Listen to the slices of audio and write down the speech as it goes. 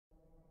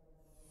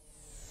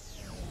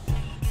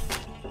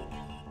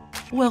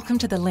Welcome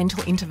to the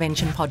Lentil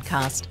Intervention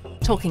Podcast,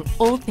 talking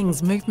all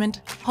things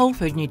movement, whole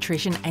food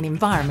nutrition and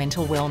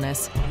environmental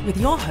wellness with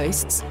your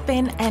hosts,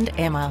 Ben and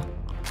Emma.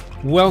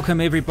 Welcome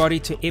everybody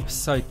to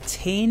episode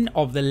 10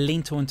 of the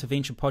Lentil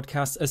Intervention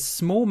Podcast, a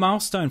small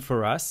milestone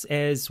for us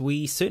as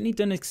we certainly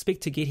didn't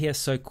expect to get here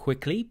so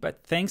quickly,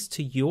 but thanks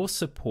to your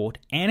support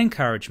and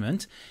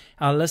encouragement,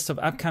 our list of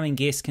upcoming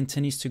guests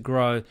continues to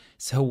grow,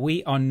 so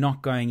we are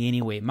not going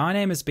anywhere. My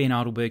name is Ben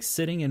Adelberg,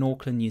 sitting in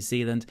Auckland, New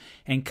Zealand,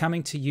 and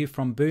coming to you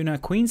from Boonah,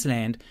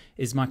 Queensland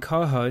is my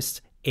co-host,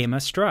 Emma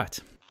Strutt.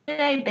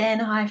 Hey Ben,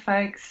 hi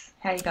folks,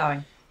 how you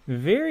going?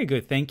 Very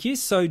good, thank you.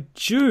 So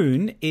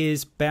June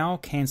is Bowel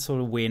Cancer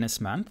Awareness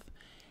Month,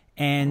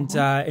 and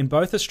in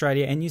both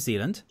Australia and New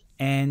Zealand,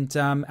 and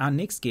our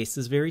next guest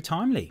is very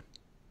timely.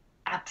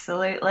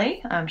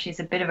 Absolutely. She's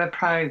a bit of a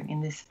pro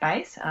in this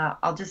space.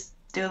 I'll just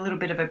do a little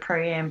bit of a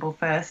preamble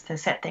first to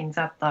set things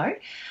up though.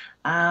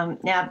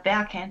 Now,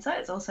 bowel cancer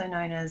is also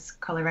known as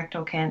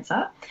colorectal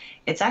cancer.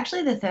 It's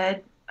actually the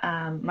third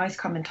most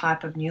common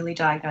type of newly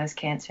diagnosed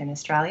cancer in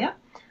Australia.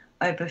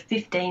 Over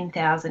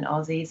 15,000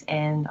 Aussies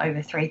and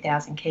over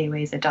 3,000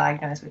 Kiwis are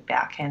diagnosed with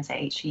bowel cancer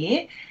each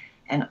year.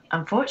 And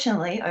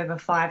unfortunately, over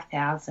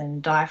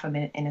 5,000 die from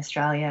it in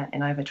Australia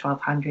and over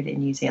 1,200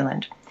 in New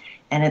Zealand.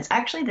 And it's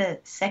actually the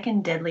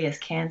second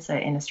deadliest cancer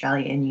in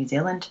Australia and New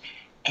Zealand.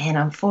 And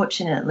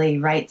unfortunately,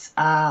 rates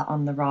are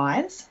on the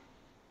rise.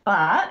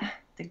 But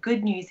the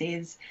good news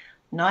is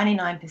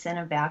 99%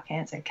 of bowel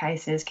cancer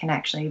cases can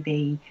actually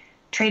be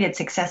treated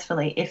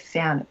successfully if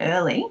found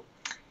early.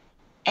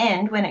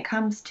 And when it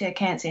comes to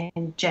cancer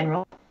in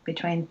general,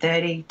 between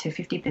 30 to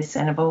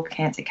 50% of all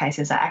cancer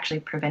cases are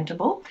actually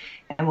preventable.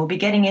 And we'll be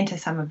getting into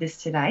some of this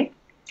today.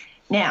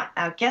 Now,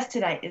 our guest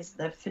today is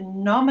the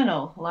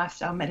phenomenal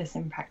lifestyle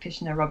medicine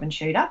practitioner, Robyn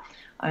Chuter,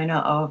 owner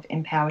of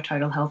Empower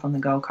Total Health on the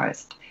Gold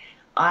Coast.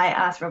 I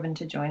asked Robyn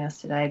to join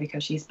us today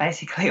because she's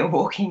basically a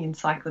walking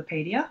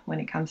encyclopedia when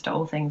it comes to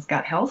all things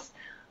gut health.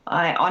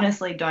 I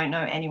honestly don't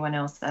know anyone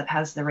else that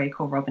has the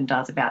recall Robyn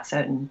does about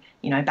certain,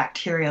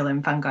 bacterial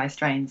and fungi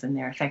strains and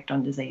their effect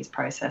on disease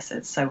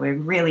processes. So we're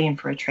really in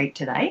for a treat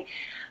today.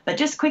 But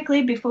just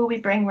quickly before we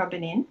bring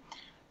Robyn in,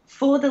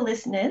 for the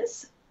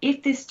listeners,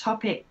 if this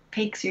topic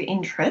piques your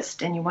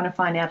interest and you want to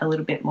find out a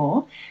little bit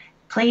more,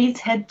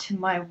 please head to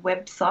my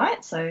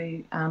website,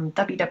 so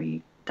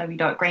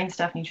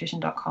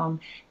www.greenstuffnutrition.com,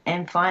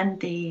 and find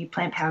the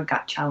Plant Power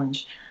Gut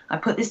Challenge. I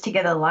put this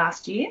together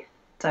last year.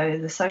 So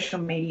the social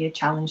media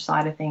challenge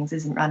side of things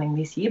isn't running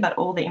this year, but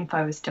all the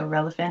info is still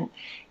relevant.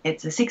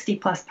 It's a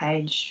 60-plus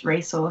page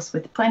resource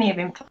with plenty of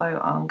info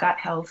on gut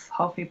health,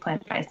 whole food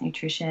plant-based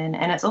nutrition,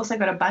 and it's also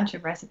got a bunch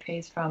of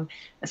recipes from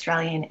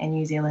Australian and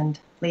New Zealand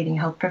leading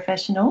health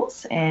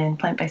professionals and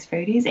plant-based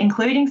foodies,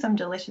 including some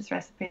delicious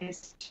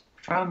recipes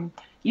from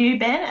you,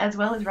 Ben, as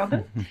well as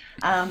Robyn,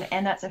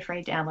 and that's a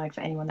free download for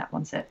anyone that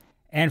wants it.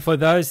 And for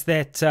those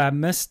that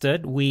missed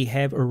it, we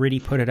have already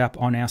put it up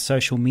on our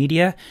social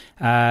media.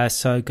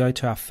 So go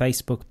to our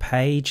Facebook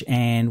page,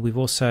 and we've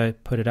also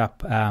put it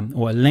up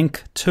or a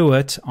link to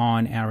it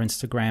on our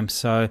Instagram.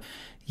 So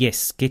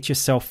yes, get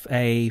yourself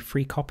a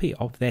free copy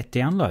of that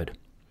download.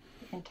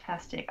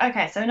 Fantastic.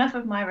 Okay, so enough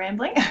of my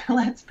rambling.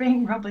 Let's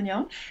bring Robyn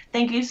on.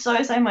 Thank you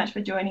so much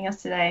for joining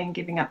us today and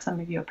giving up some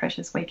of your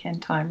precious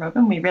weekend time,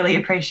 Robyn. We really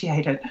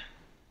appreciate it.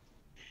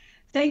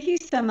 Thank you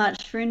so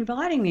much for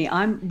inviting me.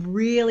 I'm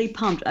really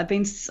pumped. I've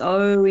been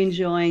so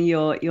enjoying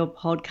your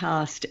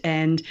podcast,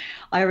 and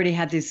I already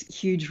have this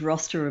huge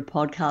roster of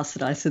podcasts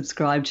that I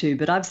subscribe to,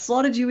 but I've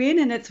slotted you in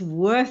and it's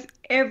worth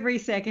every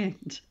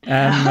second.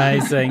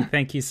 Amazing.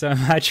 Thank you so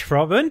much,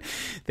 Robyn.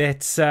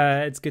 That's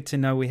it's good to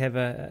know we have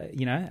a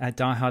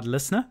diehard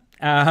listener.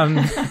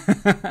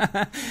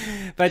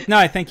 But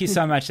no, thank you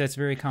so much. That's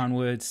very kind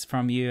words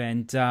from you.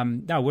 And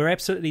no, we're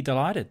absolutely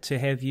delighted to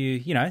have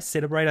you,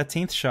 celebrate our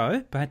 10th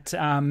show. But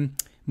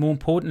more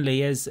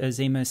importantly, as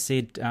Emma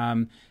said,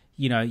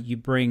 you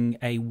bring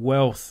a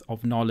wealth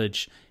of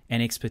knowledge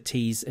and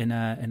expertise in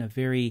a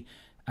very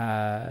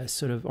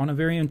on a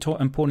very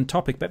important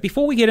topic. But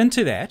before we get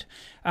into that,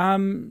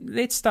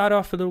 let's start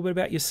off a little bit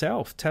about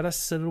yourself. Tell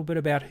us a little bit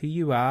about who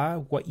you are,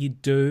 what you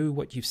do,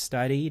 what you've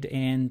studied,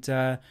 and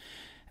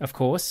of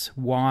course,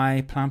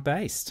 why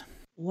plant-based?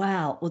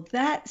 Wow. Well,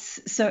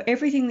 so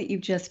everything that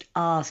you've just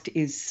asked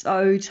is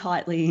so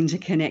tightly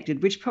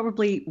interconnected, which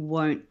probably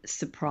won't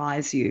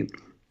surprise you.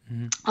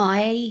 Mm-hmm.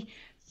 I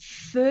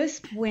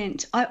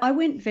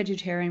went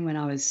vegetarian when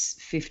I was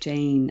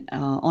 15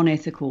 on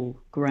ethical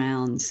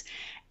grounds.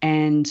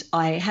 And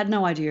I had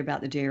no idea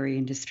about the dairy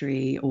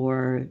industry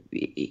or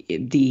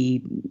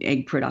the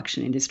egg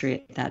production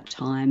industry at that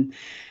time.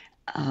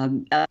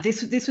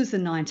 This was the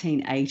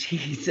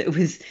 1980s.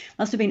 It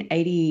must have been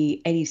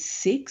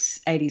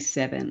 86,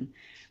 87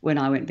 when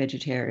I went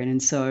vegetarian.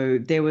 And so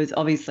there was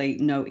obviously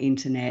no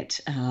internet.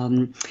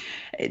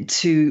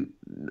 To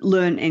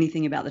learn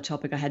anything about the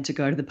topic, I had to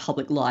go to the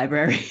public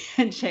library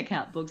and check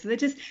out books. There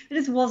just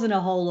wasn't a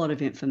whole lot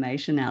of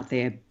information out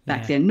there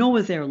back then, nor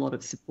was there a lot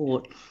of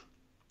support.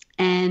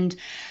 And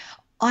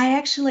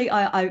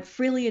I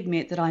freely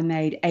admit that I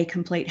made a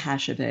complete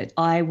hash of it.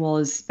 I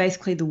was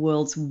basically the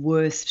world's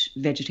worst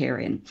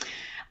vegetarian.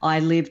 I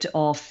lived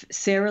off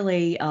Sara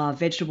Lee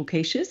vegetable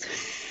quiches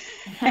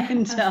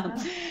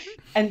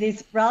and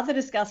this rather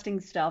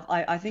disgusting stuff.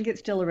 I think it's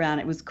still around.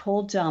 It was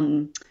called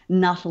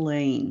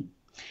Nuttolene,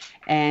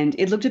 and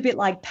it looked a bit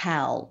like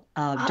Pal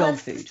dog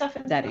food. Stuff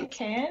in that the is.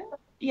 can.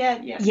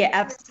 Yeah. Yeah,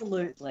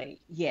 absolutely.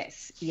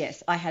 Yes.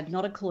 I had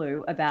not a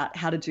clue about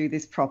how to do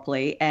this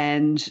properly,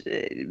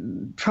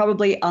 and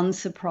probably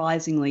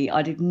unsurprisingly,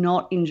 I did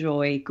not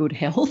enjoy good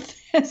health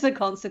as a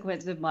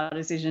consequence of my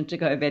decision to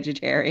go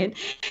vegetarian.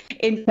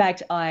 In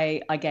fact,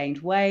 I gained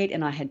weight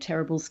and I had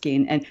terrible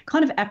skin, and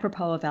kind of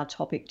apropos of our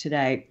topic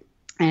today.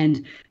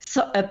 And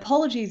so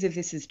apologies if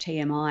this is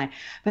TMI,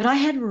 but I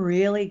had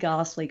really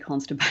ghastly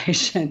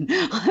constipation.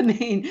 I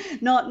mean,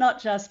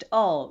 not just,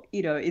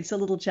 it's a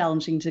little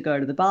challenging to go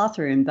to the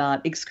bathroom,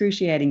 but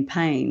excruciating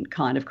pain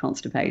kind of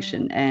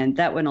constipation. And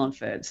that went on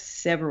for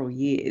several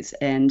years.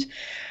 And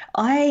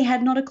I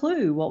had not a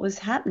clue what was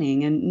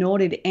happening, and nor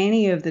did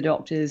any of the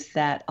doctors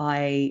that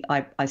I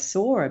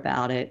saw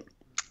about it,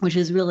 which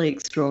is really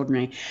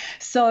extraordinary.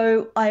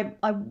 So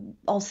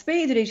I'll spare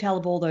you the detail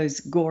of all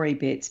those gory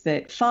bits,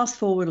 but fast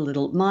forward a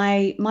little.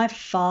 My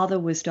father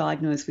was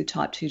diagnosed with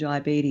type 2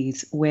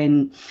 diabetes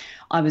when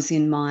I was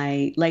in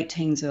my late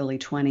teens, early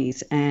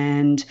 20s,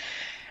 and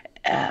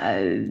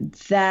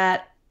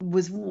that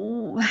was...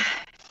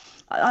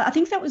 I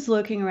think that was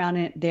lurking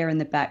around there in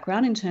the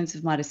background in terms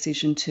of my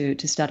decision to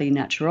study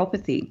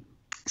naturopathy.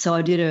 So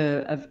I did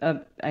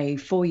a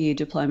 4-year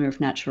diploma of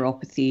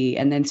naturopathy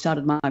and then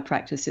started my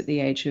practice at the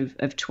age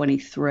of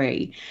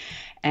 23,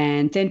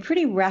 and then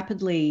pretty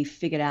rapidly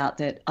figured out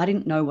that I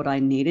didn't know what I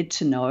needed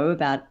to know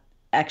about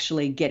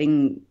actually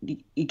getting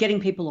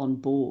people on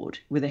board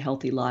with a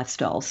healthy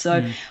lifestyle.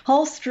 So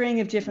whole string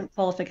of different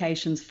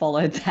qualifications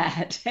followed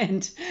that.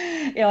 And,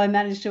 I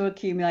managed to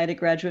accumulate a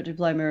graduate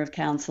diploma of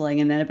counselling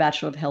and then a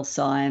Bachelor of Health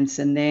Science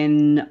and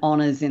then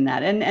honours in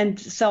that and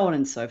so on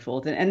and so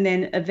forth. And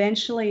then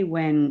eventually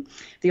when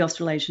the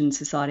Australasian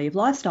Society of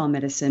Lifestyle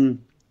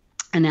Medicine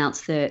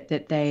announced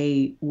that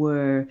they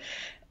were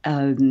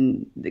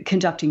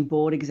conducting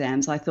board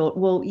exams, I thought,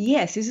 well,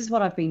 yes, this is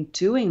what I've been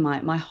doing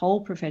my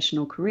whole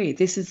professional career.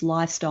 This is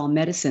lifestyle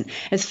medicine.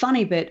 It's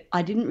funny, but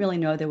I didn't really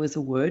know there was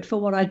a word for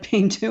what I'd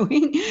been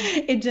doing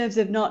in terms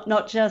of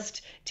not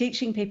just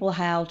teaching people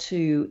how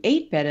to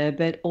eat better,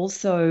 but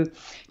also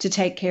to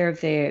take care of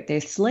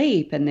their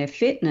sleep and their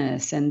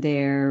fitness and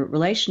their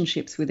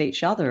relationships with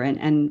each other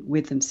and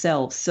with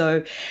themselves.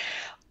 So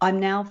I'm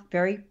now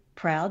very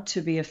proud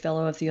to be a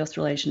fellow of the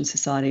Australasian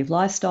Society of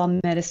Lifestyle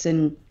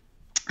Medicine.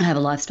 I have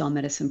a lifestyle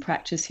medicine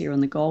practice here on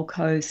the Gold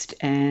Coast,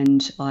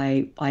 and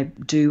I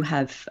do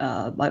have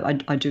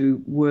I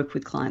do work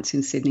with clients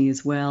in Sydney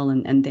as well,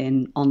 and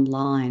then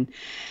online.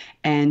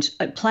 And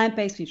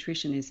plant-based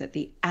nutrition is at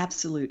the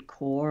absolute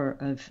core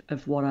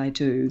of what I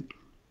do.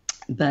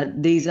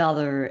 But these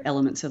other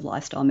elements of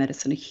lifestyle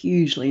medicine are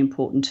hugely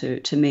important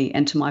to me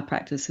and to my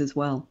practice as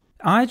well.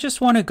 I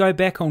just want to go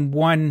back on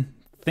one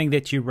thing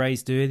that you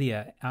raised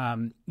earlier.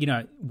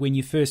 When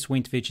you first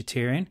went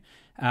vegetarian,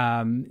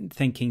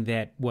 thinking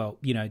that,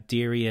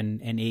 dairy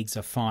and eggs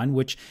are fine,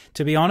 which,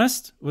 to be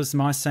honest, was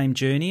my same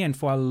journey. And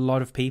for a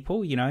lot of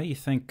people, you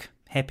think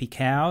happy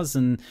cows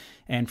and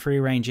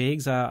free-range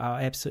eggs are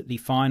absolutely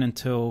fine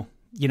until,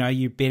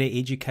 you're better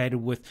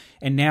educated with,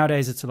 and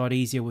nowadays it's a lot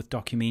easier with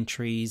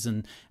documentaries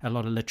and a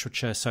lot of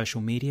literature,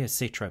 social media,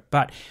 etc.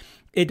 But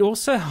it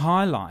also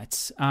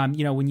highlights,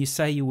 when you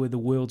say you were the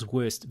world's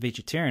worst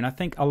vegetarian, I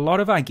think a lot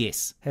of our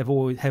guests have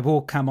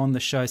all come on the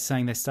show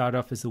saying they started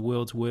off as the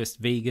world's worst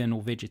vegan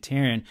or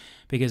vegetarian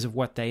because of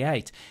what they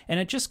ate. And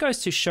it just goes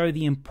to show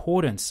the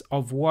importance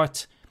of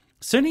what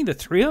certainly the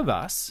three of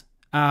us,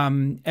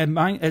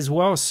 as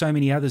well as so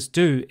many others,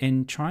 do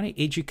in trying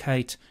to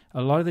educate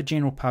a lot of the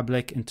general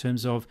public in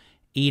terms of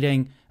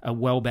eating a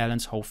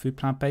well-balanced whole food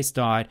plant-based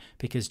diet,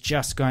 because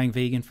just going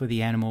vegan for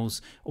the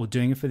animals or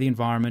doing it for the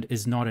environment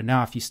is not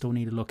enough. You still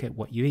need to look at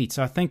what you eat.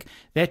 So I think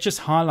that just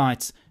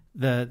highlights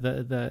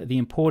the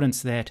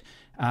importance that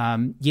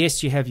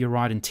yes, you have your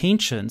right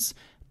intentions,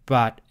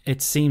 but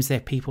it seems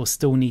that people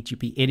still need to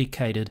be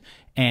educated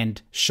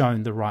and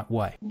shown the right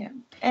way. Yeah,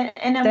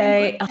 and I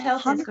mean, good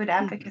health is good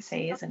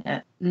advocacy, isn't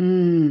it?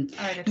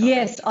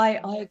 Yes,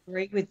 I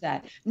agree with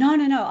that.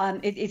 No.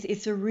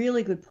 It's a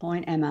really good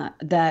point, Emma,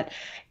 that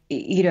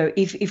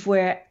if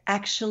we're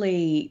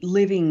actually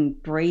living,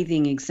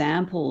 breathing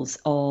examples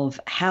of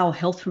how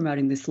health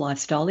promoting this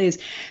lifestyle is,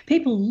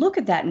 people look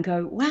at that and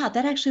go, wow,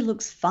 that actually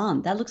looks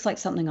fun. That looks like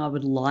something I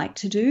would like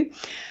to do.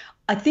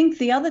 I think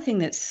the other thing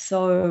that's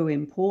so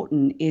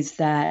important is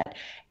that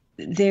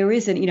there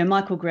isn't,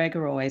 Michael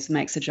Greger always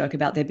makes a joke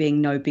about there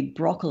being no big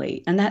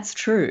broccoli, and that's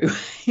true.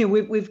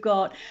 We've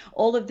got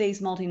all of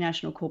these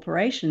multinational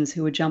corporations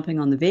who are jumping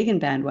on the vegan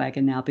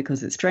bandwagon now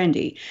because it's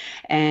trendy,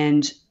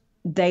 and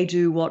they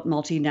do what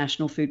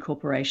multinational food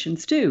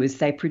corporations do, is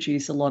they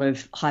produce a lot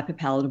of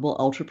hyperpalatable,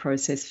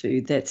 ultra-processed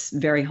food that's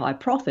very high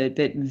profit,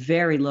 but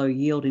very low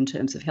yield in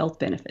terms of health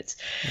benefits.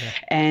 Yeah.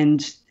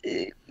 And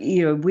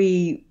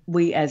we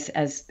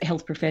as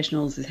health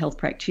professionals, as health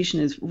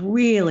practitioners,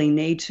 really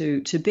need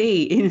to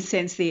be, in a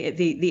sense,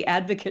 the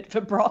advocate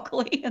for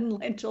broccoli and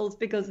lentils,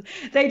 because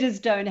they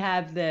just don't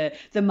have the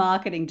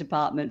marketing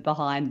department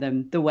behind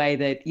them the way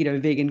that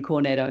vegan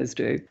cornettos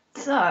do.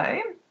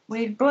 So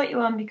we've brought you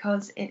on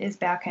because it is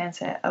Bowel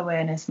Cancer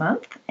Awareness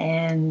Month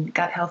and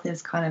gut health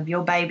is kind of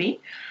your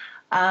baby.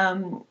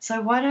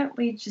 So why don't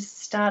we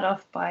just start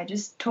off by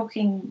just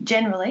talking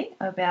generally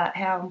about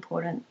how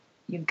important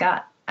your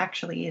gut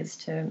actually is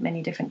to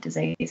many different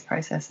disease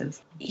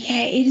processes.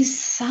 Yeah, it is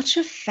such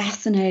a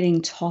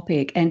fascinating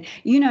topic. And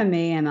you know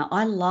me, Emma,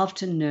 I love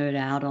to nerd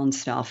out on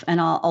stuff.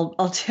 And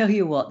I'll tell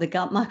you what, the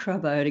gut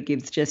microbiota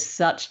gives just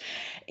such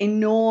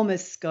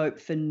enormous scope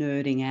for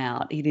nerding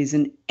out. It is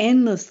an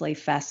endlessly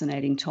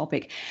fascinating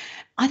topic.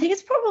 I think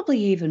it's probably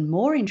even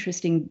more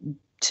interesting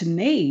to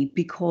me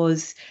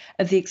because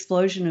of the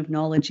explosion of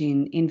knowledge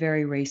in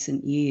very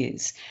recent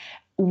years.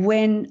 I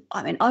went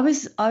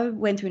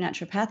through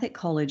naturopathic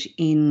college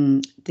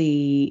in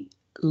the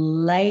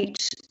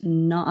late,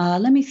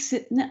 it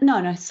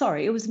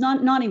was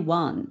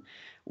 91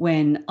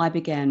 when I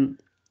began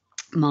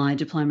my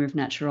diploma of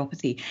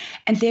naturopathy.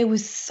 And there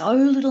was so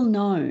little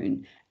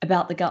known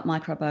about the gut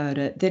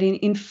microbiota that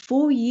in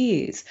 4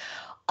 years,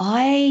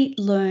 I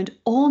learned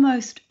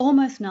almost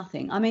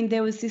nothing. I mean,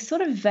 there was this sort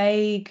of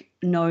vague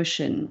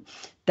notion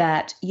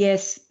that,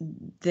 yes,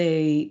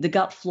 the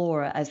gut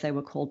flora, as they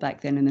were called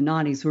back then in the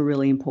 90s, were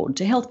really important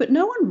to health, but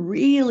no one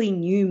really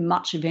knew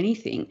much of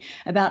anything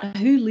about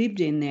who lived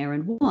in there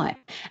and why.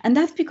 And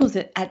that's because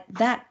at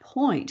that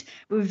point,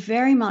 we were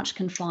very much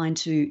confined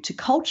to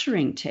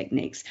culturing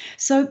techniques.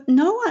 So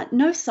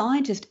no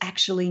scientist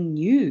actually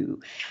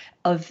knew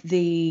of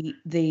the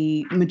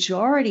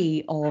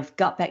majority of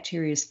gut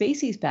bacteria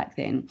species back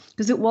then,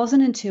 because it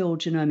wasn't until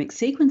genomic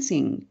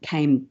sequencing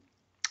came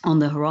on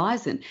the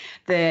horizon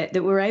that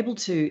we're able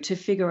to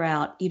figure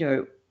out,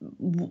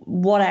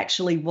 what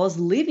actually was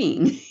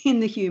living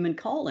in the human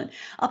colon.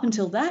 Up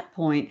until that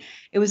point,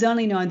 it was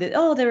only known that,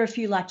 there are a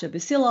few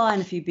lactobacilli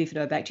and a few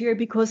bifidobacteria,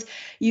 because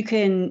you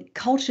can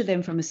culture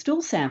them from a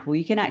stool sample.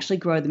 You can actually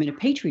grow them in a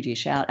petri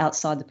dish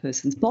outside the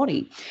person's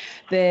body.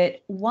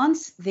 But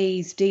once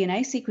these DNA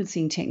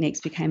sequencing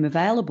techniques became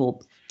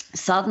available,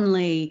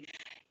 suddenly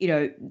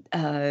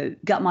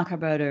gut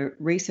microbiota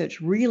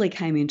research really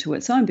came into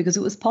its own, because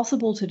it was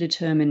possible to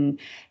determine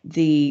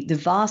the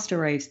vast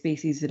array of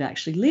species that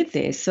actually live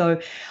there.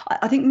 So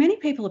I think many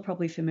people are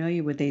probably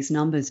familiar with these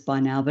numbers by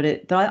now,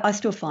 but I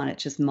still find it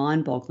just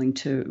mind-boggling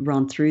to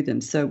run through them.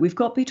 So we've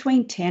got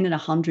between 10 and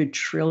 100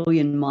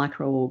 trillion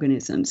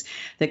microorganisms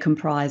that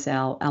comprise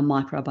our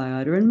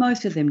microbiota, and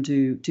most of them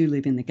do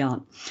live in the gut.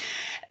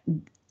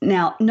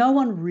 Now, no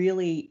one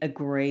really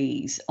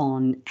agrees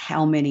on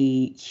how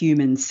many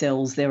human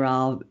cells there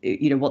are,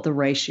 what the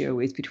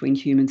ratio is between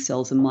human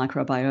cells and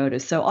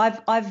microbiota. So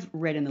I've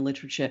read in the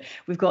literature,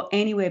 we've got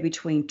anywhere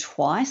between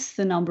twice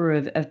the number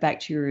of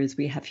bacteria as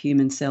we have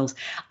human cells,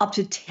 up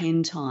to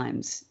 10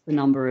 times the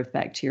number of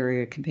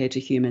bacteria compared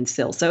to human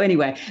cells. So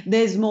anyway,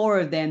 there's more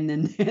of them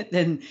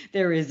than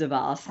there is of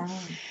us.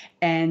 Oh.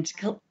 And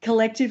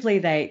collectively,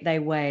 they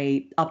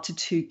weigh up to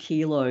 2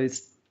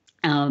 kilos.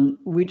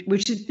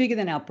 Which is bigger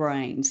than our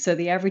brain. So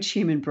the average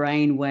human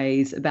brain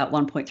weighs about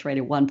 1.3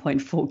 to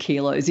 1.4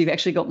 kilos. You've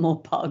actually got more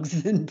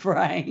bugs than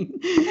brain,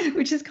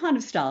 which is kind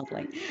of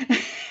startling,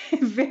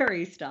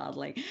 very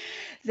startling.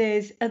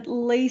 There's at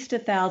least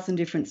 1,000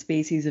 different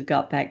species of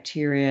gut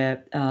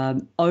bacteria,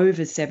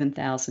 over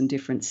 7,000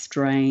 different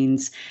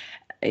strains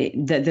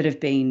that have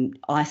been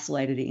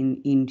isolated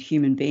in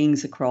human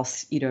beings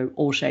across,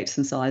 all shapes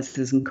and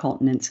sizes and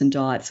continents and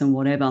diets and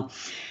whatever.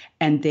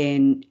 And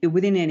then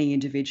within any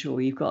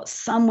individual, you've got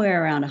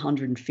somewhere around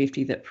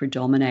 150 that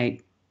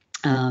predominate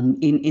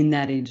in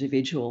that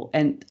individual.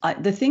 And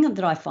the thing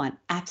that I find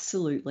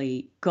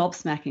absolutely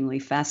gobsmackingly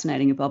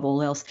fascinating above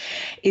all else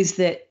is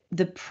that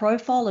the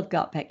profile of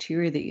gut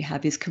bacteria that you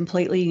have is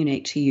completely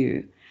unique to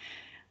you.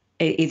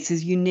 It's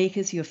as unique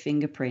as your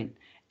fingerprint.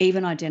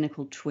 Even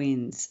identical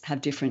twins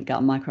have different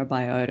gut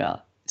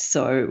microbiota.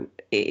 So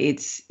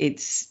it's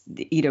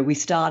we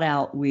start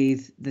out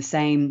with the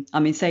same.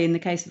 I mean, say in the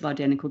case of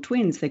identical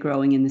twins, they're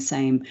growing in the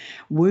same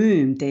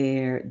womb.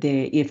 They're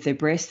if they're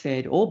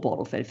breastfed or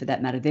bottle fed for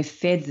that matter, they're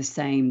fed the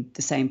same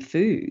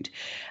food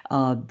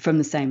from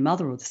the same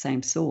mother or the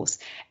same source,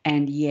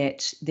 and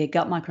yet their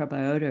gut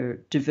microbiota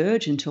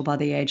diverge until by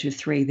the age of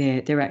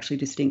 3 they're actually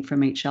distinct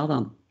from each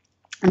other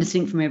and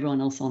distinct from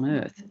everyone else on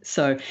Earth.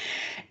 So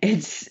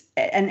it's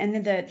and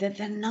then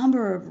the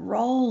number of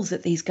roles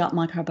that these gut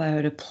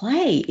microbiota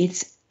play,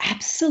 it's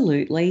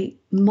absolutely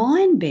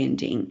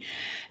mind-bending.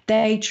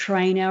 They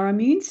train our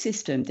immune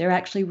system. They're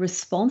actually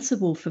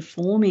responsible for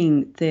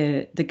forming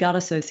the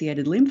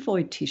gut-associated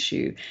lymphoid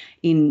tissue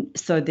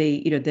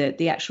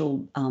the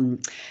actual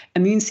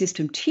immune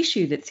system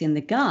tissue that's in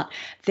the gut.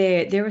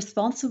 They're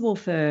responsible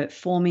for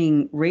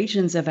forming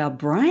regions of our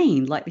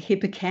brain like the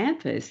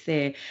hippocampus.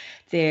 They're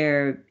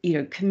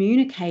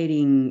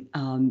communicating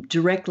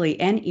directly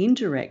and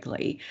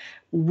indirectly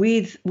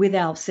with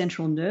our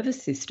central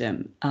nervous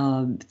system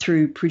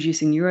through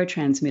producing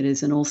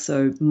neurotransmitters and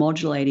also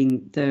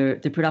modulating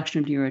the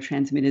production of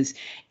neurotransmitters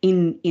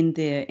in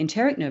the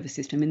enteric nervous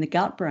system, in the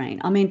gut brain.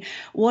 I mean,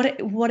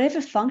 whatever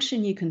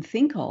function you can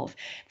think of,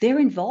 they're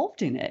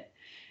involved in it.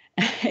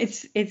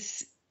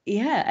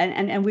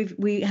 And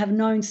we have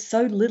known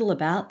so little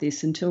about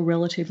this until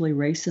relatively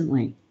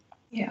recently.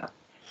 Yeah.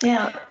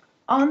 Now,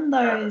 on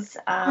those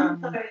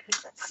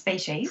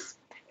species,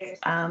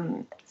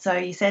 so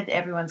you said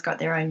everyone's got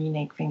their own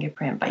unique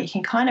fingerprint, but you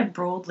can kind of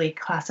broadly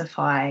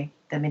classify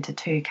them into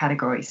two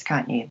categories,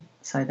 can't you?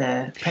 So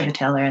the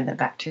Prevotella and the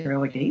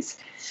Bacteroides.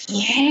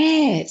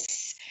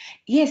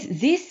 Yes,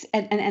 this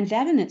and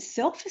that in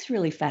itself is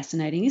really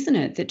fascinating, isn't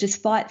it? That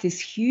despite this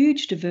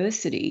huge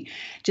diversity,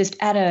 just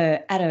at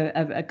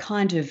a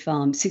kind of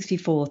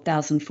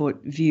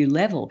 64,000-foot view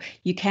level,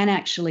 you can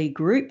actually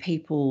group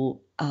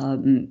people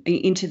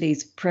into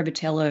these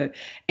Prevotella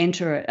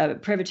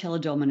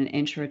dominant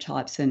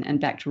enterotypes and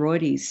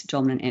Bacteroides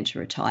dominant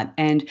enterotype,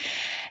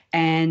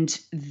 and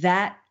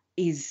that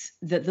is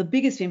the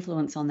biggest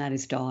influence on that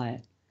is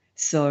diet.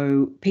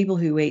 So people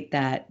who eat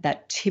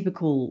that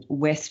typical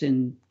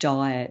Western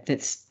diet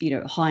that's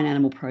high in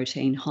animal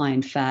protein, high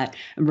in fat,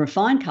 and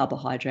refined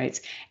carbohydrates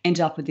end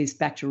up with this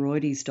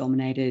Bacteroides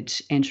dominated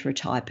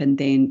enterotype, and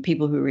then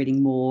people who are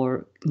eating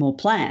more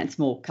plants,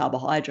 more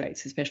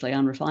carbohydrates, especially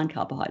unrefined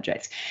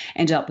carbohydrates,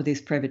 end up with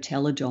this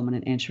Prevotella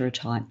dominant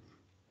enterotype.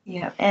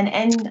 Yeah,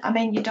 and I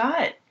mean your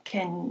diet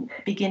can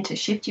begin to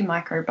shift your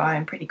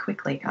microbiome pretty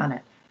quickly, can't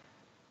it?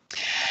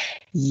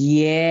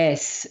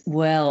 Yes.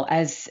 Well,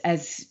 as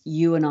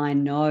you and I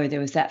know,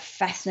 there was that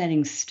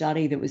fascinating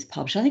study that was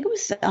published. I think it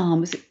was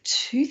it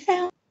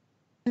 2000,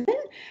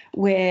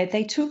 where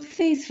they took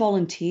these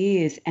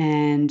volunteers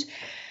and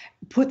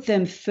put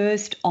them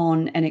first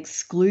on an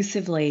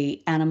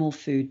exclusively animal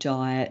food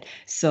diet,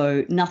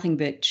 so nothing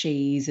but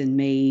cheese and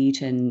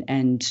meat and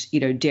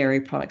dairy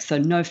products, so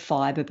no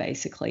fiber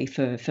basically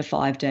for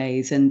 5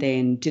 days, and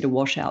then did a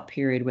washout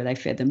period where they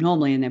fed them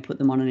normally and then put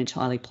them on an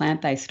entirely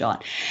plant-based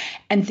diet.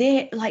 And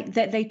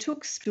they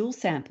took stool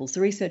samples.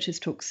 The researchers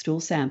took stool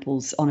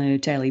samples on a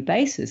daily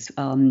basis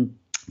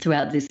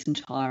throughout this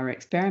entire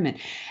experiment,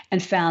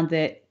 and found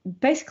that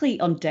basically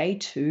on day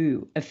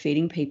 2 of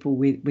feeding people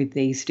with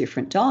these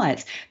different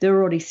diets, there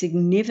were already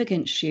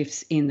significant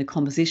shifts in the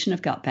composition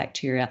of gut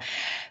bacteria.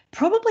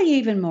 Probably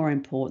even more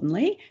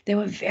importantly, there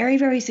were very,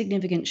 very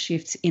significant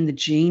shifts in the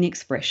gene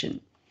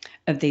expression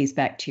of these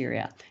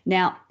bacteria.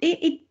 Now,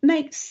 it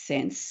makes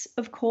sense,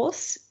 of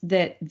course,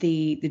 that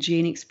the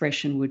gene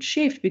expression would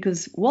shift,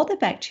 because what the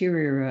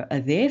bacteria are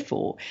there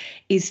for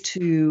is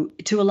to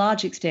a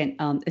large extent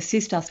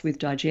assist us with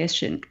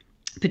digestion,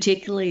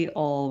 particularly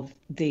of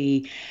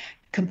the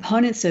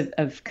components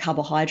of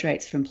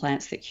carbohydrates from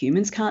plants that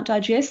humans can't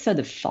digest. So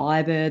the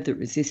fiber, the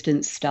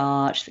resistant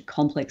starch, the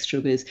complex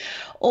sugars,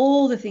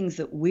 all the things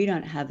that we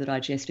don't have the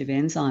digestive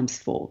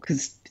enzymes for,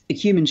 because the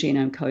human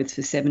genome codes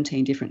for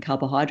 17 different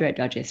carbohydrate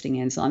digesting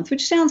enzymes,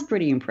 which sounds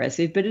pretty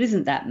impressive, but it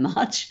isn't that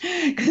much,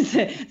 because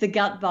the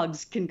gut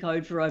bugs can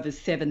code for over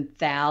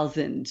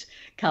 7,000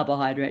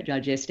 carbohydrate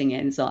digesting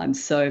enzymes.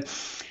 So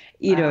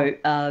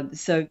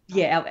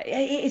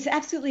it's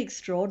absolutely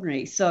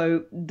extraordinary.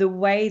 So the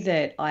way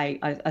that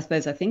I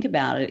suppose I think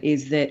about it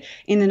is that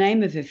in the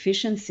name of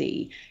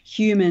efficiency,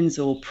 humans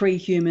or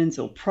pre-humans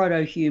or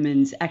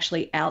proto-humans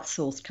actually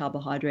outsourced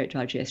carbohydrate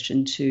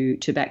digestion to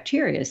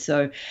bacteria.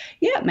 So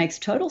yeah, it makes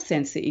total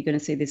sense that you're going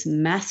to see this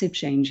massive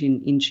change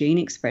in gene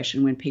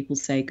expression when people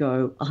say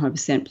go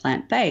 100%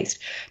 plant-based,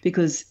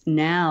 because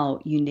now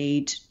you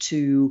need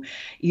to,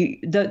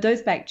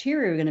 those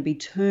bacteria are going to be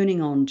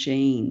turning on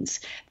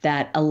genes that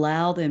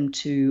allow them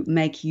to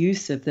make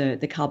use of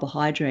the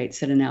carbohydrates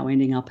that are now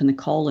ending up in the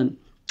colon.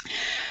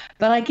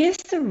 But I guess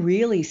the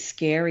really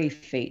scary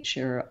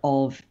feature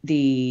of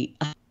the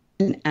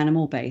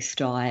animal-based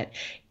diet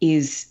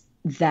is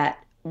that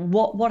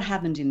what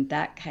happened in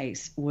that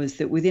case was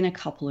that within a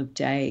couple of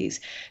days,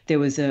 there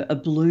was a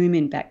bloom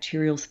in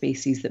bacterial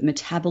species that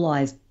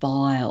metabolized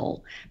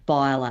bile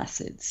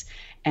acids.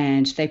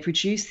 And they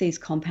produce these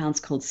compounds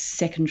called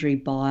secondary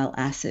bile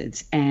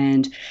acids.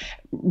 And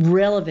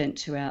relevant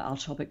to our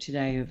topic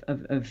today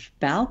of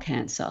bowel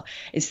cancer,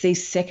 it's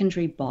these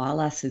secondary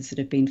bile acids that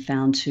have been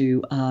found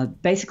to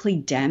basically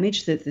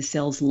damage the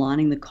cells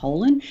lining the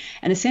colon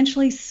and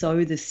essentially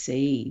sow the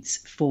seeds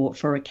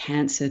for a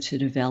cancer to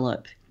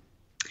develop.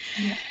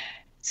 Yeah.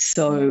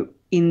 So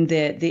in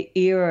the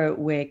era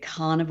where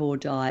carnivore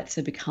diets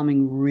are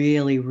becoming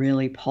really,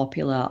 really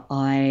popular,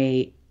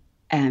 I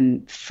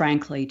am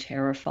frankly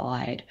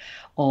terrified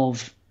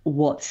of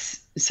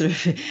what's sort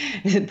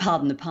of,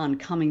 pardon the pun,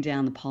 coming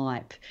down the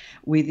pipe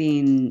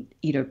within,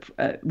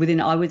 within,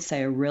 I would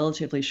say, a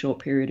relatively short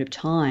period of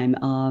time,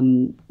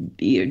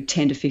 10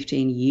 to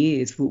 15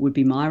 years would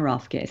be my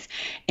rough guess.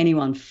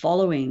 Anyone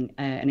following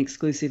an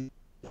exclusive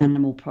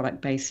animal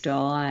product-based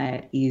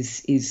diet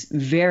is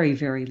very,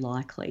 very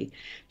likely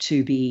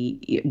to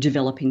be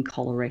developing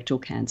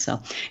colorectal cancer.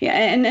 Yeah,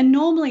 and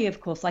normally,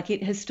 of course,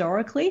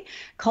 historically,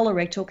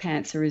 colorectal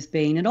cancer has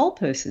been an old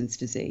person's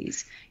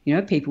disease.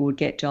 People would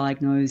get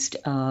diagnosed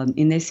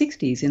in their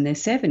 60s, in their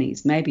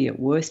 70s, maybe at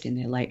worst in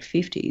their late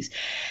 50s.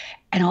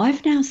 And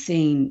I've now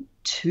seen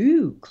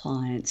 2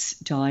 clients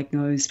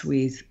diagnosed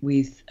with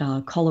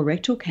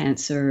colorectal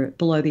cancer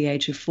below the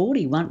age of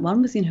 40.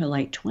 One was in her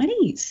late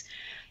 20s.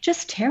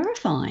 Just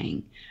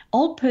terrifying.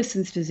 Old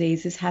person's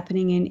disease is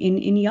happening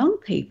in young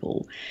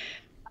people.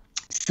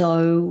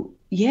 So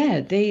yeah,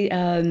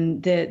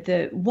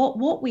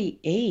 what we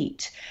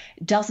eat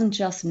doesn't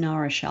just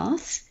nourish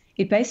us.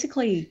 It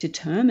basically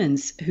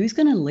determines who's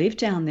going to live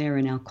down there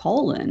in our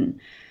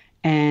colon.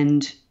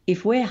 And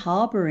if we're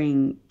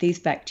harboring these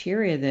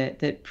bacteria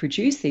that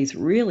produce these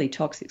really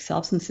toxic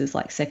substances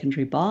like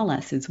secondary bile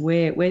acids,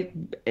 we're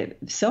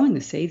sowing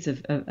the seeds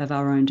of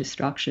our own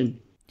destruction.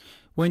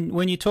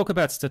 When you talk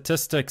about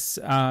statistics,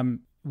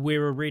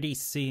 we're already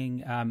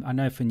seeing. I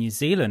know for New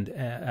Zealand,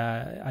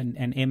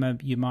 and Emma,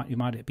 you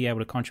might be able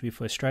to contribute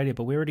for Australia,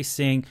 but we're already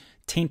seeing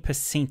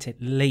 10%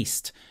 at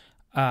least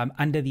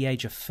under the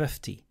age of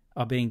 50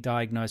 are being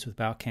diagnosed with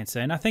bowel cancer,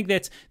 and I think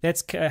that's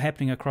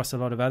happening across a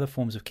lot of other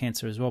forms of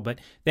cancer as well. But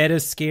that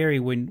is scary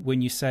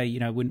when you say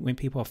when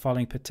people are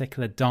following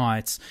particular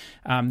diets,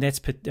 that's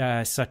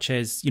such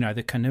as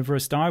the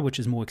carnivorous diet, which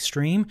is more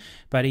extreme,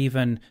 but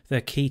even the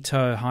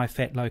keto, high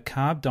fat, low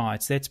carb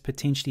diets, that's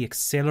potentially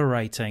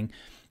accelerating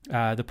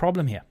the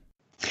problem here.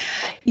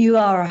 You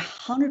are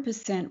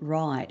 100%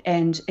 right,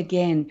 and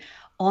again,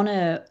 on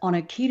a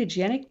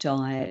ketogenic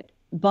diet,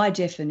 by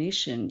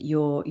definition,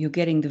 you're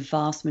getting the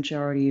vast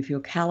majority of your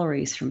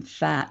calories from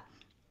fat.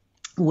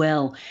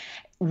 Well,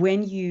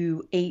 when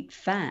you eat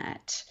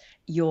fat,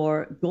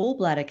 your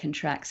gallbladder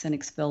contracts and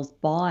expels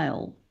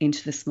bile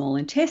into the small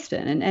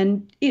intestine.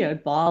 And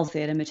bile's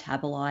there to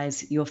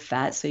metabolize your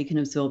fat so you can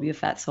absorb your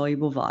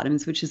fat-soluble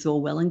vitamins, which is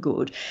all well and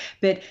good.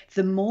 But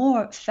the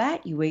more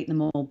fat you eat, the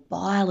more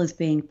bile is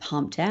being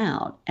pumped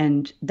out.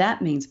 And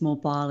that means more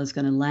bile is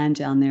going to land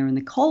down there in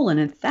the colon.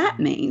 And that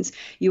means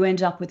you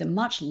end up with a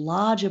much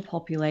larger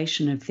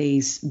population of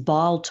these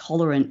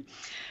bile-tolerant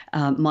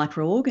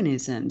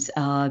microorganisms.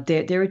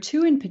 There are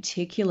 2 in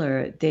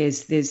particular.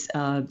 There's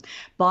Bilophila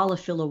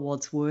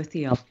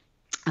wadsworthia,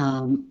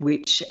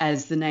 which,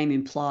 as the name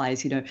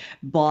implies,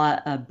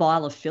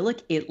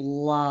 bilophilic, it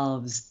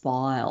loves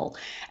bile.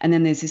 And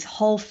then there's this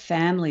whole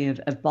family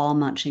of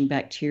bile-munching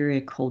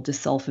bacteria called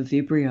Desulfur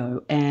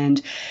vibrio,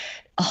 and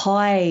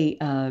high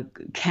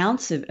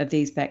counts of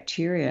these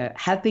bacteria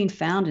have been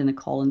found in the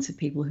colons of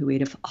people who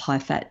eat a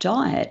high-fat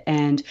diet,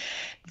 and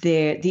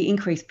the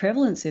increased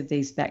prevalence of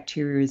these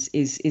bacteria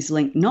is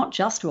linked not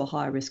just to a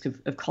higher risk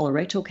of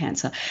colorectal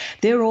cancer.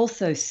 They're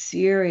also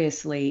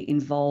seriously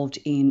involved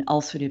in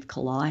ulcerative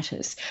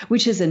colitis,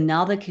 which is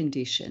another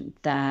condition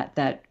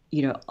that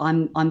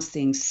I'm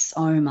seeing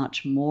so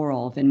much more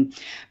of.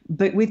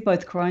 But with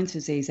both Crohn's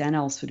disease and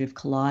ulcerative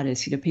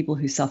colitis, people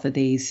who suffer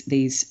these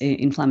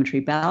inflammatory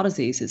bowel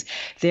diseases,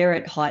 they're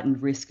at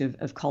heightened risk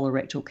of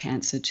colorectal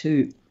cancer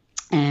too.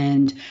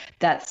 And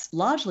that's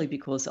largely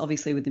because,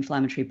 obviously, with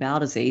inflammatory bowel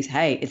disease,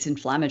 hey, it's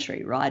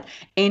inflammatory, right?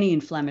 Any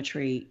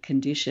inflammatory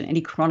condition, any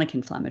chronic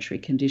inflammatory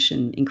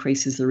condition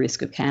increases the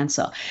risk of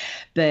cancer.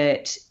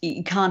 But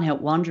you can't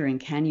help wondering,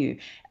 can you,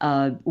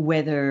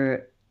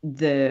 whether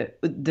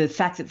the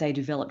fact that they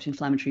developed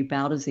inflammatory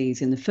bowel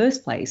disease in the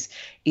first place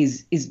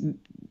is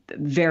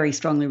very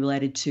strongly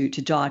related to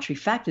dietary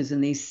factors,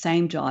 and these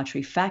same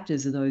dietary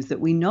factors are those that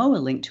we know are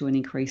linked to an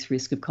increased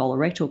risk of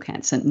colorectal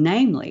cancer,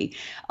 namely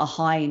a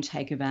high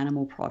intake of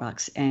animal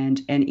products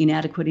and an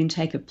inadequate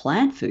intake of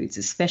plant foods,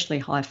 especially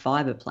high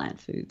fiber plant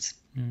foods.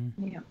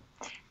 Yeah.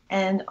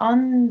 And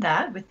on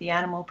that, with the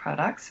animal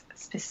products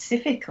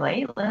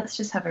specifically, let's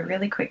just have a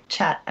really quick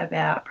chat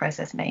about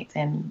processed meats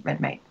and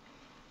red meat.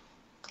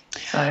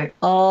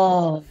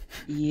 Oh,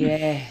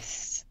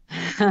 yes.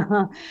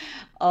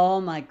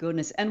 Oh, my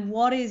goodness. And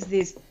what is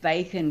this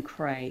bacon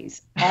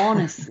craze,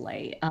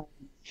 honestly?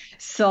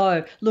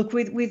 So, look,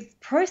 with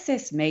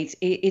processed meats,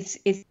 it's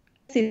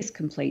this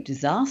complete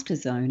disaster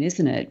zone,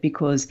 isn't it?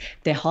 Because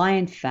they're high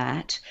in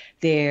fat,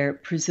 they're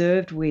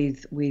preserved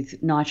with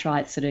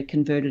nitrites that are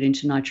converted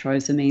into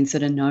nitrosamines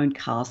that are known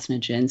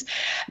carcinogens.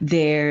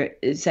 They're,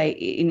 say,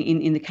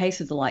 in the case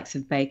of the likes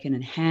of bacon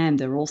and ham,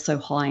 they're also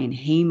high in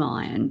heme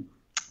iron,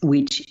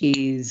 which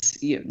is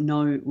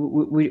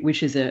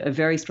which is a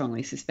very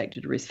strongly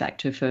suspected risk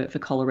factor for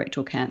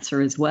colorectal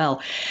cancer as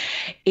well.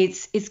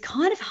 It's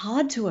kind of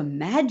hard to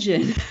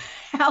imagine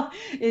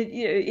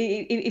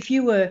if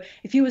you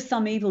were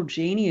some evil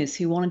genius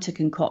who wanted to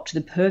concoct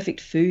the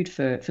perfect food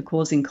for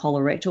causing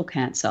colorectal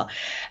cancer,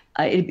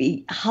 it'd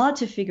be hard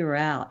to figure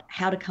out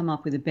how to come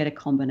up with a better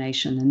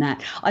combination than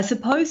that. I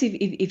suppose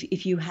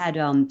if you had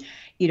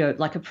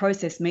like a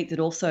processed meat that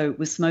also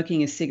was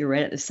smoking a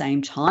cigarette at the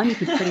same time, you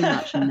could pretty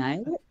much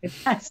nail it.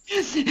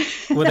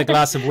 With a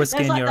glass of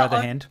whiskey in your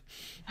other hand.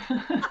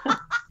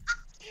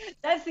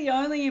 That's the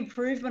only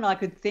improvement I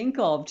could think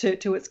of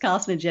to its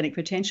carcinogenic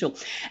potential.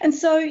 And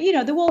so,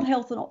 the World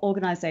Health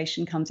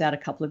Organization comes out a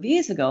couple of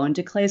years ago and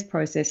declares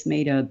processed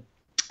meat a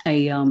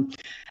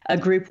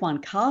group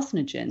 1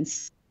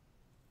 carcinogen,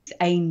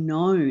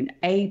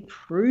 a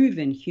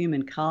proven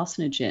human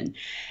carcinogen.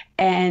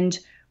 And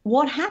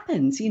what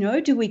happens?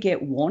 Do we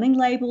get warning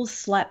labels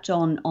slapped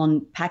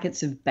on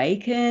packets of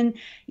bacon?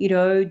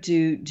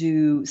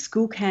 Do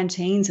school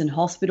canteens and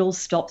hospitals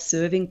stop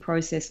serving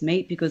processed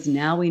meat because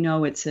now we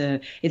know it's a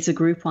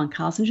group 1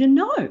 carcinogen?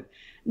 No,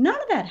 none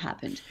of that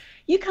happened.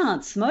 You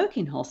can't smoke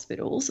in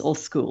hospitals or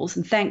schools,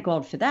 and thank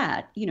God for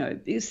that.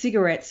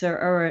 Cigarettes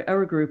are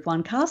a group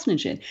 1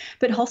 carcinogen,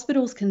 but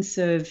hospitals can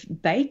serve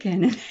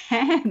bacon and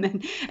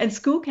ham, and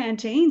school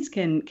canteens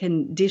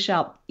can dish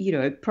up,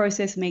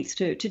 processed meats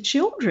to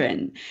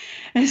children.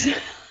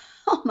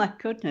 Oh my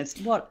goodness,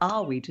 what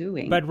are we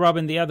doing? But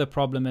Robyn, the other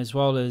problem as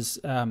well is,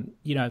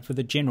 for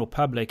the general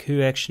public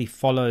who actually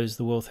follows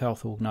the World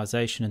Health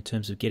Organization in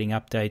terms of getting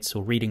updates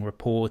or reading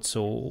reports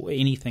or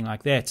anything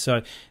like that.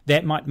 So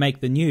that might make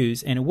the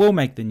news, and it will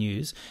make the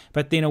news.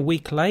 But then a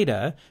week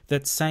later,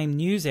 that same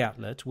news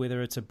outlet,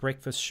 whether it's a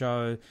breakfast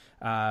show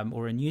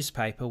or a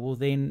newspaper, will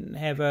then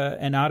have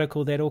an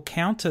article that will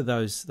counter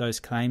those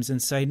claims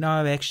and say,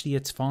 no, actually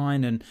it's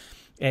fine, and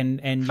from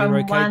you're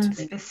okay. One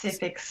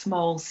specific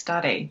small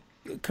study.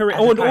 Correct,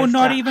 or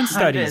not even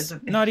studies,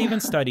 not even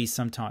studies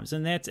sometimes,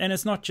 and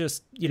it's not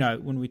just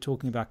when we're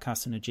talking about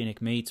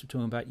carcinogenic meats, we're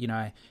talking about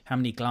how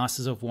many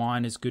glasses of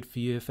wine is good for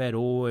you, if at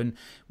all, and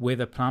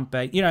whether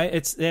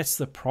plant-based. That's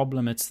the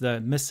problem. It's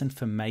the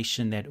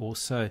misinformation that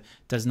also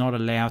does not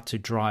allow to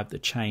drive the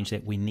change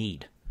that we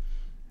need.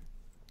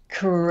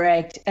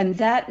 Correct. And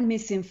that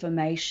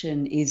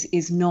misinformation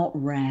is not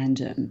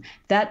random.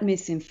 That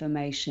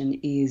misinformation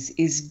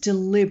is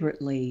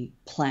deliberately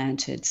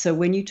planted. So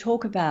when you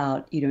talk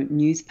about,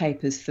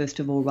 newspapers, first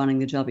of all, running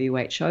the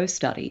WHO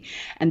study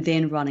and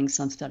then running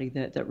some study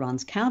that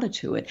runs counter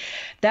to it,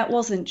 that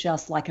wasn't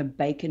just like a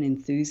bacon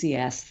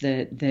enthusiast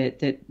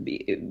that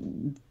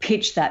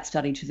pitched that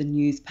study to the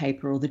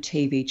newspaper or the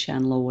TV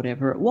channel or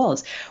whatever it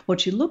was.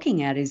 What you're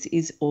looking at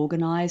is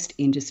organized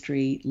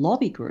industry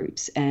lobby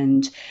groups,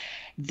 and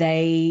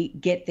they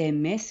get their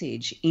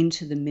message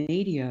into the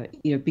media,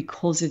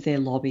 because of their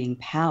lobbying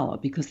power,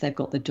 because they've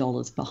got the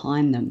dollars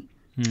behind them.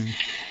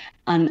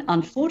 And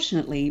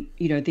unfortunately,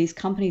 these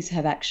companies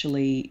have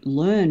actually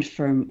learned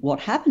from what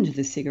happened to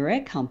the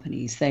cigarette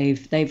companies.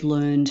 They've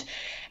learned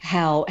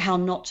how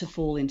not to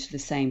fall into the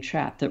same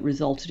trap that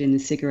resulted in the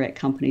cigarette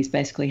companies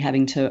basically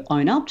having to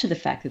own up to the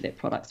fact that their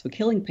products were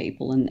killing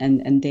people,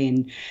 and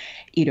then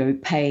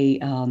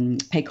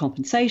pay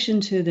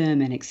compensation to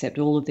them and accept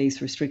all of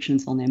these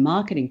restrictions on their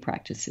marketing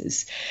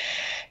practices.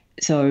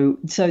 So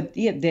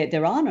yeah,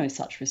 there are no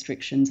such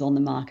restrictions on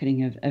the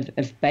marketing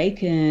of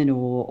bacon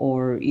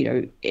or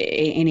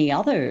any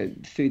other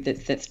food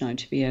that's known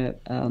to be a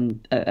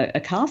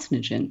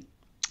carcinogen.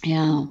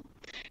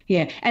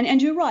 Yeah,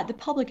 and you're right. The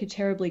public are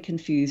terribly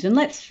confused, and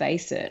let's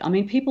face it. I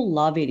mean, people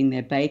love eating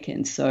their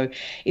bacon. So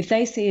if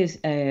they see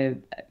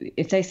an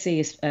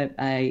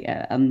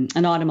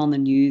item on the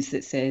news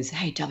that says,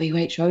 "Hey,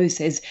 WHO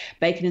says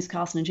bacon is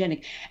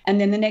carcinogenic," and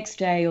then the next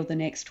day or the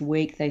next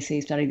week they see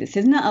a study that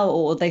says no,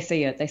 or they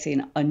see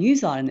a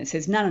news item that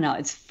says no,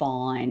 it's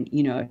fine.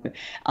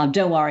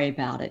 Don't worry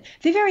about it.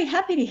 They're very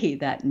happy to hear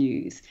that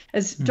news.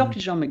 As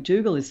Dr. John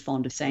McDougall is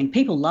fond of saying,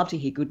 people love to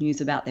hear good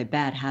news about their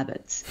bad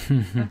habits.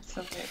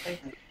 Absolutely.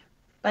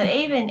 But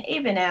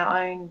even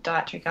our own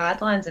dietary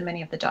guidelines and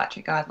many of the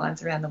dietary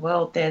guidelines around the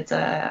world, there's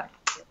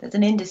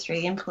an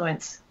industry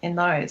influence in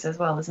those as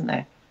well, isn't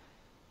there?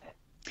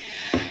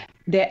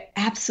 There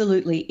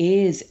absolutely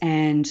is,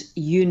 and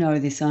you know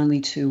this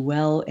only too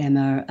well,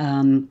 Emma.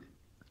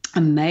 A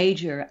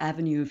major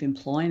avenue of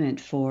employment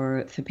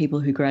for people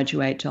who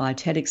graduate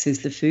dietetics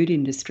is the food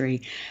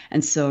industry,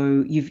 and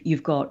so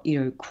you've got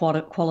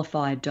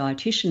qualified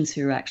dietitians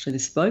who are actually the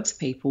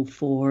spokespeople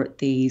for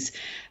these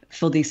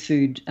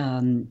food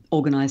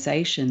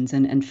organisations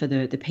and for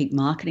the peak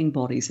marketing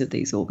bodies of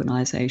these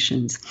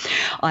organisations.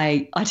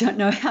 I don't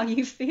know how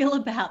you feel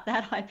about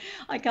that.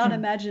 I can't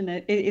imagine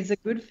it. It's a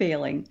good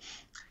feeling.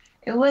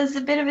 It was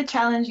a bit of a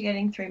challenge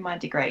getting through my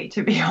degree,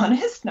 to be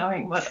honest,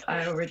 knowing what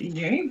I already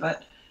knew,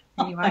 but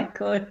anyway. Oh,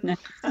 goodness.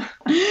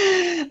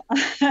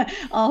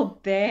 I'll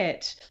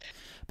bet.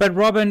 But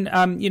Robyn,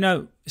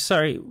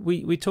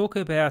 we talk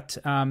about,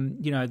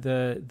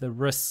 the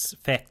risk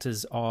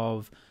factors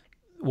of,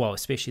 well,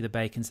 especially the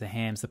bacons, the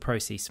hams, the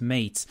processed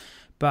meats,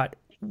 but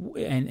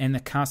and the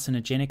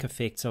carcinogenic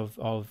effects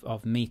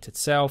of meat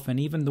itself, and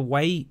even the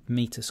way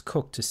meat is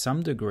cooked to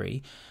some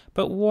degree.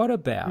 But what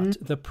about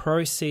the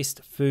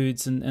processed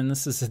foods? And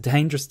this is a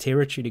dangerous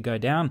territory to go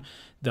down,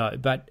 though.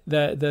 But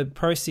the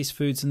processed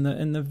foods in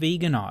the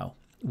vegan aisle,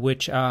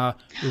 which are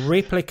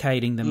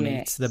replicating the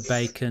meats, the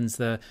bacons,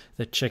 the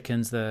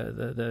chickens,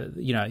 the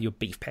your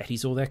beef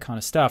patties, all that kind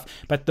of stuff.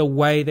 But the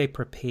way they're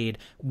prepared,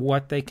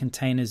 what they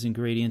contain as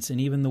ingredients,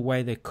 and even the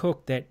way they're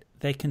cooked, that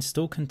they can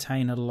still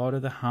contain a lot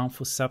of the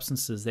harmful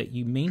substances that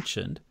you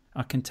mentioned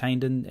are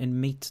contained in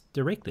meat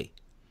directly.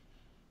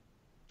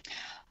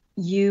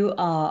 You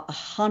are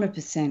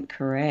 100%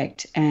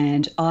 correct.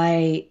 And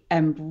I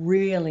am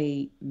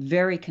really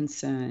very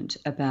concerned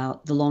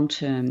about the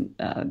long-term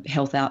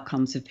health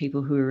outcomes of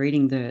people who are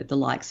eating the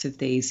likes of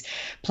these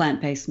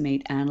plant-based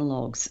meat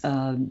analogues.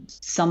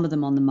 Some of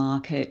them on the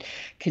market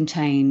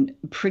contain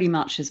pretty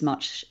much as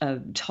much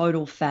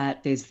total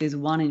fat. There's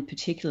one in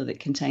particular that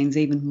contains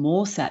even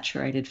more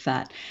saturated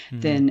fat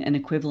than an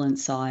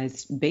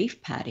equivalent-sized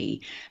beef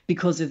patty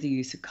because of the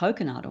use of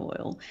coconut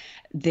oil.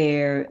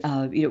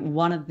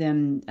 One of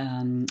them,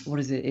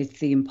 it's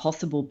the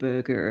Impossible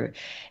Burger,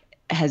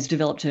 has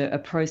developed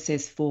a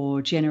process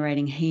for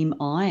generating heme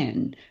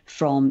iron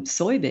from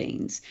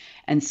soybeans.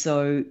 And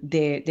so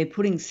they're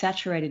putting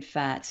saturated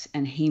fats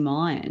and heme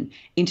iron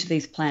into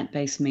these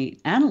plant-based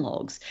meat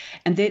analogues.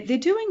 And they're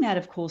doing that,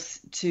 of course,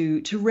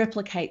 to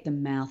replicate the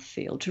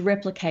mouthfeel, to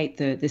replicate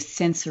the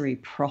sensory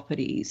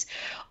properties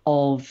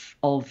of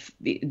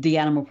the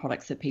animal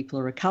products that people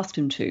are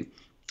accustomed to.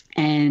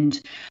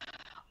 And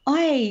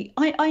I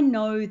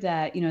know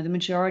that, the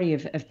majority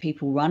of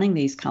people running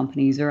these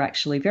companies are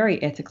actually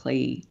very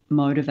ethically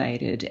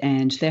motivated,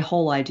 and their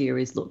whole idea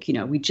is, look,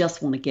 we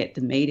just want to get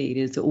the meat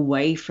eaters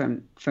away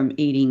from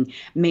eating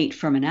meat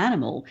from an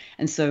animal.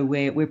 And so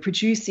we're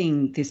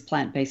producing this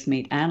plant-based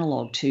meat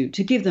analog to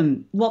give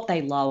them what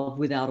they love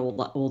without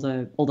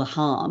all the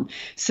harm.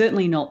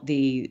 Certainly not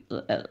the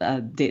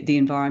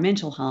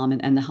environmental harm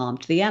and the harm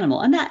to the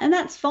animal. And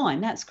that's fine.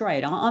 That's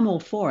great. I'm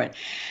all for it.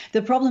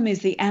 The problem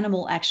is the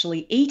animal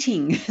actually eating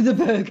the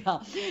burger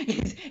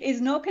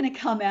is not going to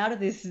come out of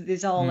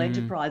this whole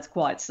enterprise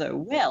quite so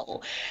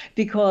well,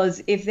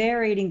 because if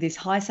they're eating this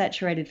high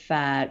saturated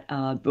fat,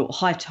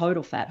 high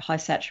total fat, high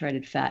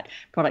saturated fat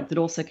product that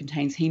also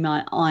contains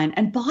heme iron,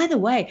 and by the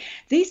way,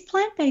 these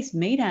plant-based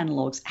meat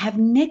analogues have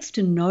next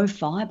to no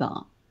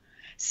fiber.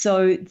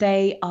 So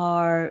they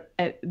are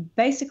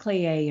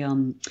basically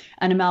an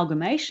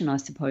amalgamation, I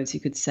suppose you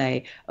could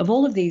say, of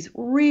all of these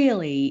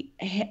really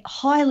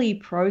highly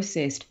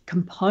processed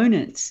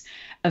components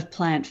of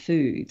plant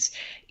foods,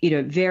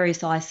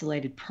 various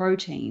isolated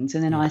proteins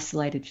and then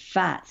isolated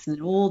fats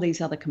and all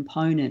these other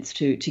components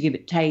to give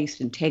it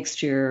taste and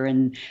texture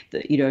and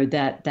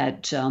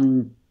that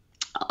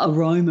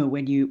aroma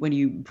when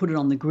you put it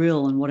on the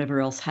grill and whatever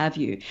else have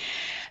you.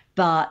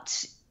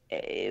 But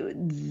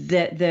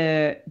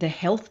the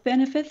health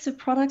benefits of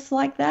products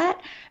like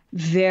that,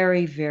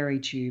 very, very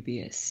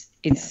dubious.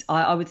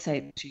 I would say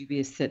it's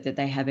dubious that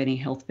they have any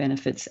health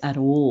benefits at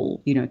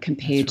all,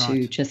 compared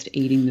to just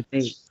eating the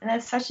beef. And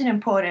that's such an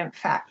important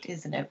fact,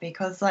 isn't it?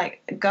 Because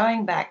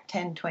going back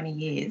 10, 20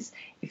 years,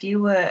 if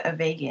you were a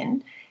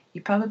vegan,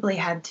 you probably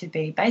had to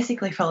be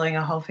basically following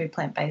a whole food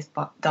plant-based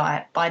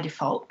diet by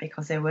default,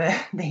 because there were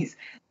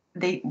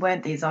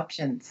weren't these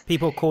options.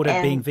 People called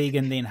it being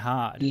vegan then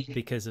hard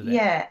because of that.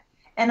 Yeah.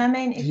 And I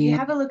mean, if you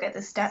have a look at the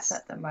stats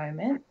at the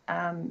moment,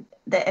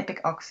 the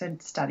Epic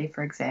Oxford study,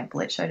 for example,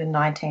 it showed a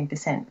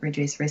 19%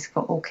 reduced risk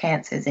for all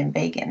cancers in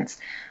vegans.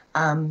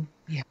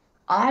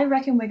 I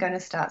reckon we're going to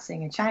start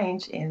seeing a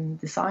change in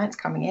the science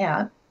coming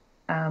out,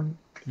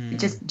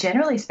 just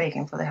generally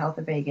speaking, for the health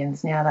of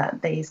vegans, now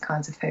that these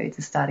kinds of foods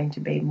are starting to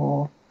be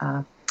more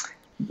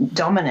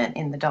dominant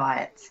in the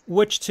diets.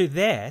 Which to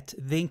that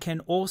then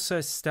can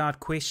also start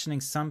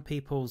questioning some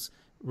people's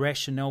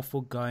rationale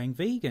for going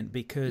vegan,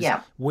 because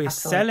we're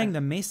selling the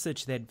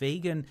message that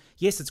vegan,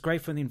 yes, it's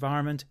great for the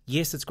environment,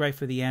 yes, it's great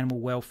for the animal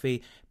welfare,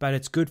 but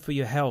it's good for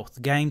your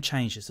health. Game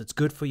changers, it's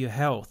good for your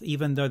health,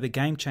 even though the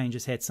game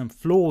changers had some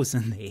flaws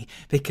in there,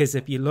 because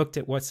if you looked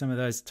at what some of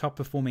those top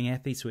performing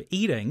athletes were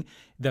eating,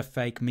 the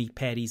fake meat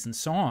patties and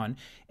so on,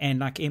 and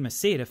like Emma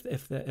said,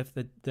 if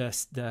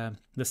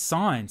the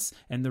science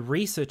and the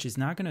research is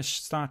now going to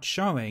start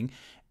showing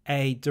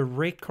a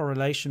direct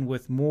correlation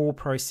with more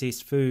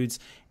processed foods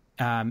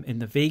in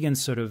the vegan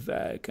sort of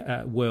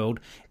world,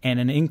 and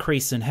an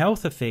increase in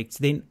health effects,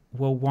 then,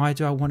 well, why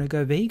do I want to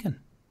go vegan?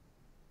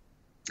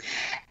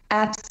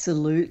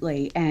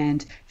 Absolutely.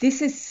 And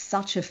this is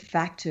such a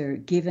factor,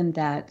 given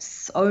that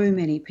so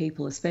many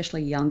people,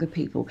 especially younger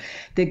people,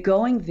 they're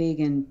going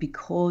vegan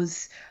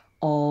because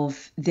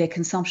of their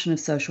consumption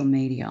of social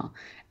media.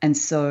 And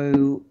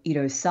so,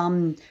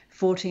 some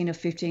 14 or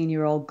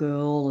 15-year-old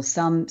girl or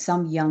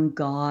some young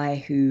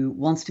guy who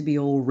wants to be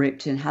all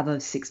ripped and have a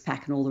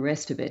six-pack and all the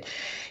rest of it,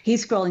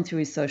 he's scrolling through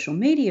his social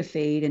media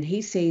feed and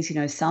he sees,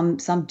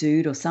 some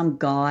dude or some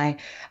guy,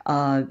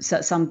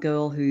 some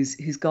girl who's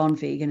gone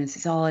vegan and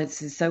says, oh,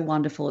 it's so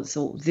wonderful, it's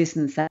all this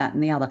and that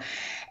and the other.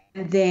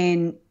 And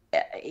then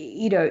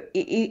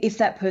if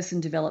that person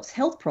develops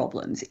health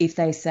problems, if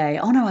they say,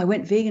 oh no, I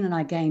went vegan and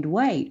I gained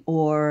weight,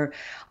 or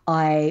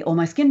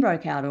my skin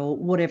broke out, or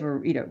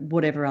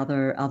whatever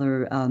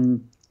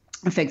other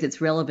effect that's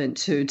relevant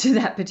to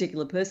that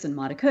particular person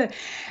might occur.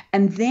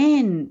 And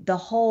then the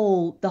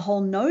whole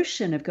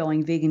notion of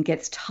going vegan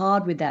gets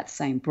tarred with that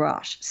same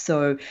brush.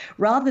 So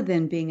rather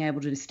than being able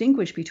to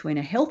distinguish between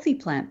a healthy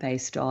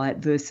plant-based diet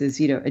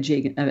versus,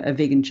 a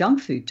vegan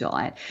junk food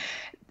diet,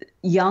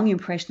 young,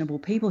 impressionable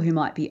people who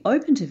might be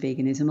open to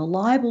veganism are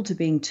liable to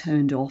being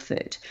turned off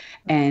it.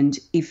 And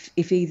if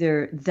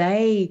either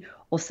they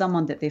or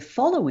someone that they're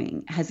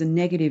following has a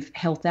negative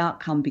health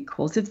outcome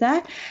because of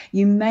that,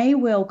 you may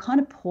well kind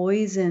of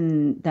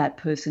poison that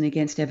person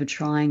against ever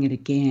trying it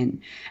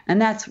again. And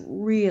that's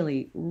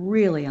really,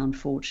 really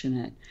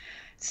unfortunate.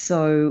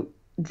 So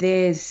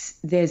there's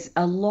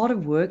a lot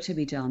of work to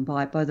be done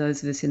by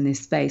those of us in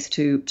this space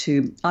to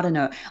I don't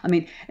know. I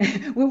mean,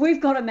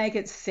 we've got to make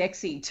it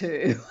sexy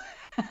too.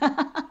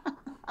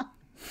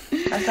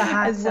 That's a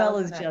hard as sell,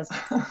 well as isn't just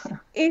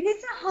it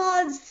is a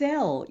hard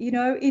sell.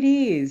 It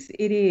is.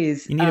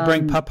 You need to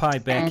bring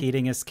Popeye back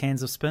eating his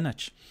cans of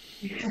spinach.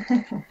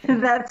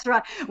 That's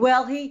right.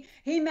 Well, he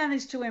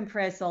managed to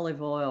impress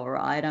Olive Oil,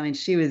 right? I mean,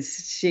 she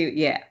was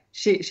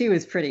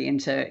pretty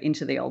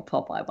into the old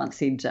Popeye once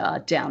he'd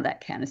downed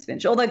that can of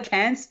spinach. Although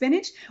canned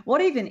spinach,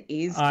 what even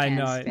is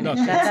canned spinach?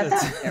 Look,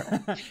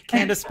 that's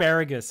canned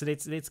asparagus.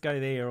 Let's go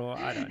there, or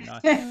I don't know,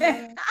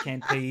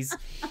 canned peas.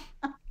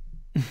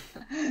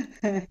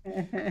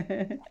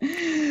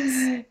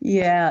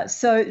 Yeah,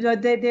 so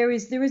there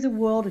is a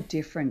world of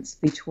difference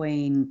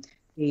between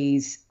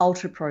these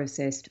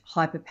ultra-processed,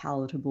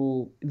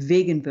 hyper-palatable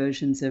vegan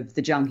versions of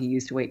the junk you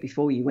used to eat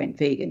before you went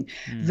vegan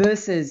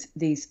versus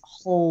these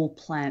whole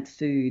plant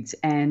foods.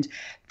 And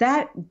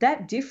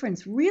that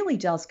difference really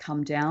does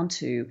come down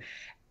to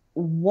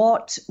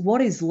what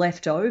is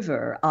left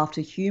over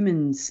after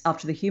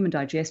the human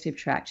digestive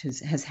tract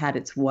has had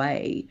its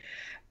way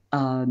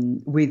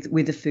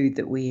with the food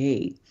that we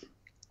eat.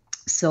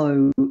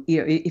 So,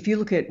 if you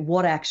look at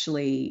what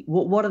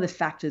are the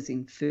factors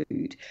in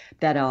food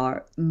that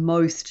are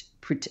most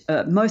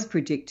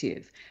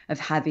predictive of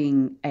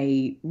having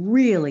a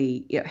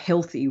really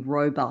healthy,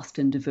 robust,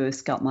 and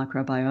diverse gut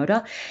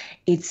microbiota,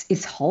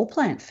 it's whole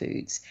plant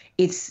foods.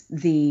 It's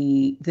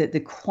the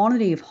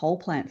quantity of whole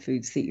plant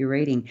foods that you're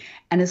eating,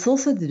 and it's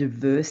also the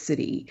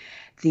diversity.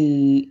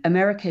 The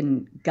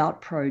American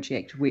Gut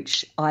Project,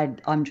 which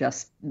I'm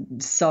just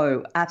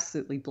so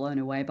absolutely blown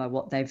away by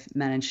what they've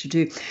managed to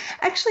do.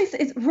 Actually,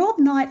 it's Rob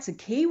Knight's a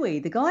Kiwi.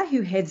 The guy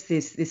who heads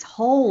this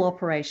whole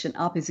operation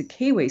up is a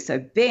Kiwi. So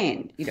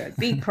Ben,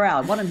 be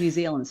proud, one of New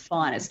Zealand's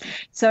finest.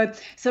 So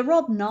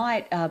Rob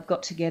Knight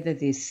got together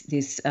this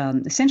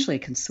essentially a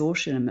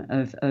consortium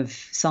of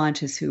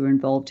scientists who are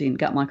involved in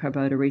gut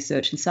microbiota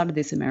research and started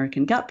this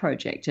American Gut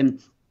Project.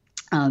 And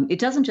it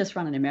doesn't just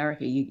run in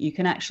America. You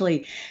can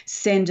actually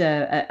send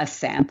a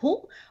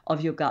sample of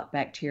your gut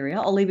bacteria.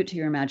 I'll leave it to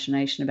your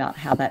imagination about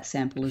how that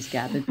sample is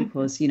gathered,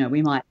 because we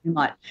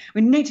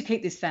need to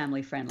keep this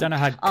family friendly. Don't know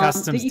how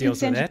customs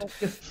deals with that.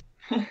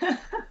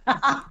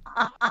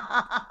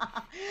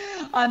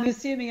 I'm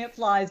assuming it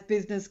flies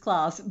business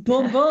class.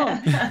 Boom,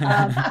 boom.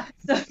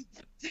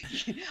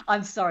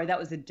 I'm sorry, that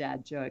was a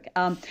dad joke.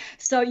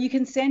 So you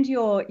can send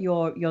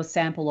your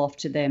sample off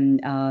to them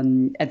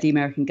at the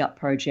American Gut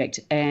Project,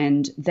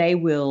 and they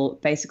will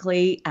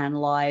basically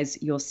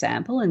analyze your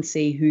sample and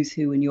see who's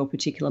who in your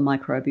particular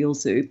microbial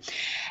zoo.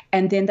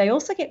 And then they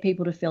also get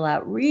people to fill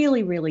out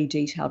really, really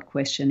detailed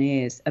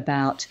questionnaires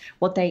about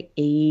what they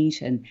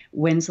eat and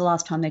when's the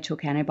last time they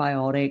took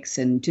antibiotics,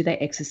 and do they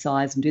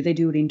exercise, and do they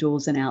do it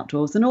indoors and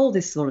outdoors, and all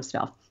this sort of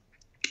stuff.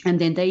 And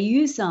then they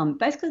use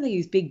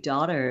big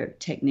data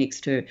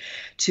techniques to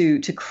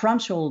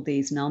crunch all of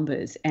these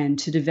numbers and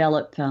to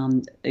develop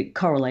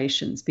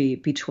correlations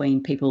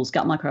between people's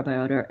gut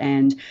microbiota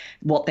and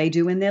what they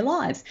do in their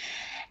lives.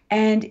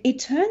 And it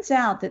turns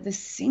out that the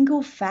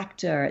single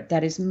factor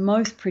that is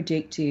most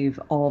predictive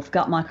of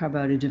gut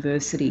microbiota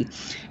diversity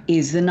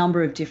is the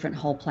number of different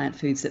whole plant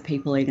foods that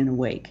people eat in a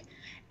week.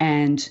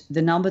 And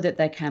the number that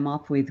they came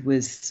up with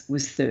was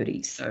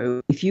 30.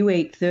 So if you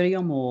eat 30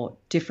 or more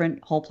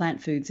different whole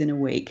plant foods in a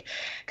week,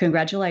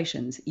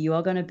 congratulations, you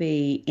are going to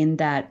be in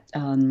that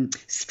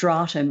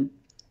stratum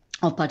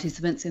of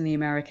participants in the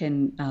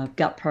American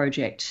Gut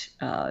Project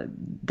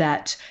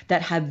that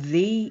have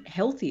the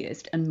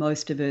healthiest and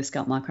most diverse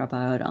gut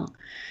microbiota.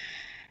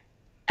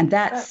 And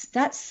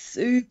that's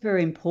super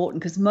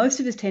important, because most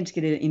of us tend to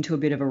get into a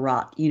bit of a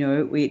rut.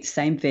 We eat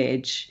same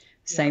veg,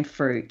 same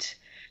fruit.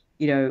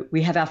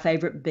 We have our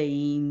favorite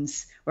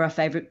beans or our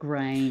favorite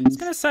grains. I was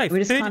going to say,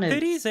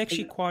 30 is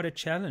actually quite a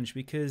challenge,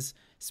 because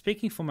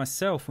speaking for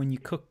myself, when you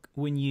cook,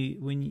 when you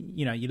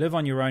live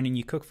on your own and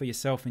you cook for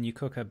yourself, and you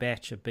cook a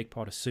big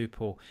pot of soup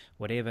or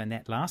whatever, and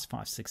that lasts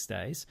 5-6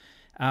 days,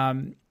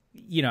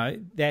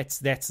 that's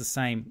the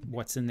same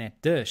what's in that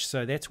dish.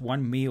 So that's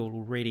one meal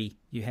already.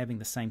 You're having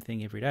the same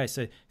thing every day.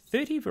 So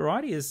 30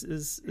 variety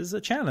is a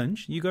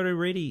challenge. You got to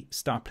really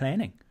start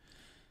planning.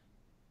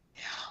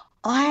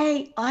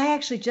 I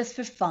actually, just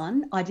for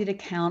fun, I did a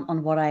count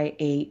on what I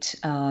eat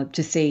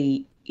to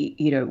see,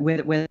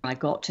 whether I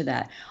got to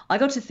that. I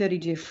got to 30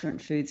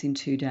 different foods in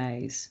 2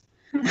 days.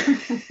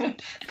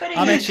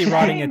 I'm actually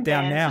writing it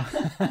down now.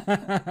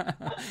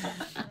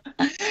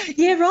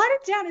 Yeah, write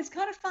it down. It's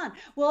kind of fun.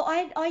 Well,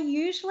 I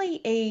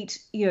usually eat,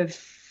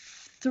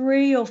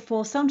 3 or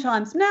 4,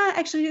 sometimes.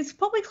 Actually, it's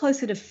probably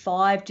closer to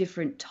 5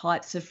 different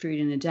types of fruit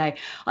in a day.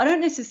 I don't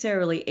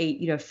necessarily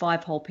eat,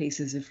 5 whole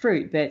pieces of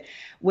fruit, but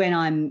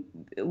when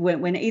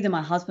either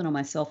my husband or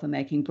myself are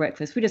making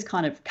breakfast, we just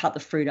kind of cut the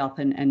fruit up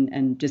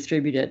and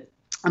distribute it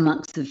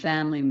amongst the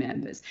family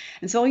members.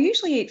 And so I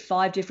usually eat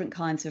 5 different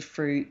kinds of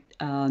fruit.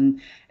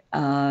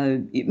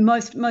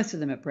 Most of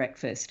them at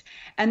breakfast,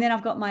 and then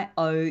I've got my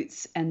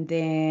oats, and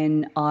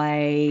then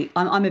I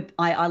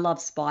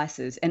love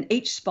spices, and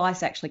each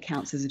spice actually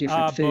counts as a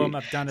different food. Boom,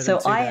 I've done it so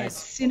in 2 I days. add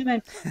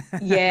cinnamon.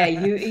 Yeah,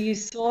 you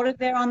sorted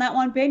there on that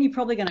one, Ben. You're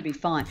probably going to be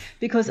fine,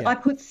 because I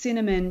put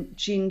cinnamon,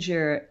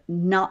 ginger,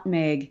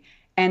 nutmeg,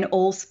 and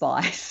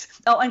allspice.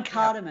 Oh, and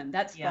cardamom.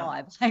 That's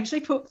 5. I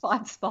actually put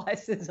 5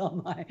 spices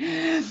on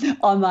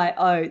my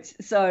oats.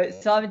 So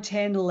I'm at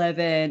 10,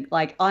 11.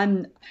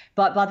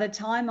 But by the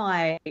time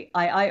I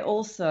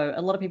also,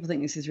 a lot of people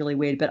think this is really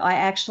weird, but I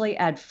actually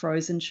add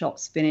frozen chopped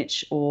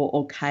spinach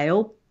or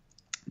kale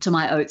to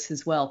my oats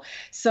as well.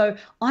 So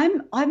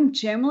I'm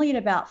generally at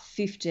about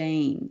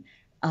 15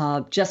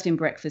 just in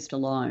breakfast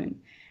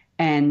alone.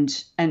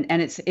 And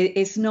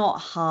it's not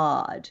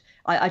hard.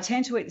 I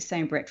tend to eat the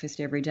same breakfast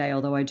every day,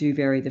 although I do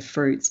vary the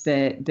fruits.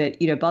 But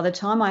by the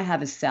time I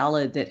have a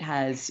salad that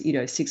has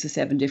 6 or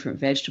 7 different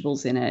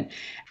vegetables in it,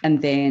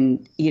 and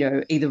then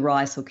either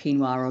rice or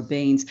quinoa or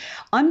beans,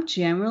 I'm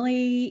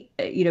generally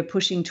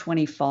pushing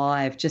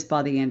 25 just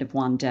by the end of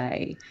one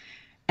day.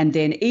 And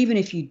then even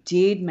if you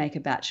did make a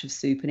batch of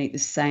soup and eat the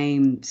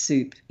same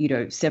soup,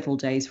 several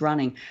days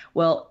running,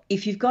 well,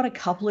 if you've got a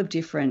couple of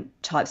different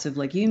types of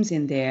legumes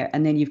in there,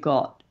 and then you've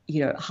got,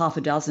 half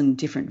a dozen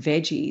different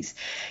veggies,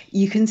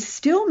 you can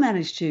still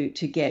manage to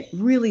get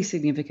really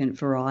significant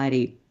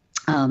variety.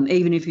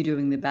 Even if you're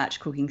doing the batch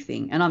cooking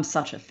thing. And I'm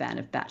such a fan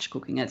of batch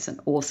cooking. It's an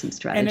awesome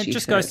strategy. And it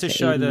just goes to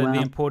show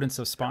the importance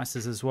of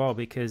spices as well,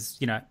 because,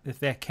 if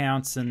that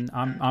counts, and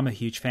I'm a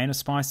huge fan of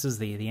spices,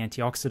 the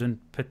antioxidant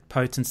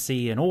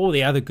potency and all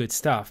the other good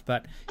stuff.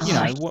 But,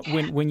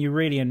 when you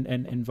really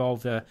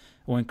involve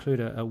or include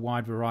a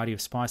wide variety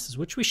of spices,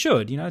 which we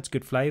should, it's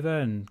good flavor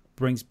and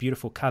brings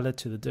beautiful color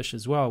to the dish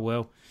as well.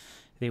 Well,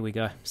 there we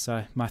go.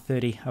 So my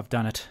 30, I've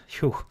done it.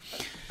 Whew.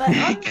 But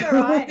on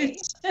variety,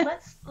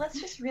 let's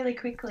just really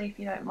quickly, if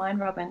you don't mind,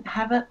 Robyn,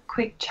 have a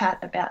quick chat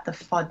about the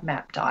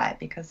FODMAP diet,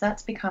 because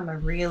that's become a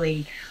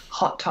really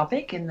hot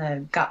topic in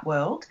the gut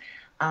world,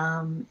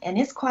 and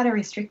it's quite a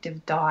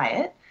restrictive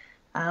diet.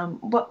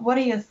 What are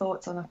your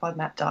thoughts on the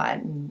FODMAP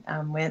diet, and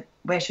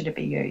where should it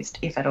be used,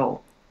 if at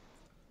all?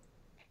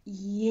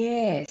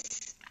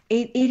 Yes,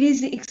 it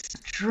is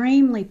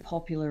extremely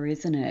popular,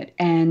 isn't it?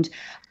 And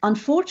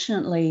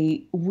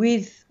unfortunately,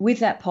 with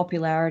that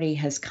popularity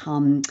has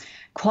come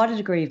quite a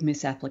degree of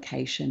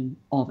misapplication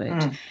of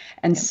it.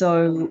 And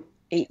so,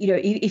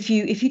 if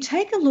you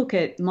take a look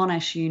at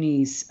Monash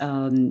Uni's,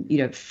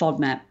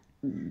 FODMAP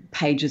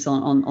pages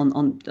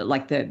on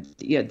like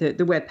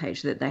the web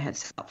page that they have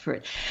set up for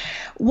it,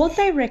 what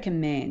they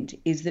recommend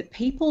is that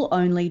people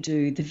only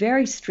do the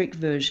very strict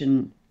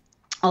version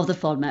of the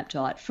FODMAP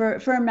diet for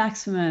a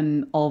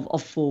maximum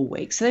of 4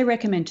 weeks. So they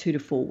recommend 2 to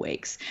 4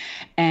 weeks.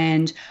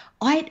 And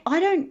I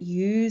don't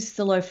use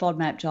the low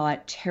FODMAP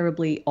diet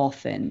terribly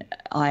often.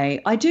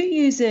 I do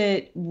use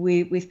it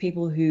with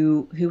people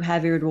who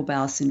have irritable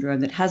bowel syndrome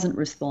that hasn't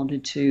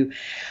responded to,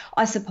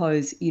 I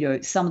suppose,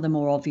 some of the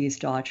more obvious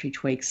dietary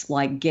tweaks,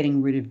 like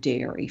getting rid of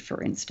dairy,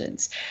 for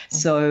instance.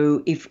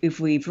 So if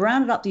we've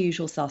rounded up the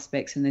usual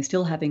suspects and they're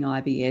still having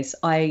IBS,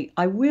 I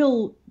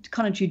will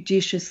kind of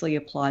judiciously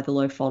apply the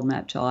low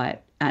FODMAP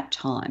diet at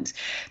times.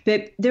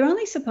 But they're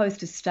only supposed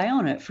to stay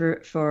on it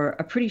for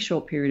a pretty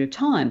short period of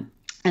time.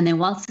 And then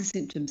once the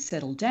symptoms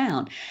settle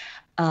down,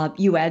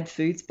 you add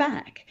foods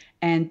back.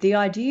 And the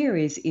idea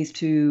is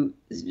to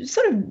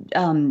sort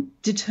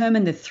of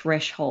determine the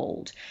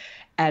threshold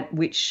at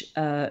which,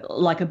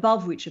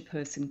 above which a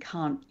person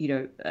can't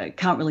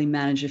really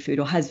manage a food,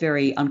 or has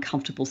very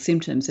uncomfortable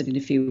symptoms that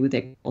interfere with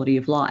their quality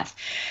of life.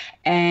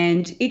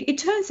 And it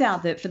turns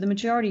out that for the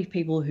majority of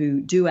people who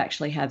do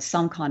actually have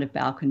some kind of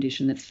bowel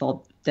condition that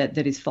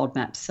is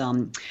FODMAP's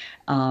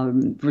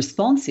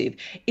responsive,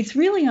 it's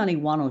really only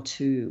 1 or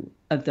 2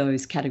 of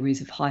those categories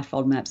of high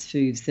FODMAPs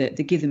foods that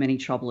give them any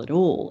trouble at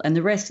all. And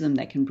the rest of them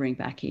they can bring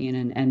back in,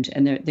 and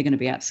they're going to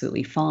be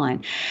absolutely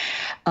fine.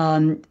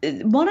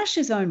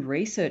 Monash's own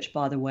research,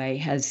 by the way,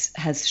 has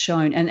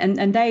shown,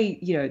 and they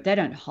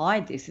don't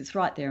hide this, it's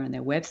right there on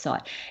their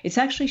website. It's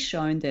actually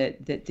shown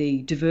that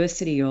the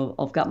diversity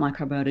of gut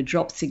microbiota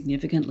drops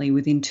significantly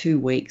within 2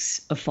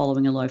 weeks of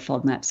following a low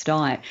FODMAPs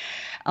diet.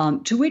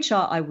 To which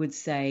I would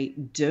say,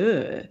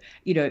 FODMAPs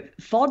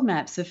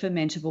are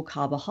fermentable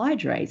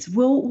carbohydrates.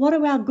 Well, what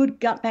do our good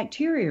gut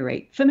bacteria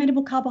eat?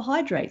 Fermentable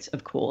carbohydrates,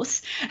 of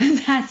course.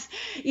 That's,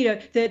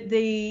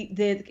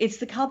 it's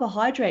the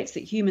carbohydrates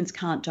that humans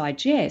can't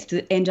digest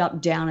that end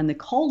up down in the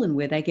colon,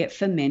 where they get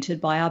fermented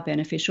by our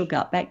beneficial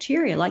gut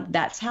bacteria. Like,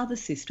 that's how the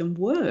system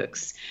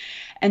works.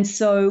 And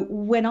so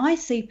when I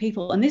see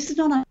people, and this is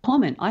not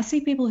uncommon, I see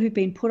people who've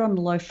been put on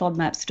a low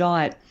FODMAPs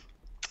diet,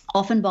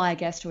 often by a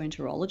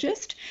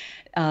gastroenterologist,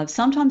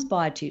 sometimes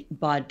by a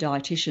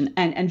dietitian,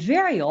 and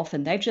very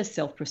often they've just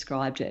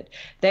self-prescribed it.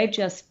 They've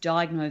just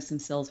diagnosed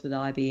themselves with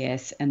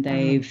IBS, and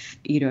they've,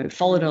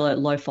 followed a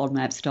low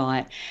FODMAPs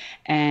diet,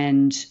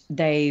 and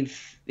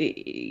they've,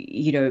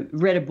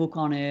 read a book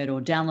on it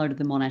or downloaded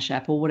the Monash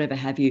app or whatever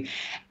have you.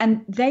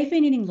 And they've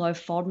been eating low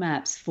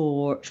FODMAPs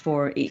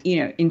for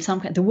in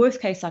some, the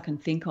worst case I can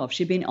think of,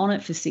 she'd been on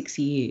it for 6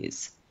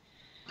 years.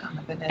 Oh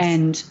my goodness.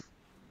 And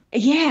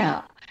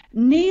yeah,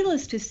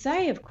 needless to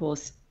say, of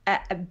course,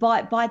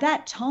 by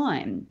that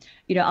time,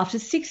 after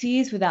 6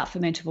 years without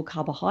fermentable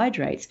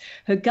carbohydrates,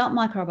 her gut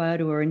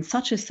microbiota were in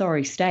such a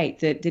sorry state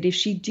that if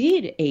she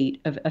did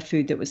eat a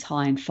food that was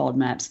high in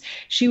FODMAPs,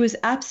 she was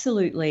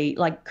absolutely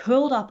like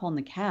curled up on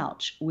the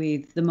couch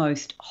with the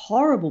most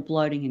horrible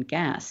bloating and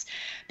gas,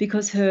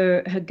 because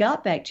her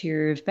gut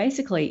bacteria have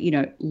basically,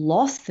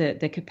 lost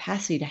the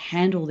capacity to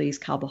handle these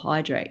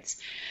carbohydrates.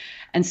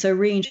 And so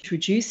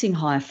reintroducing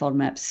higher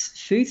FODMAPs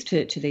foods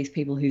to these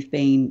people who've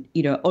been,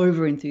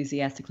 over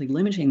enthusiastically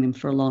limiting them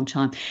for a long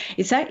time,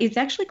 it's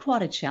actually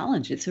quite a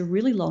challenge. It's a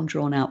really long,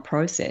 drawn out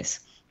process.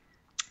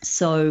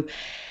 So,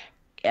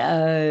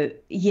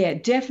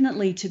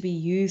 definitely to be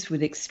used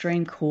with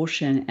extreme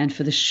caution and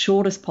for the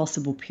shortest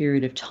possible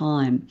period of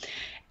time.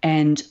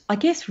 And I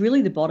guess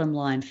really the bottom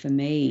line for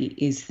me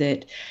is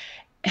that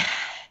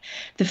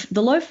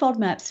the low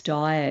FODMAPs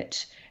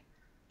diet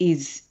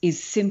is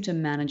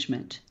symptom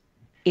management.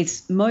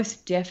 It's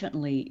most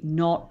definitely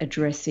not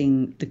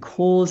addressing the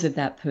cause of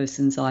that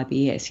person's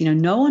IBS.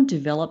 No one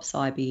develops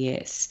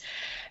IBS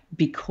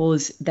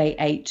because they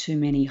ate too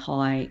many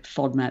high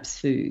FODMAPs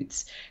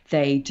foods.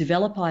 They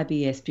develop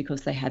IBS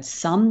because they had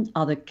some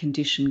other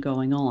condition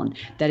going on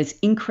that has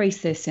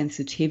increased their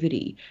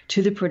sensitivity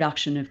to the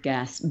production of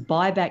gas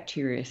by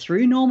bacteria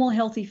through normal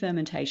healthy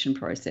fermentation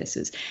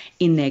processes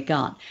in their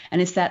gut.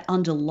 And it's that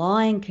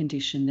underlying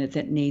condition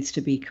that needs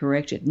to be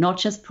corrected, not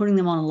just putting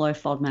them on a low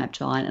FODMAP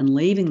diet and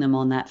leaving them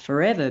on that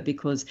forever,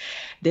 because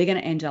they're going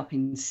to end up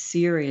in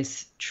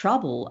serious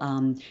trouble,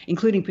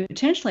 including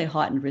potentially a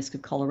heightened risk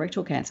of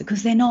colorectal cancer,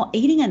 because they're not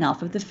eating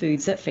enough of the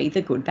foods that feed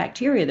the good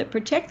bacteria that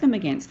protect them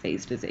against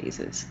these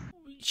diseases.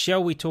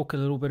 Shall we talk a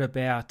little bit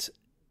about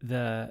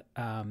the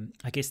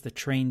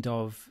trend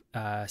of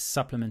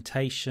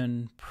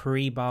supplementation,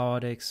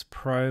 prebiotics,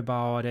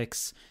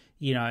 probiotics?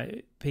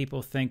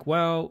 People think,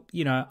 well,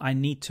 I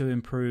need to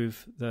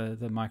improve the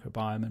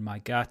microbiome in my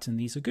gut, and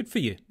these are good for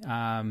you.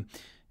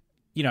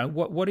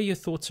 What are your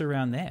thoughts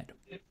around that?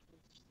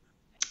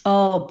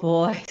 Oh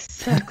boy,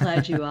 so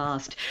glad you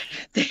asked.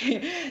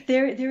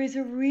 There is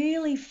a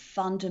really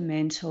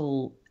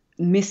fundamental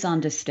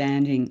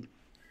misunderstanding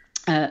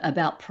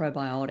about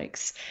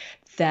probiotics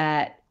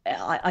that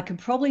I could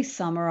probably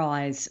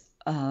summarize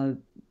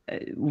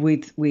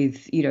with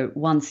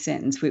one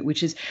sentence,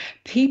 which is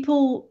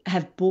people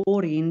have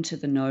bought into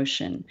the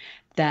notion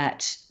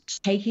that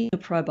taking a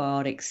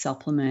probiotic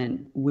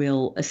supplement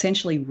will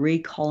essentially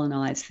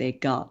recolonize their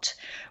gut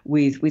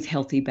with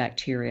healthy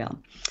bacteria.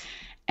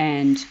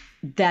 And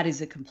that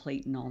is a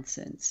complete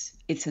nonsense.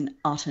 It's an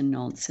utter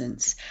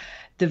nonsense.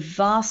 The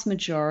vast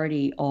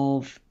majority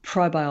of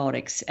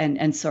probiotics,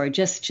 and sorry,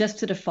 just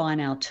to define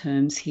our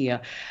terms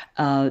here,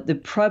 the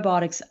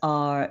probiotics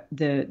are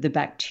the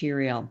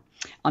bacteria.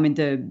 I mean,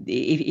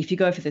 if you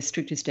go for the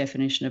strictest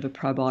definition of a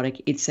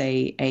probiotic, it's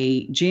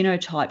a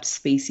genotyped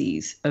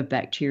species of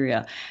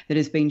bacteria that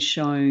has been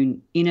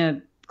shown in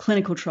a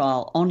clinical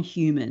trial on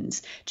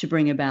humans to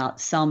bring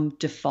about some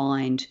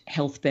defined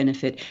health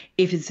benefit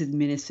if it's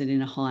administered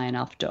in a high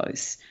enough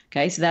dose.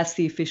 Okay, so that's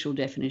the official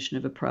definition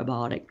of a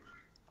probiotic.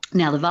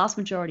 Now, the vast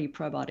majority of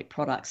probiotic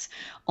products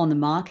on the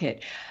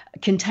market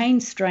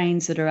contain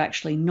strains that are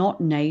actually not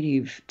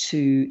native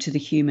to the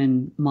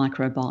human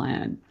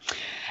microbiome.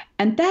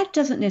 And that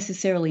doesn't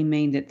necessarily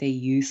mean that they're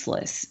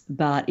useless,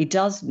 but it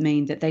does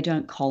mean that they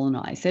don't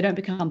colonize, they don't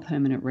become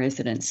permanent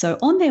residents. So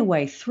on their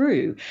way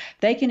through,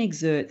 they can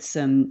exert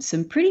some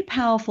pretty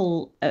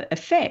powerful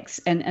effects,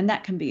 and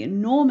that can be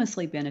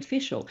enormously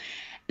beneficial.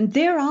 And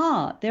there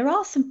are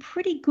some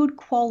pretty good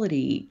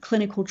quality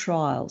clinical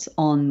trials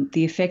on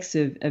the effects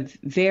of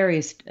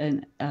various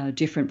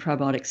different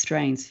probiotic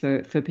strains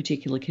for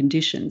particular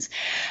conditions.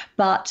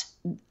 But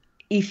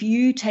if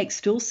you take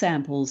stool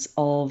samples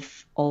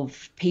of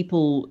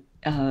people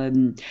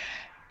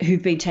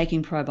who've been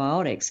taking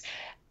probiotics,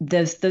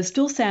 those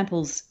stool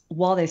samples,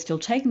 while they're still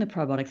taking the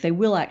probiotic, they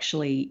will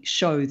actually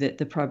show that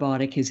the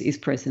probiotic is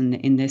present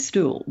in their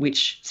stool,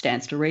 which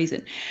stands to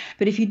reason.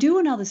 But if you do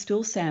another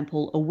stool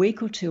sample a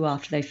week or two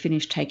after they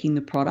finish taking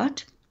the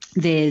product,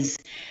 there's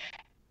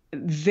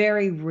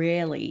very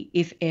rarely,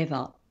 if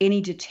ever, any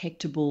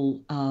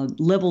detectable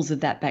levels of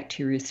that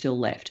bacteria still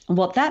left. And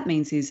what that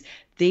means is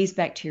these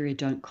bacteria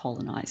don't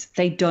colonize.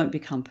 They don't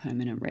become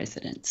permanent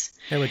residents.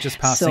 They were just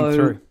passing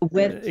through.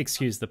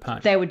 Excuse the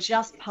pun. They were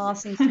just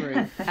passing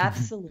through.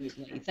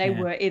 Absolutely.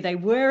 They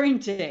were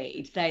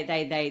indeed.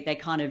 They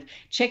kind of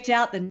checked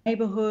out the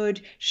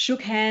neighborhood,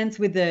 shook hands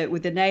with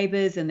the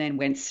neighbors, and then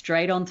went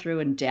straight on through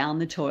and down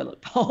the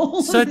toilet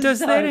bowl. So does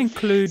that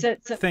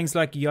include things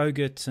like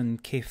yogurt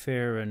and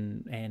kefir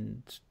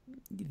and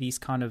these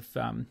kind of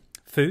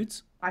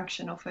foods?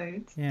 Functional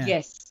foods. Yeah.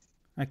 Yes.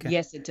 Okay.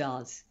 Yes, it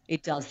does.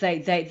 It does.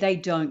 They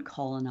don't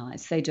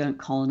colonize. They don't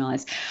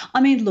colonize.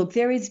 I mean, look,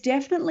 there is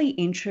definitely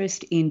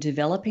interest in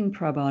developing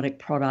probiotic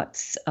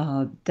products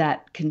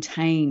that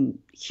contain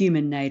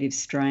human native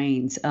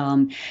strains.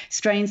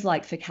 Strains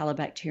like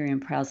Faecalibacterium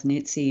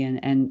prausnitzii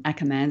and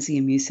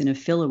Akkermansia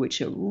muciniphila,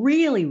 which are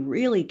really,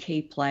 really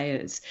key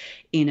players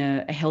in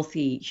a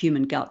healthy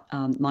human gut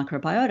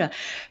microbiota.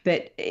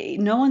 But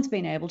no one's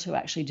been able to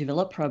actually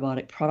develop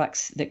probiotic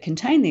products that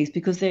contain these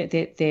because they're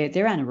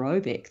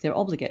anaerobic. They're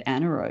obligate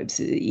anaerobes.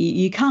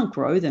 You can't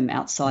grow them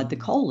outside the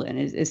colon.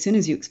 As soon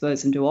as you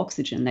expose them to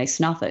oxygen, they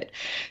snuff it.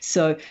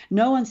 So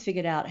no one's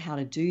figured out how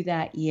to do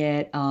that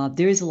yet.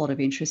 There is a lot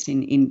of interest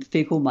in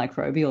fecal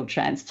microbial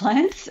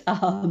transplants,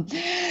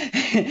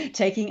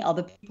 taking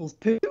other people's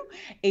poo,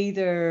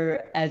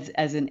 either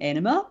as an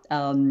enema,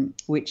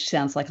 which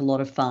sounds like a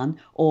lot of fun,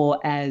 or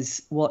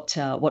as what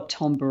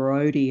Tom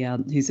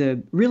Borody, who's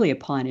really a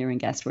pioneering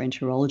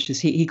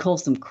gastroenterologist, he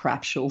calls them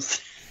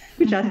crapsules.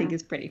 Which I think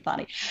is pretty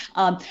funny.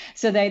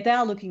 So they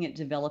are looking at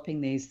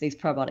developing these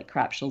probiotic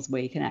crapsules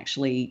where you can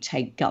actually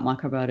take gut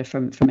microbiota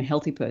from a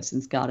healthy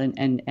person's gut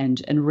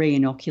and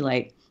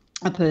re-inoculate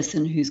a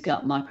person whose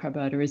gut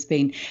microbiota has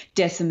been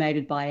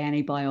decimated by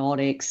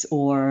antibiotics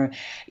or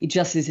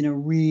just is in a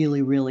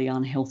really, really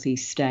unhealthy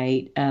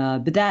state.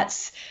 But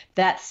that's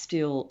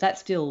still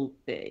that's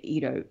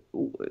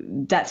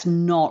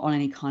not on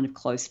any kind of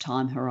close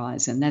time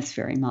horizon. That's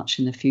very much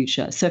in the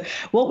future. So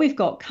what we've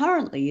got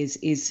currently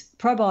is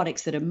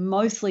probiotics that are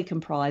mostly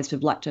comprised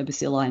of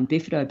lactobacilli and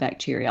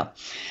bifidobacteria.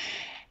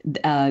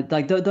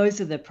 Those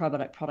are the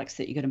probiotic products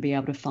that you're going to be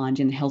able to find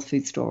in the health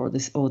food store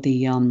or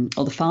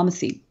the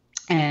pharmacy.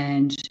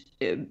 And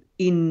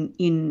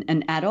in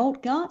an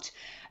adult gut,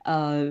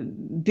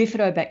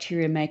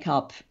 bifidobacteria make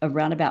up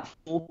around about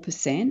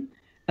 4%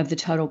 of the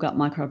total gut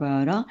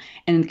microbiota.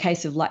 And in the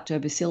case of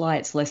lactobacilli,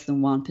 it's less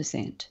than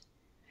 1%.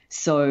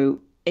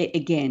 So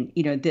again,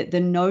 the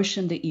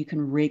notion that you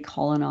can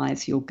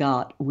recolonize your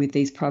gut with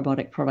these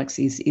probiotic products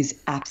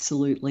is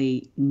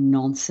absolutely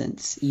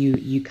nonsense.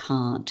 You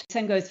can't.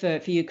 Same goes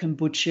for your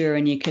kombucha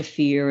and your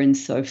kefir and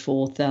so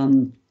forth.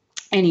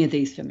 Any of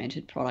these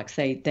fermented products,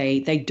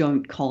 they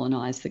don't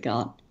colonize the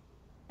gut.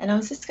 And I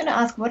was just going to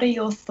ask, what are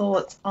your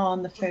thoughts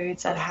on the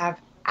foods that have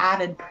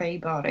added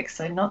prebiotics?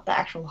 So not the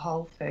actual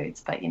whole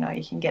foods, but you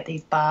can get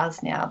these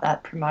bars now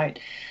that promote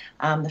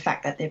the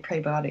fact that they're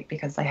prebiotic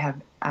because they have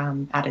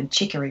added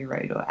chicory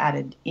root or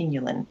added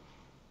inulin.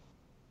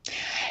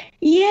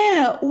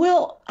 Yeah,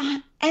 well,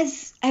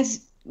 as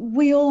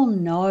we all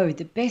know,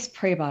 the best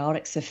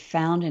prebiotics are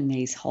found in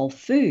these whole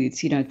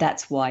foods.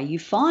 That's why you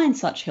find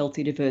such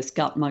healthy, diverse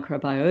gut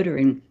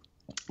microbiota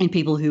in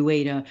people who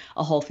eat a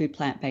whole food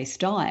plant-based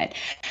diet.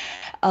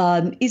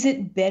 Is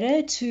it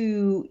better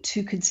to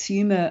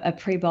consume a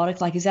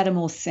prebiotic? Like, is that a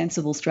more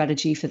sensible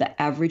strategy for the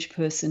average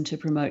person to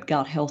promote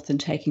gut health than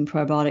taking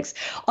probiotics?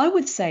 I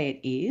would say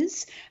it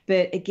is,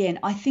 but again,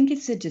 I think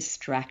it's a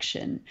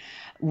distraction.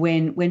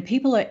 When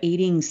people are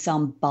eating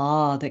some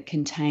bar that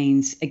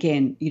contains,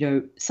 again,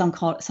 some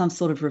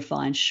sort of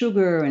refined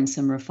sugar and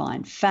some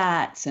refined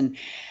fats and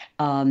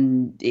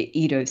some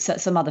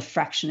other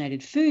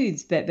fractionated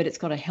foods, but it's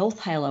got a health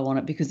halo on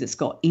it because it's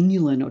got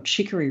inulin or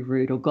chicory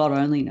root or God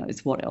only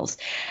knows what else.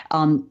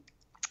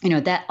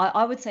 That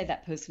I would say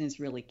that person is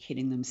really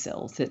kidding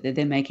themselves, that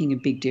they're making a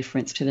big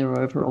difference to their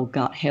overall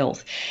gut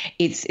health.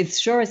 It's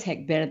sure as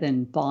heck better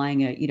than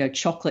buying a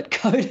chocolate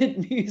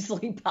coated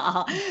muesli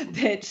bar.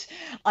 But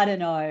I don't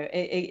know.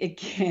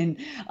 Again,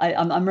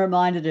 I'm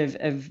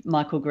reminded of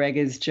Michael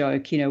Greger's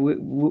joke.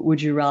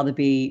 Would you rather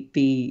be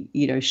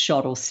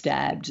shot or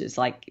stabbed? It's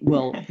like,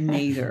 well,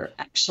 neither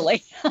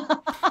actually.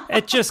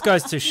 It just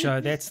goes to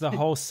show that's the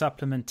whole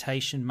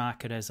supplementation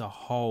market as a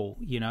whole.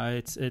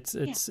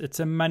 It's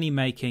a money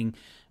making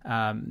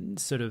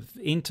sort of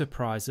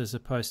enterprise as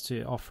opposed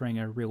to offering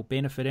a real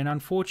benefit. And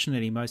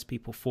unfortunately, most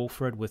people fall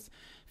for it with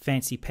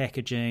fancy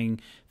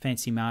packaging,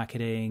 fancy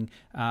marketing,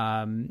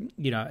 a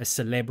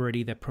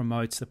celebrity that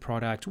promotes the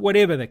product,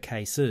 whatever the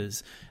case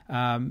is.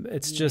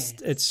 It's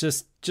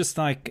just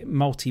like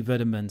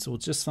multivitamins or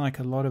just like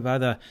a lot of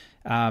other,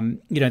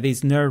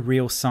 there's no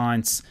real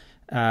science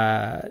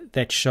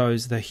that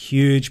shows the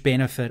huge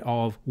benefit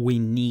of we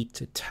need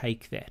to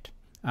take that.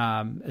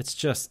 It's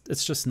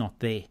just not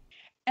there.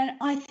 And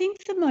I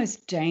think the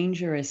most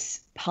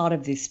dangerous part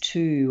of this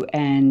too,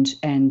 and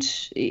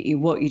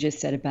what you just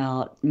said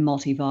about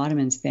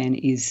multivitamins, Ben,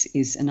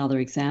 is another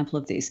example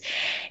of this,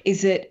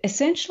 is that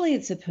essentially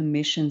it's a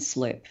permission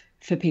slip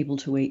for people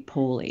to eat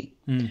poorly.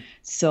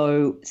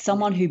 So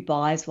someone who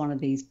buys one of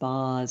these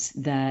bars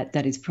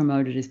that is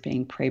promoted as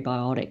being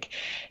prebiotic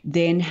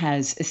then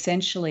has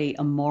essentially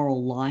a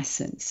moral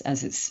license,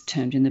 as it's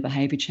termed in the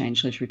behavior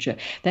change literature.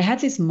 They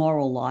have this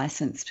moral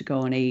license to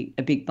go and eat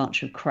a big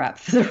bunch of crap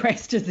for the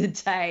rest of the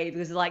day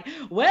because they're like,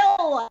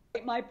 well, I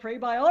ate my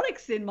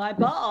prebiotics in my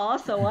bar,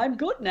 so I'm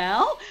good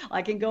now.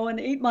 I can go and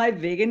eat my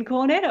vegan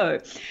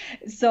cornetto.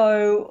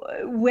 So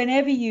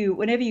whenever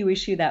you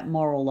issue that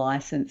moral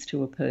license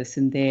to a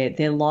person,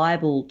 they're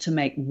liable to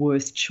make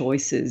worse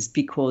choices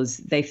because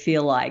they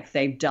feel like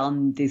they've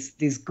done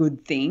this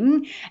good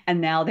thing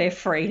and now they're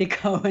free to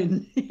go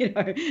and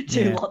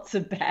do lots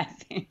of bad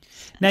things.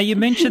 Now, you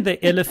mentioned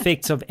the ill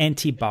effects of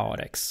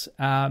antibiotics.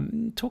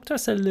 Talk to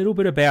us a little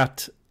bit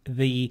about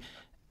the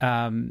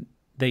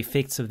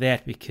effects of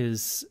that,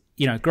 because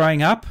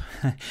growing up,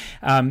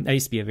 I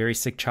used to be a very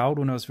sick child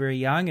when I was very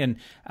young, and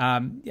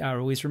I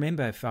always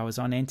remember if I was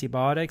on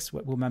antibiotics,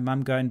 what will my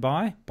mum go and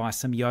buy? Buy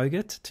some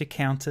yogurt to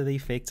counter the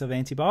effects of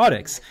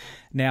antibiotics.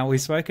 Now,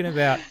 we've spoken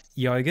about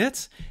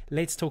yogurt.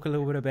 Let's talk a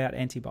little bit about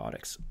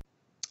antibiotics.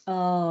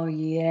 Oh,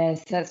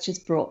 yes, that's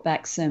just brought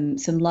back some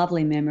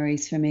lovely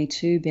memories for me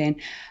too, Ben.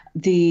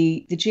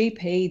 The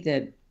GP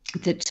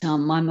that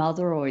my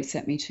mother always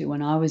sent me to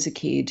when I was a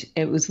kid,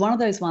 it was one of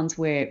those ones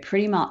where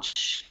pretty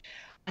much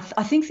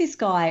I think this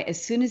guy,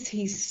 as soon as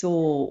he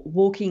saw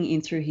walking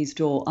in through his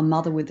door a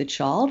mother with a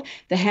child,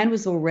 the hand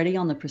was already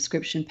on the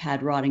prescription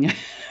pad writing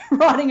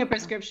a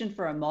prescription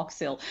for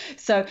amoxil.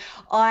 So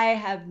I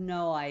have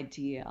no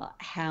idea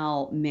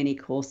how many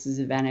courses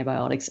of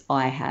antibiotics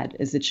I had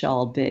as a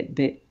child, but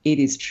it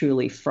is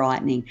truly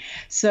frightening.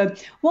 So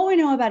what we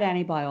know about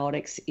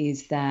antibiotics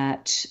is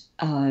that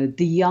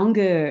the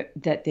younger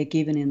that they're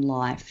given in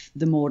life,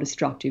 the more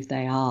destructive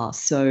they are.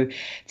 So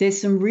there's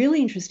some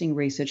really interesting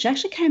research. It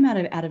actually came out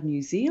of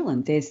New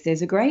Zealand.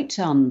 There's a great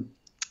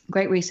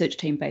research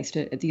team based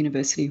at the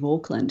University of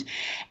Auckland,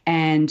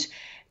 and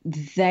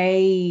there's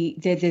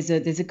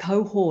a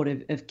cohort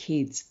of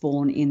kids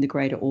born in the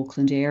greater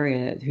Auckland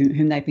area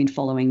whom they've been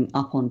following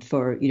up on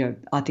for,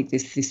 I think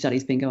this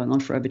study's been going on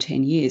for over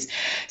 10 years.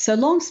 So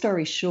long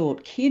story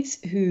short, kids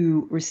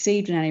who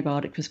received an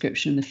antibiotic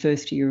prescription in the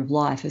first year of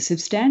life are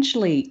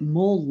substantially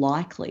more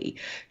likely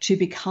to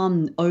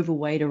become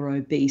overweight or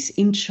obese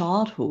in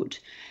childhood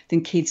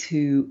than kids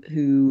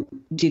who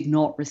did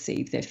not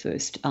receive their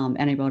first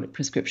antibiotic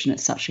prescription at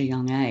such a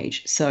young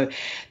age. So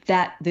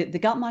that the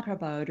gut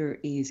microbiota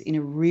is in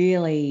a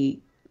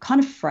really kind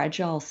of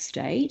fragile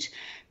state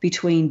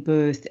between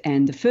birth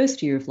and the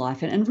first year of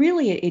life, and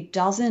really it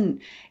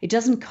doesn't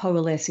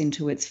coalesce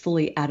into its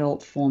fully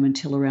adult form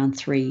until around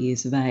 3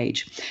 years of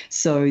age.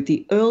 So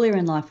the earlier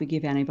in life we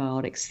give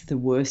antibiotics, the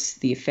worse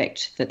the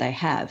effect that they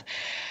have.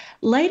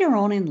 Later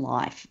on in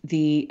life,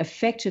 the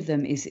effect of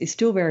them is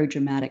still very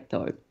dramatic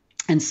though.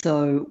 And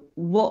so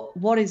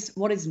what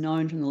is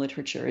known from the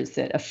literature is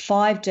that a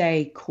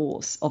 5-day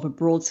course of a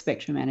broad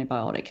spectrum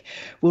antibiotic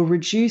will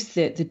reduce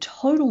the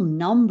total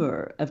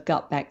number of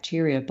gut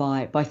bacteria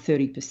by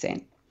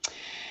 30%.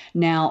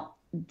 Now,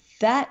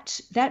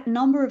 that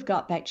number of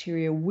gut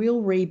bacteria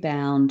will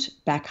rebound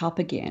back up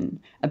again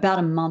about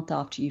a month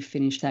after you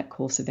finish that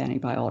course of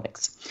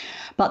antibiotics.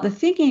 But the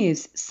thing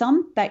is,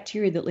 some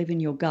bacteria that live in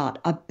your gut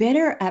are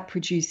better at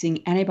producing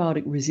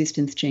antibiotic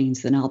resistance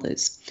genes than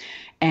others.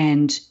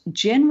 And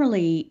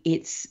generally,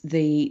 it's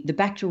the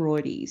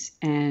Bacteroides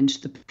and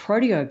the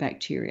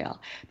proteobacteria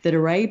that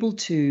are able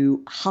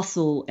to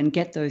hustle and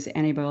get those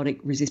antibiotic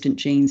resistant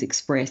genes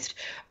expressed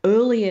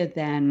earlier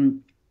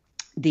than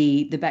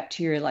the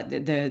bacteria like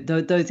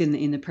those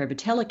in the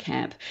Prevotella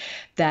camp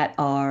that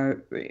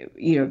are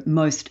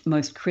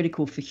most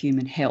critical for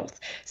human health.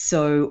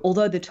 So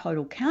although the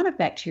total count of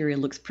bacteria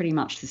looks pretty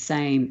much the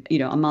same,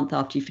 a month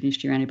after you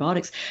finished your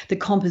antibiotics, the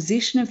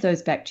composition of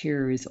those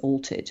bacteria is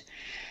altered.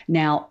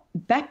 Now,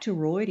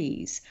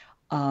 Bacteroides.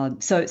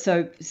 So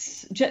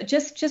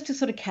just to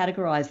sort of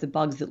categorize the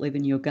bugs that live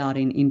in your gut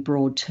in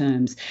broad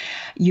terms,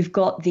 you've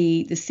got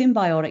the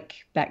symbiotic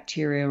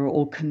bacteria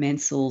or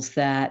commensals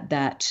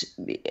that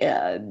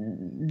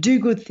do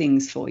good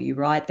things for you,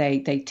 right?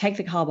 They take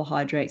the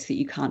carbohydrates that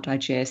you can't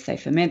digest, they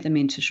ferment them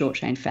into short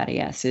chain fatty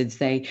acids.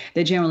 They're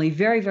generally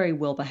very, very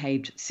well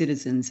behaved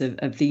citizens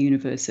of the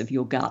universe of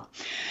your gut.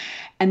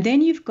 And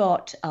then you've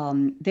got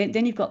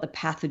then you've got the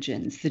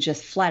pathogens, the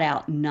just flat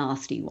out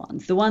nasty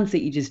ones, the ones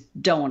that you just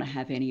don't want to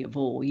have any of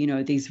all.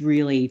 These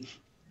really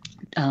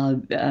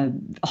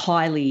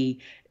highly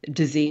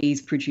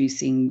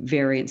disease-producing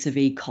variants of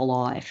E.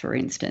 coli, for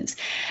instance.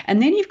 And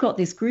then you've got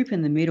this group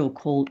in the middle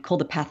called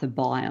the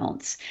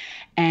pathobionts,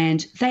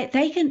 and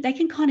they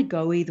can kind of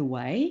go either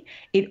way.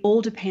 It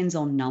all depends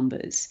on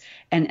numbers,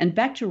 and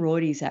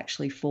Bacteroides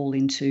actually fall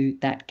into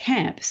that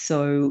camp.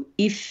 So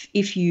if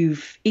your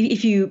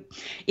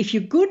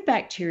good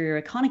bacteria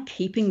are kind of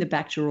keeping the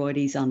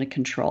Bacteroides under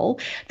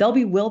control, they'll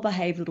be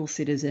well-behaved little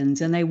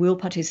citizens, and they will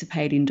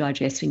participate in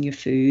digesting your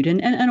food,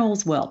 and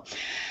all's well.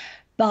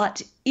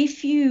 But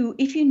if you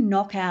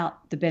knock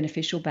out the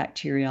beneficial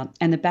bacteria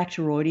and the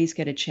Bacteroides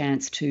get a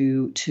chance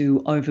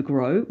to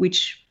overgrow,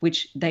 which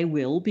they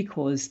will,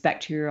 because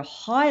bacteria are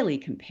highly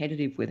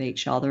competitive with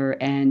each other,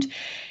 and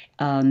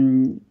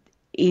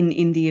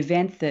in the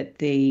event that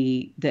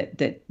the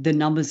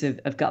numbers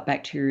of gut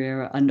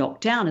bacteria are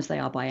knocked down as they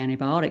are by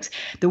antibiotics,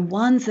 the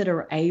ones that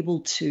are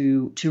able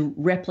to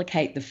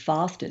replicate the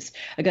fastest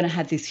are going to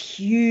have this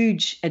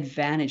huge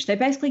advantage. They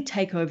basically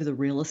take over the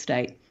real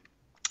estate.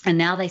 And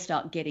now they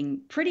start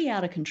getting pretty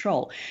out of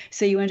control.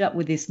 So you end up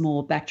with this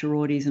more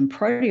Bacteroides and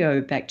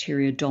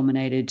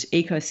proteobacteria-dominated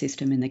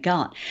ecosystem in the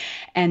gut.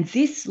 And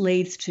this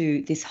leads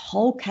to this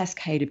whole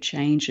cascade of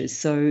changes.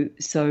 So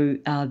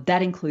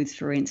that includes,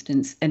 for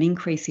instance, an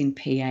increase in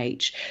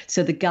pH.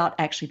 So the gut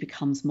actually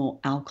becomes more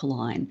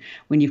alkaline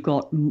when you've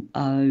got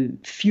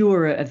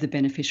fewer of the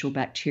beneficial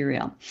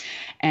bacteria.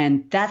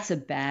 And that's a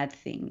bad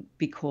thing,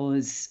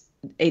 because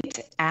it's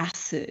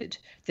acid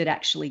that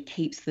actually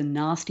keeps the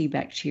nasty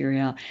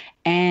bacteria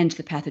and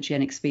the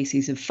pathogenic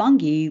species of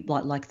fungi,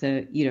 like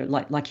your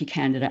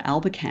Candida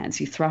albicans,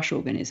 your thrush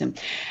organism.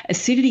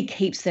 Acidity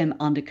keeps them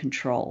under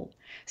control.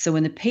 So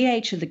when the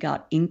pH of the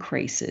gut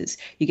increases,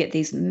 you get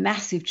these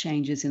massive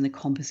changes in the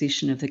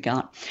composition of the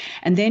gut.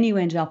 And then you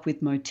end up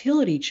with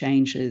motility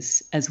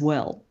changes as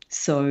well.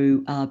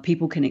 So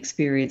people can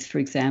experience, for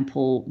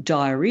example,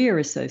 diarrhea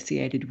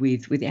associated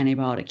with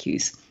antibiotic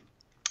use.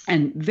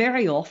 And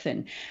very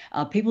often,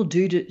 people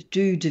do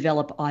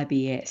develop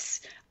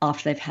IBS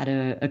after they've had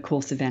a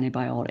course of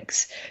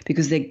antibiotics,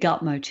 because their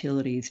gut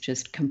motility is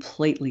just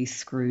completely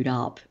screwed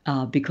up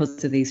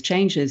because of these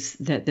changes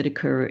that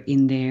occur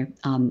in their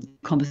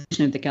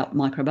composition of the gut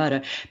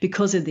microbiota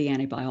because of the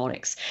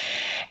antibiotics.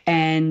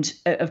 And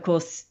of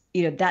course,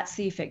 that's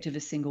the effect of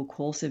a single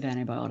course of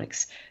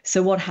antibiotics.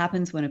 So what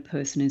happens when a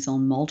person is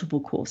on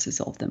multiple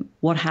courses of them?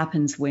 What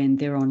happens when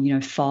they're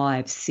on,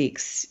 5,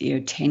 6,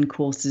 10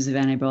 courses of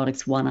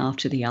antibiotics, one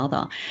after the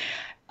other?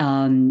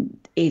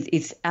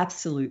 It's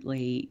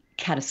absolutely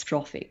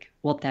catastrophic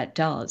what that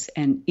does.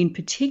 And in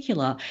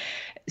particular,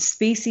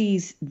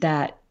 species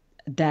that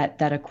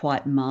are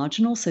quite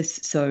marginal.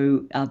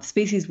 So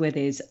species where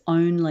there's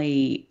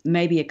only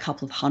maybe a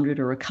couple of hundred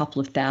or a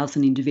couple of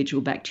thousand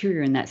individual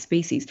bacteria in that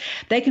species,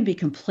 they can be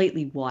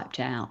completely wiped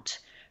out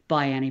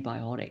by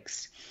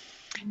antibiotics.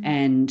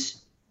 And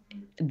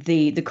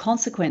the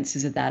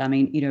consequences of that, I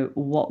mean,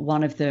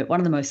 one of the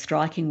most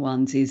striking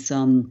ones is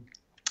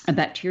a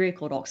bacteria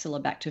called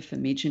Oxalobacter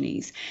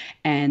formigenes.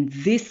 And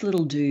this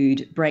little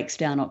dude breaks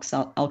down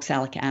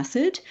oxalic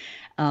acid,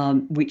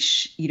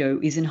 which,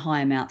 is in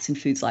high amounts in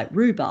foods like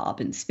rhubarb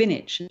and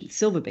spinach and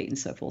silver beet and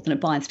so forth, and it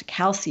binds to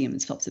calcium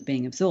and stops it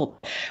being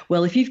absorbed.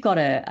 Well, if you've got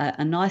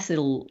a nice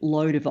little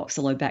load of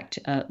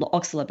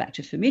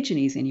Oxalobacter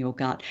formigenes in your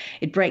gut,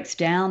 it breaks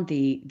down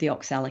the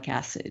oxalic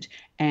acid,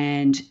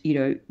 and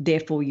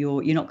therefore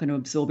you're not going to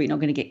absorb it. You're not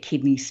going to get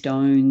kidney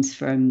stones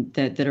from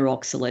that are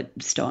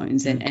oxalate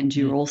stones, and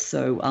you're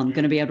also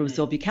going to be able to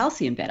absorb your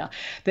calcium better.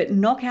 But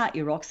knock out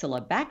your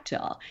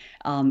Oxalobacter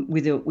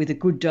with a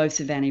good dose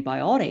of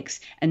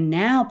antibiotics, and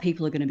now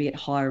people are going to be at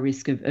higher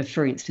risk of,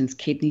 for instance,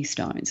 kidney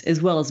stones,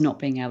 as well as not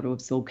being able to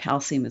absorb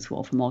calcium as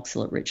well from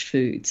oxalate-rich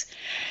foods.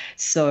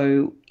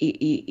 So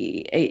it's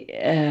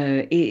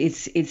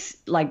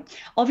like,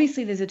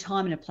 obviously there's a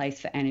time and a place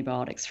for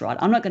antibiotics, right?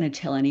 I'm not going to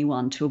tell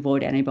anyone to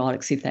avoid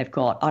antibiotics if they've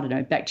got,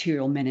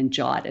 bacterial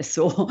meningitis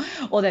or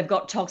they've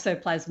got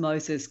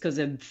toxoplasmosis because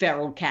a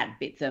feral cat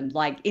bit them.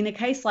 Like, in a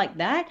case like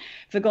that,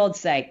 for God's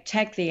sake,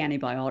 take the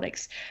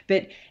antibiotics.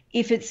 But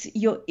if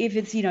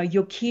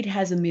your kid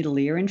has a middle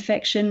ear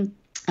infection,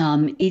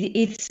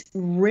 it's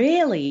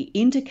rarely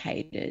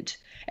indicated.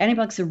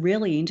 Antibiotics are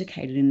rarely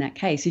indicated in that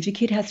case. If your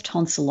kid has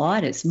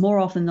tonsillitis, more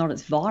often than not,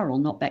 it's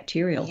viral, not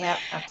bacterial. Yeah,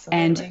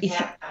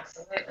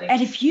 absolutely.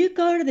 And if you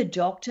go to the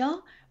doctor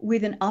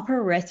with an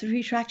upper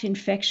respiratory tract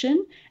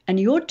infection and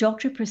your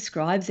doctor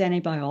prescribes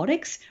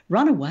antibiotics,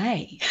 run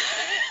away.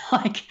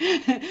 Like,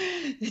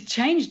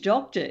 change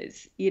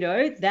doctors.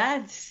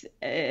 That's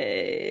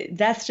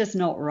just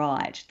not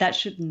right. That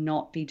should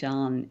not be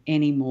done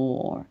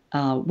anymore.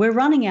 We're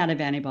running out of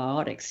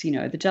antibiotics.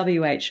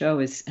 The WHO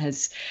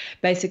has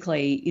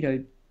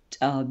basically,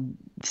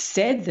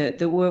 said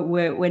that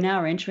we're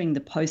now entering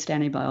the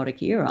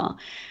post-antibiotic era.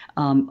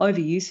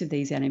 Overuse of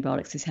these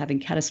antibiotics is having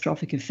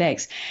catastrophic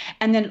effects.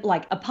 And then,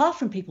 apart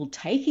from people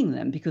taking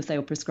them because they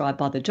were prescribed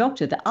by the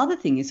doctor, the other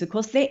thing is, of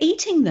course, they're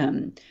eating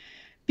them,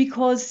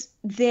 because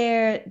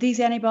these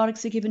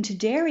antibiotics are given to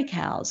dairy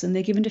cows, and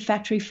they're given to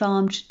factory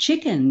farmed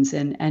chickens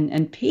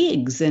and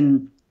pigs,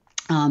 and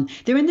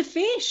they're in the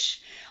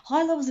fish.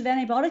 High levels of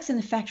antibiotics in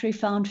the factory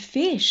farmed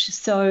fish.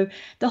 So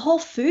the whole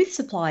food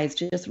supply is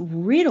just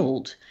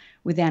riddled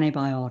with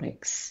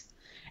antibiotics.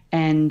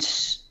 And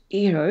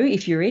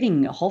if you're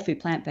eating a whole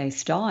food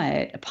plant-based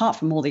diet, apart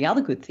from all the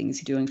other good things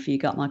you're doing for your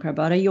gut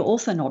microbiota, you're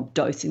also not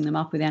dosing them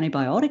up with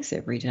antibiotics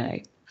every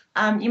day.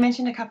 You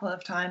mentioned a couple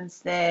of times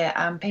there,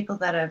 people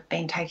that have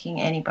been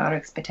taking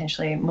antibiotics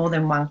potentially more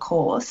than one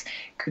course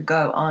could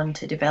go on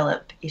to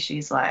develop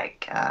issues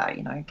like,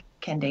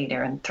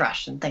 candida and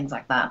thrush and things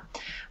like that.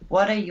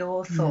 What are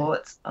your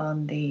thoughts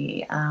on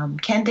the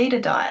candida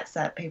diets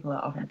that people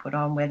are often put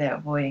on, where they're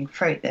avoiding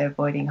fruit, they're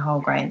avoiding whole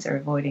grains, they're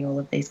avoiding all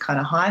of these kind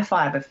of high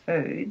fibre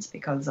foods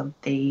because of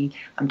the,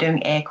 I'm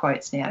doing air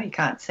quotes now, you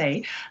can't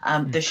see,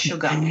 the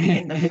sugar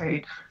in the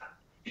food?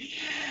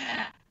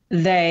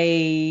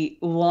 They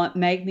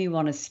make me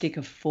want to stick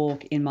a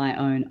fork in my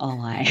own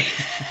eye.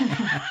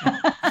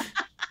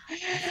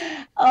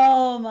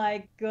 Oh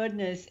my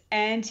goodness,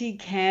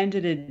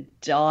 anti-candida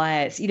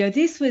diets.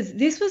 This was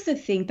the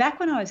thing back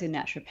when I was in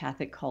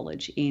naturopathic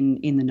college in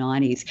the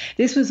 90s.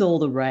 This was all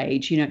the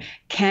rage.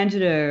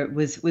 Candida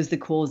was the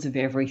cause of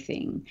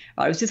everything.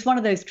 Right? It was just one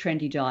of those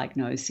trendy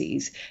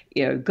diagnoses.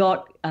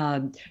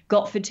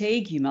 Got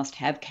fatigue, you must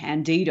have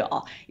candida.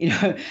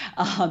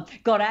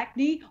 Got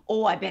acne,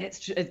 I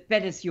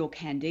bet it's your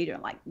candida.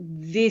 I'm like,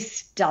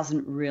 this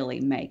doesn't really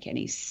make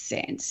any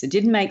sense. It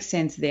didn't make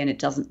sense then, it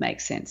doesn't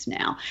make sense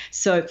now.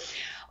 So,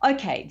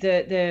 okay,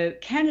 the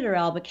Candida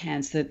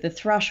albicans, the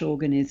thrush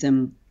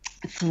organism,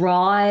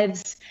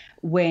 thrives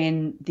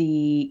when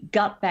the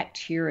gut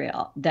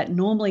bacteria that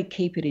normally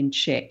keep it in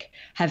check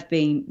have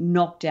been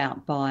knocked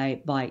out by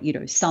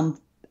some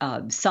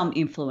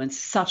influence,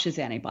 such as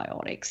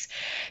antibiotics.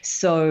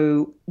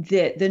 So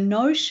the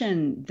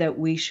notion that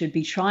we should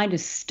be trying to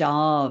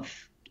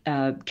starve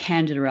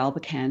Candida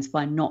albicans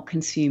by not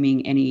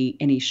consuming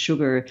any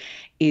sugar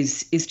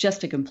is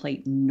just a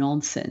complete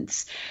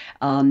nonsense.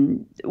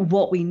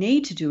 What we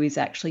need to do is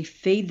actually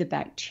feed the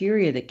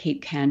bacteria that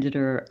keep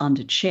Candida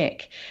under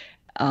check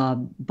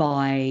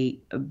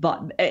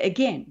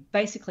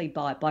basically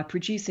by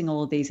producing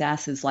all of these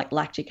acids like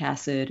lactic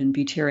acid and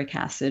butyric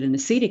acid and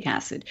acetic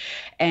acid.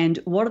 And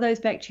what do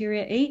those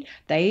bacteria eat?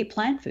 They eat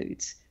plant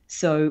foods.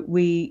 So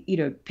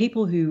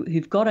people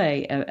who've got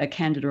a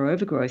Candida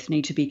overgrowth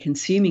need to be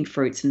consuming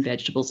fruits and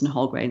vegetables and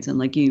whole grains and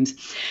legumes.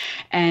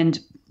 And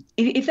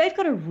if they've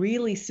got a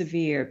really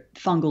severe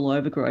fungal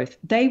overgrowth,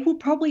 they will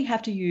probably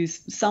have to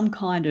use some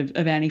kind of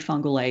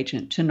antifungal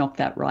agent to knock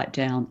that right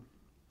down.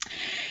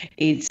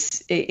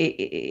 It's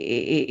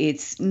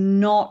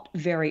not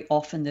very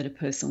often that a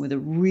person with a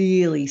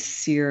really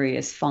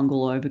serious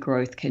fungal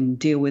overgrowth can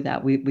deal with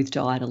that with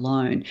diet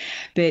alone.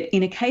 But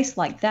in a case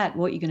like that,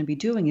 what you're going to be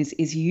doing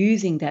is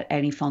using that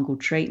antifungal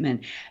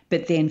treatment,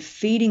 but then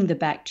feeding the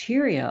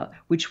bacteria,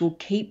 which will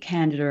keep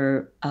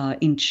Candida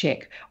in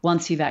check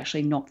once you've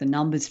actually knocked the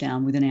numbers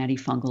down with an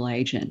antifungal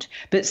agent.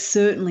 But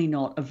certainly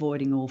not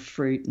avoiding all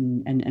fruit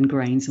and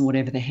grains and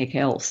whatever the heck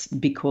else,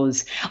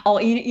 because,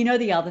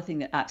 the other thing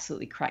that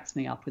absolutely cracks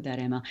me up with that,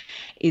 Emma,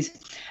 is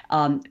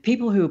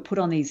people who are put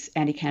on these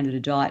anti-Candida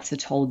diets are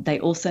told they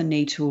also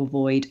need to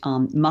avoid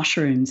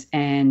mushrooms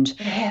and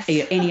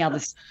any other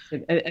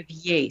sort of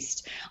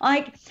yeast.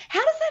 Like,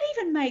 how does that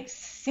even make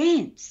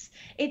sense?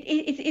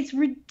 It's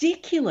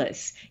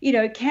ridiculous.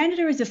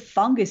 Candida is a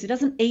fungus. It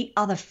doesn't eat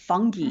other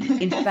fungi.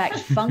 In fact,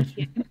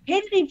 fungi are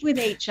competitive with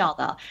each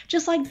other,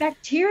 just like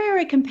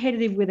bacteria are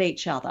competitive with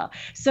each other.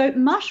 So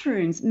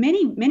mushrooms,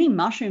 many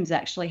mushrooms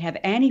actually have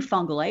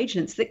antifungal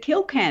agents that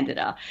kill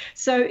Candida.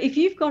 So if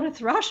you've got a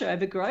thrush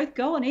overgrowth,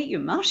 go and eat your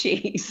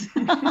mushies.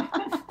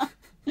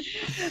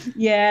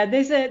 Yeah,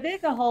 there's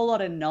a whole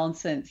lot of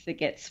nonsense that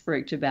gets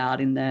spruiked about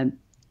in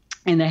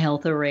the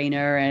health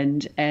arena,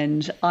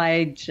 and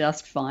I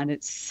just find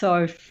it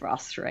so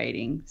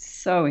frustrating,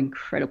 so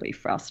incredibly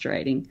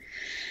frustrating.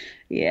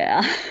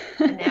 Yeah.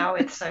 And now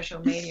with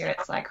social media,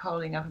 it's like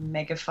holding up a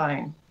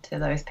megaphone to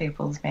those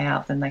people's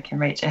mouths, and they can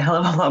reach a hell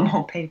of a lot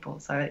more people.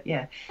 So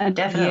yeah,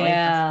 definitely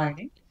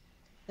frustrating.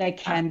 They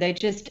can. They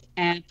just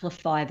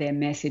amplify their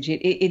message.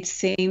 It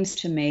seems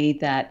to me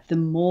that the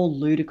more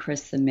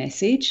ludicrous the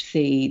message,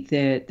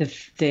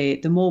 the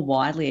more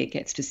widely it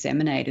gets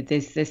disseminated.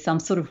 There's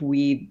some sort of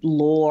weird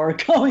lore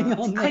going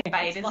on there.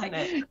 Clickbait, isn't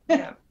it?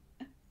 Yeah.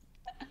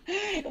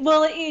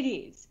 Well, it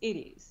is. It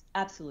is.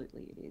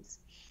 Absolutely, it is.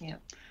 Yeah.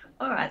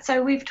 All right.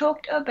 So we've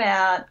talked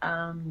about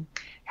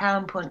how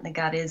important the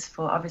gut is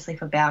obviously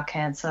for bowel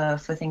cancer,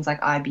 for things like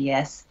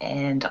IBS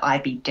and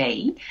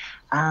IBD,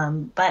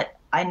 but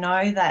I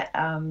know that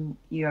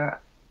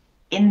you're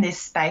in this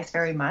space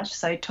very much.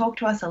 So talk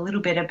to us a little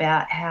bit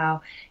about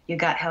how your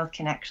gut health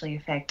can actually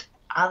affect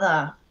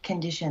other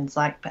conditions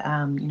like,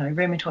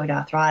 rheumatoid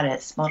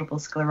arthritis, multiple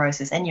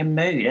sclerosis, and your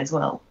mood as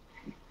well.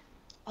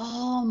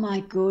 Oh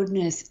my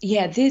goodness.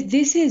 Yeah,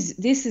 this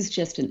is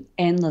just an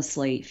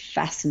endlessly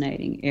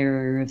fascinating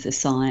area of the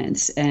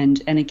science,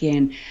 and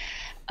again,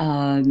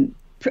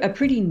 a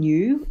pretty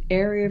new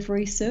area of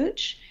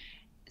research.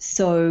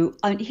 So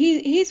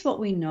here's what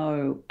we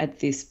know at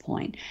this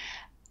point.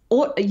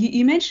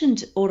 You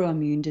mentioned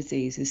autoimmune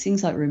diseases,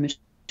 things like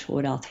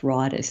rheumatoid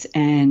arthritis,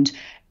 and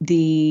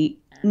the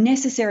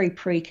necessary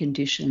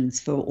preconditions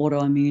for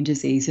autoimmune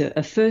disease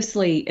are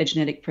firstly a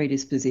genetic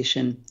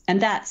predisposition, and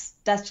that's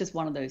just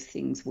one of those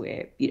things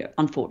where,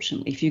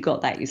 unfortunately, if you got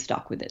that, you're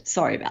stuck with it.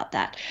 Sorry about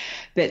that.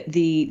 But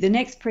the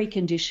next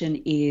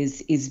precondition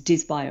is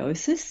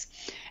dysbiosis,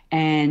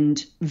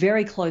 and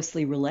very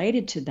closely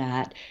related to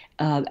that,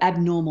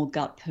 abnormal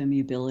gut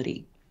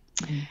permeability.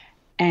 Mm.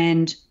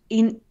 And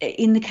in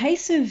the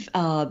case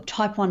of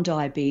type 1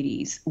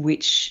 diabetes,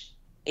 which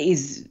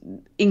is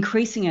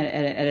increasing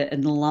at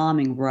an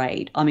alarming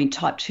rate. I mean,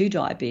 type 2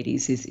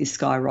 diabetes is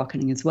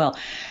skyrocketing as well.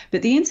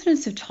 But the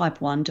incidence of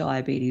type 1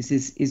 diabetes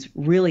is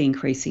really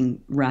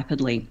increasing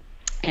rapidly.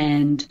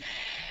 And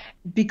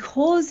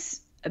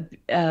because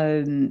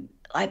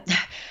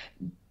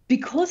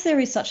because there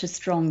is such a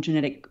strong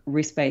genetic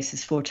risk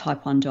basis for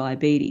type 1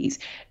 diabetes,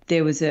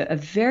 there was a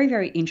very,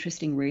 very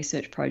interesting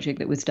research project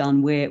that was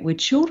done where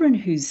children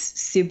whose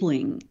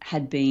sibling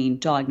had been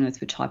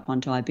diagnosed with type 1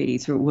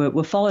 diabetes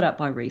were followed up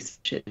by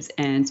researchers,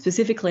 and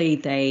specifically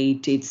they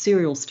did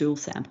serial stool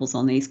samples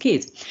on these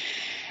kids.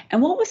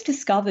 And what was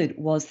discovered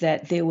was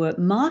that there were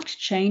marked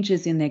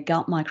changes in their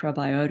gut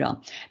microbiota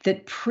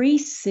that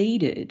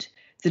preceded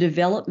the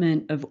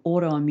development of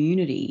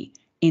autoimmunity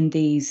in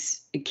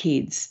these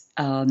kids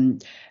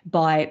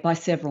by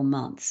several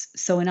months.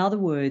 So in other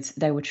words,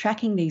 they were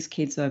tracking these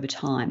kids over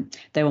time.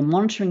 They were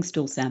monitoring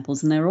stool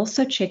samples, and they were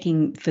also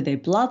checking for their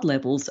blood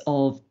levels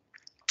of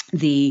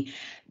the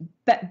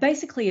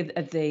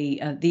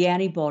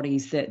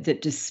antibodies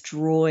that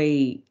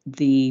destroy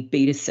the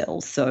beta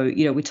cells. So,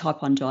 with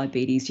type 1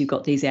 diabetes, you've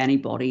got these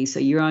antibodies. So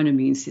your own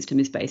immune system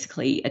is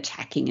basically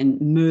attacking and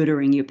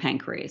murdering your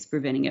pancreas,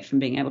 preventing it from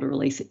being able to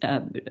release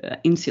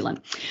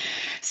insulin.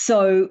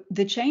 So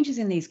the changes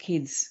in these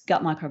kids'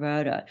 gut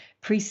microbiota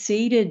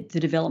preceded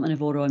the development of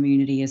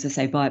autoimmunity, as I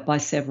say, by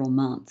several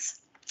months.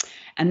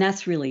 And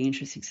that's really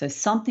interesting. So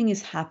something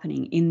is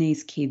happening in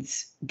these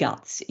kids'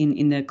 guts,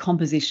 in the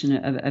composition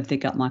of their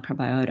gut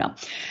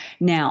microbiota.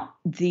 Now,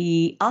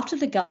 after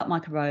the gut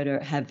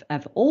microbiota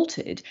have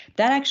altered,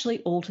 that actually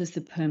alters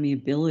the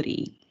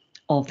permeability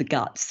of the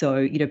gut.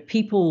 So,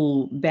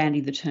 people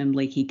bandy the term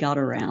leaky gut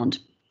around.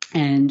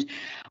 And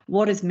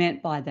what is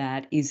meant by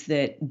that is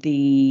that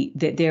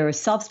there are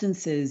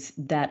substances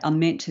that are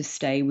meant to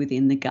stay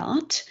within the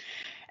gut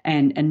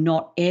and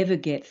not ever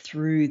get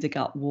through the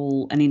gut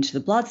wall and into the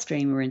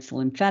bloodstream or into the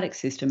lymphatic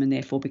system, and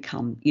therefore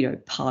become,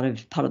 part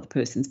of the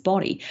person's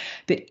body.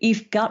 But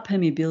if gut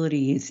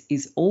permeability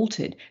is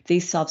altered,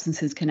 these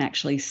substances can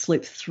actually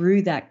slip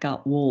through that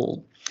gut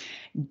wall,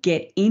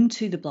 get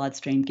into the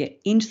bloodstream, get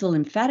into the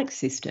lymphatic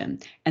system,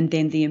 and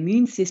then the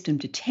immune system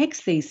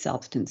detects these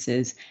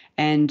substances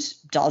and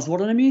does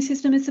what an immune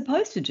system is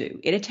supposed to do.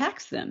 It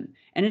attacks them,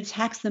 and it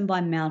attacks them by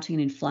mounting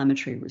an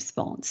inflammatory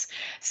response.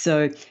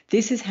 So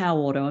this is how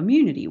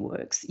autoimmunity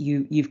works.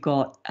 You've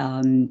got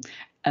an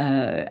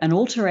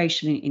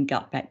alteration in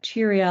gut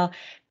bacteria,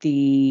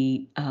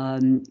 the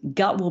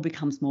gut wall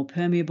becomes more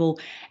permeable,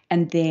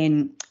 and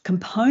then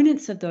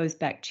components of those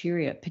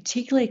bacteria,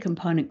 particularly a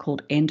component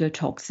called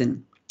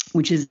endotoxin,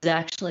 which is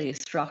actually a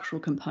structural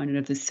component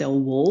of the cell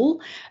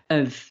wall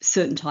of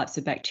certain types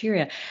of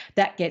bacteria,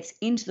 that gets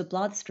into the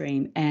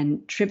bloodstream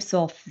and trips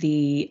off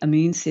the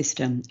immune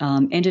system.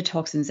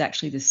 Endotoxin is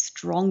actually the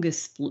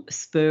strongest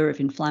spur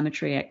of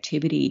inflammatory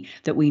activity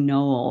that we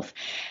know of.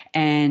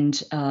 And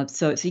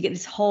so you get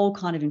this whole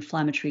kind of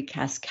inflammatory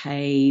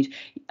cascade.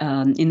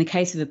 In the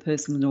case of a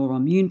person with an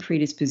autoimmune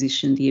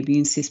predisposition, the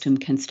immune system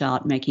can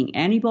start making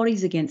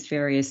antibodies against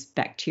various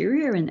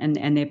bacteria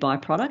and their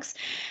byproducts.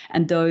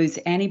 And those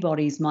antibodies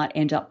might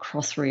end up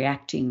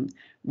cross-reacting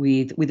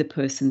with a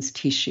person's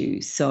tissue.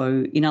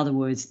 So in other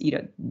words,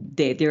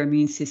 their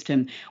immune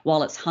system,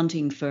 while it's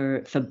hunting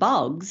for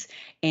bugs,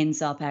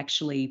 ends up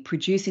actually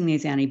producing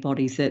these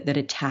antibodies that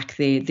attack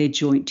their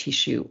joint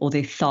tissue or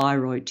their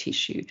thyroid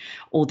tissue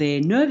or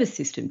their nervous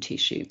system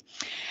tissue.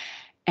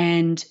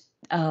 And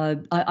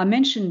I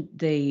mentioned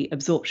the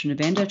absorption of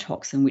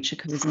endotoxin, which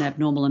occurs in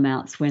abnormal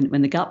amounts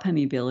when the gut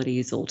permeability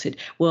is altered.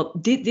 Well,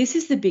 this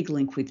is the big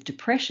link with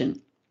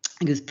depression,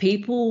 because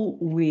people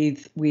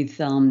with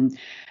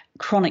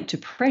chronic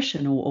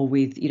depression or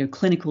with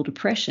clinical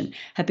depression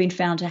have been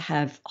found to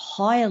have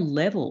higher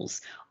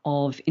levels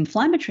of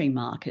inflammatory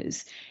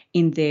markers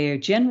in their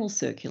general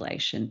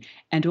circulation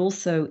and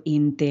also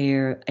in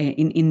their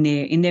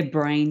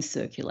brain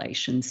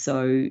circulation.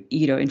 So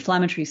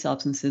inflammatory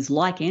substances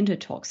like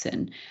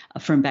endotoxin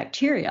from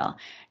bacteria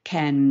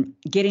can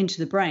get into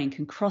the brain,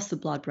 can cross the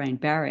blood-brain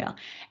barrier,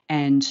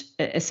 and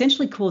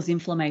essentially cause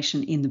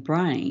inflammation in the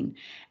brain.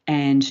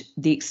 And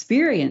the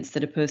experience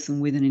that a person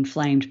with an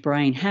inflamed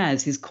brain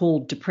has is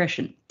called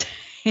depression.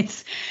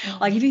 It's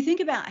like, if you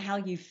think about how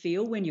you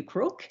feel when you're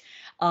crook,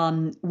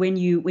 when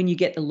you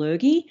get the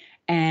lurgy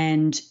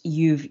and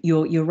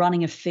you're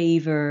running a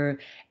fever,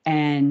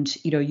 and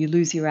you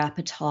lose your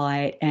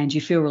appetite and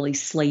you feel really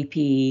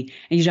sleepy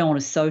and you don't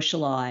want to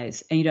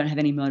socialize and you don't have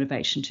any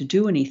motivation to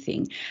do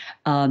anything.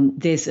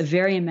 There's a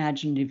very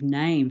imaginative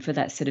name for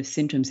that set of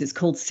symptoms. It's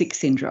called sick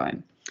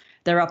syndrome.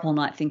 They're up all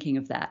night thinking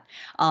of that.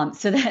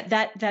 So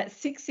that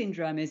sick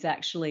syndrome is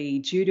actually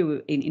due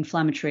to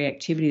inflammatory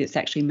activity that's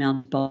actually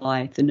mounted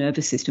by the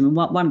nervous system. And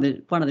one of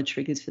the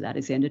triggers for that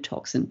is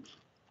endotoxin.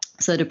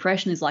 So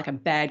depression is like a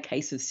bad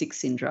case of sick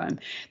syndrome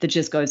that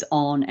just goes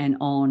on and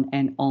on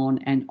and on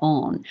and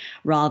on,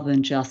 rather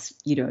than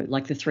just,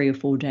 like the 3 or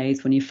 4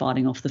 days when you're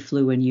fighting off the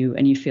flu and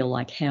you feel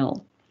like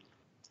hell.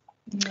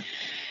 Yeah.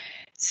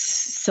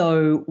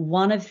 So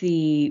one of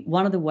the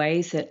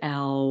ways that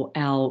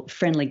our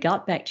friendly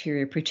gut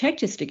bacteria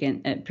protect us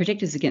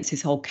against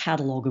this whole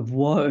catalogue of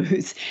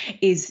woes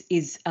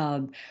is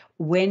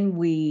when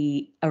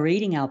we are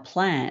eating our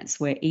plants,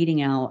 we're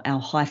eating our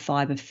high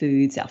fiber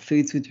foods, our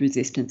foods with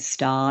resistant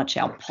starch,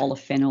 our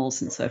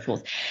polyphenols and so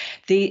forth.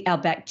 Our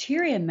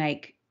bacteria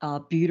make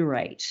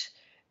butyrate.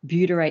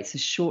 Butyrate's a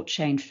short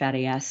chain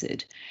fatty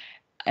acid,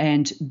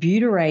 and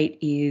butyrate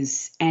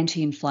is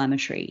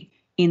anti-inflammatory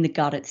in the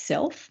gut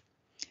itself,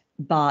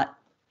 but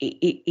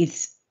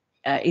it's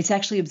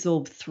actually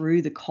absorbed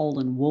through the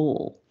colon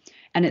wall,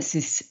 and it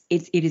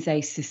is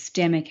a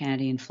systemic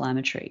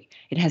anti-inflammatory.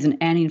 It has an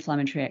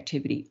anti-inflammatory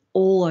activity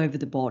all over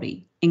the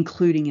body,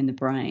 including in the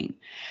brain.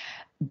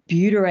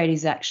 Butyrate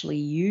is actually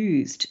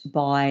used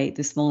by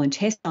the small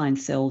intestine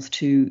cells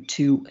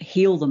to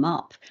heal them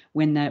up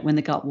when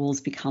the gut walls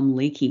become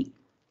leaky.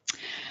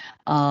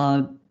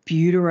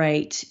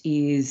 Butyrate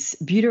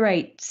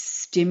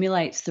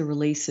stimulates the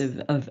release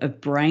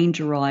of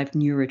brain-derived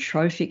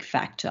neurotrophic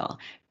factor,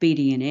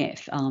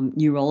 BDNF.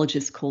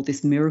 Neurologists call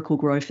this miracle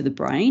growth of the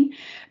brain.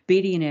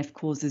 BDNF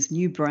causes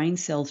new brain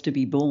cells to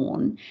be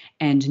born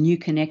and new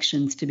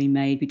connections to be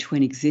made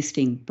between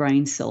existing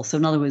brain cells. So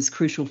in other words,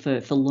 crucial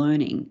for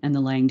learning and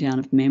the laying down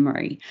of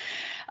memory.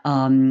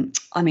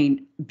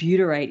 Butyrate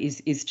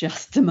is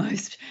just the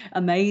most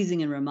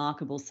amazing and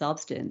remarkable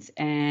substance.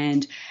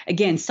 And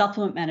again,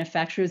 supplement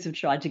manufacturers have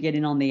tried to get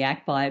in on the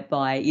act by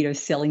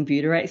selling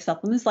butyrate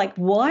supplements. Like,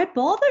 why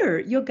bother?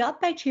 Your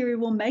gut bacteria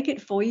will make it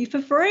for you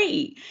for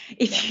free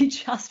if you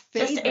just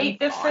eat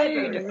the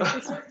food.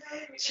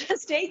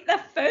 Just eat the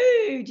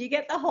food. You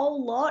get the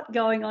whole lot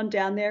going on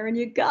down there in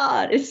your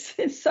gut.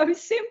 It's so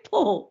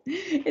simple.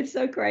 It's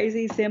so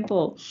crazy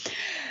simple.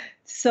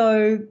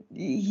 So,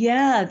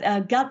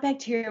 gut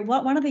bacteria,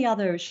 one of the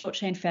other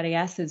short-chain fatty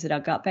acids that our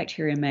gut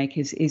bacteria make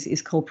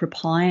is called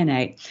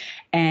propionate.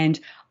 And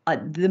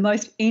the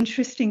most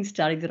interesting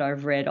study that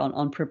I've read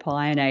on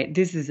propionate,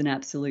 this is an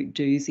absolute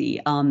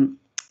doozy.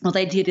 What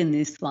they did in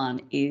this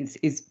one is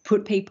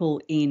put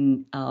people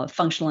in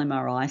functional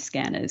MRI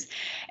scanners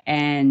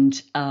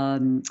and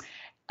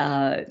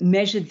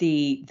measured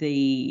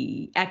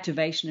the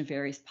activation of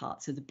various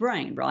parts of the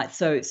brain, right?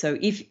 So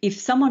if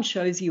someone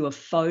shows you a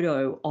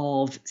photo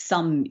of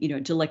some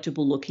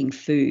delectable looking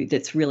food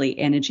that's really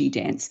energy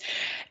dense,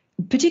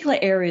 particular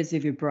areas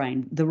of your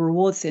brain, the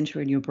reward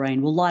center in your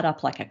brain will light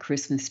up like a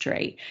Christmas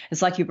tree.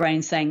 It's like your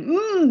brain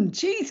saying,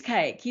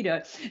 cheesecake,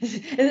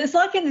 It's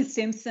like in The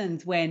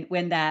Simpsons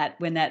when that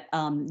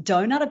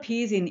donut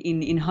appears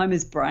in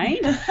Homer's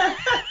brain.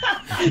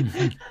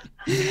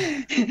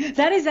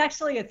 That is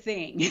actually a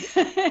thing.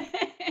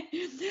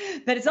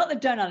 But it's not the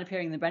donut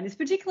appearing in the brain. It's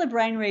particular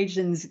brain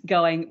regions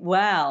going,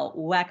 wow,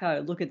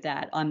 wacko, look at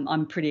that.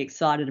 I'm pretty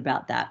excited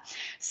about that.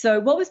 So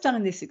what was done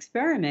in this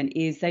experiment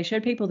is they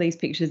showed people these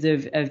pictures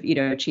of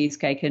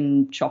cheesecake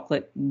and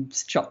chocolate,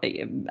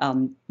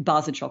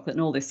 bars of chocolate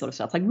and all this sort of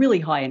stuff, like really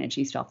high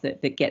energy stuff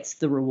that gets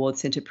the reward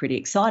center pretty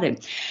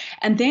excited.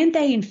 And then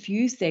they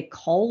infused their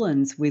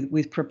colons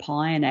with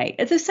propionate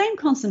at the same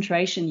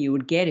concentration you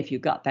would get if your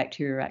gut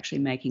bacteria are actually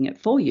making it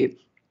for you.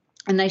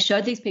 And they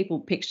showed these people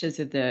pictures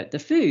of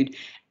the food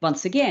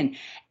once again,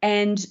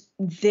 and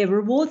their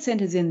reward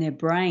centers in their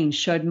brain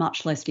showed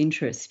much less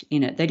interest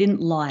in it. They didn't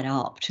light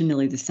up to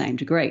nearly the same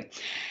degree.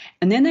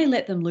 And then they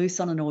let them loose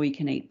on an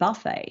all-you-can-eat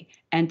buffet,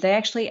 and they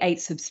actually ate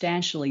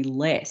substantially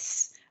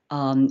less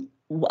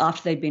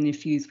after they'd been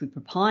infused with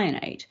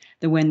propionate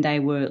than when they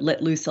were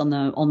let loose on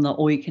the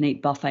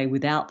all-you-can-eat buffet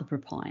without the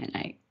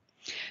propionate.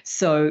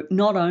 So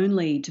not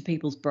only do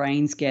people's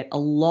brains get a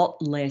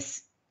lot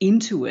less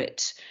into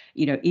it,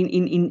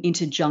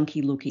 into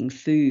junky looking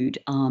food,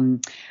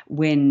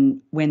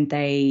 when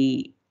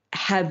they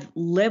have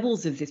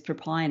levels of this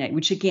propionate,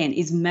 which again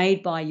is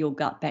made by your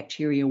gut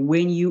bacteria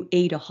when you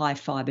eat a high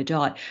fiber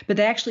diet, but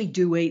they actually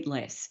do eat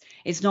less.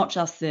 It's not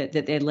just that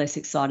they're less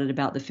excited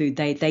about the food,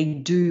 they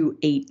do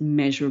eat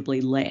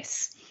measurably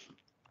less.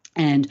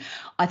 And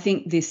I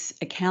think this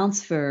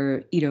accounts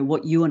for,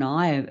 what you and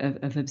I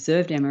have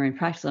observed, Emma, in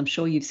practice. I'm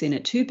sure you've seen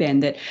it too,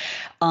 Ben, that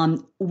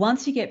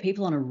once you get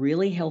people on a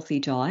really healthy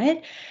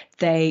diet,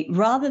 they,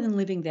 rather than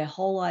living their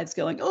whole lives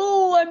going,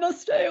 oh, I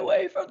must stay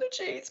away from the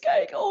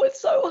cheesecake, oh,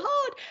 it's so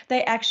hard,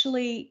 they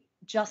actually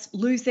just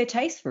lose their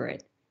taste for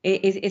it.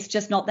 It's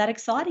just not that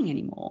exciting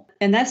anymore.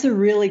 And that's a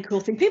really cool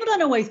thing. People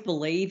don't always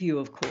believe you,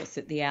 of course,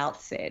 at the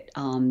outset.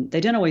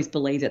 They don't always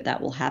believe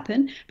that will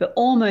happen, but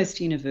almost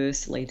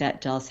universally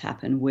that does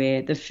happen,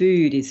 where the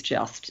food is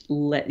just,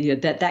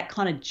 that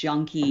kind of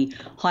junky,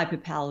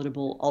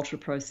 hyper-palatable,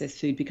 ultra-processed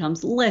food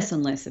becomes less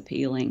and less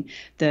appealing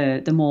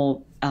the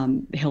more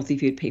healthy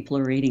food people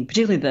are eating,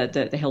 particularly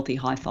the healthy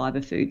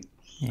high-fiber food.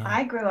 Yeah.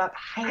 I grew up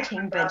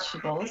hating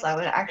vegetables. I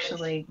would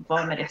actually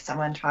vomit if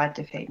someone tried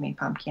to feed me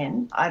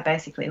pumpkin. I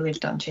basically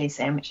lived on cheese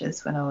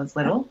sandwiches when I was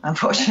little,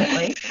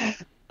 unfortunately.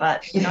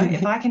 But,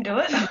 if I can do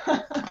it,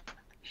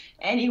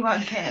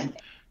 anyone can.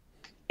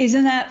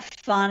 Isn't that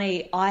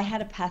funny? I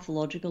had a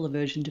pathological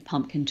aversion to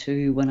pumpkin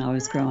too when I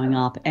was growing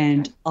up,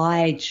 and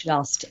I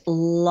just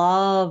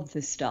love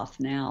the stuff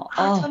now.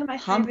 Oh, it's one of my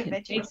pumpkin,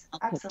 favourite veggies.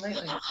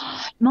 Absolutely.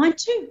 Mine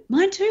too.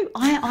 Mine too.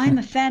 I'm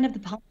a fan of the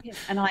pumpkin,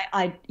 and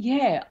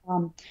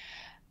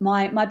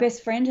my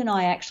best friend and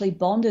I actually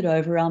bonded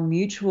over our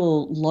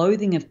mutual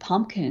loathing of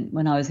pumpkin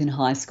when I was in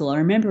high school. I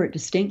remember it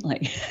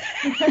distinctly.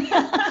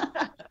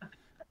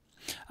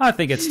 I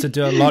think it's to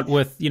do a lot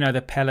with,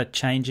 the palate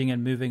changing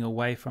and moving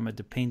away from a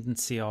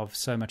dependency of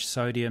so much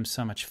sodium,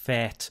 so much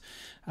fat,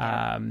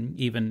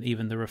 even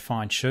the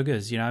refined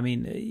sugars.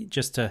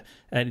 Just the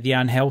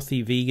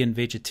unhealthy vegan,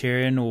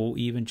 vegetarian, or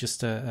even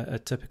just a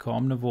typical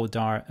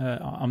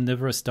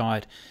omnivorous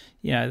diet.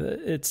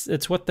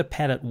 It's what the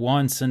palate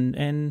wants,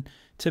 and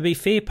to be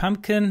fair,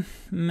 pumpkin,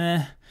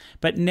 meh.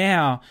 But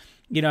now,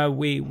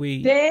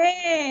 we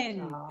Ben,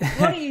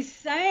 what are you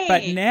saying?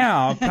 But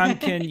now,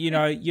 pumpkin,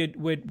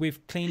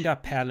 we've cleaned our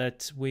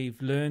palate. We've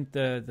learned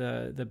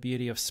the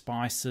beauty of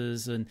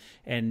spices and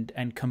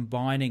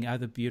combining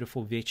other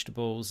beautiful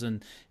vegetables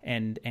and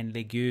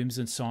legumes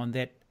and so on.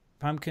 That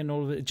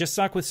pumpkin, just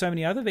like with so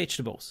many other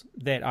vegetables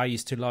that I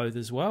used to loathe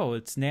as well.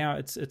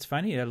 It's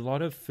funny. A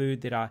lot of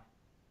food that I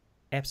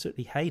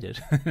absolutely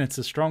hated, it's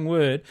a strong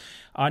word,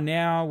 are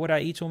now what I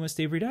eat almost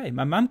every day.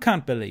 My mum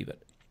can't believe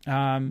it.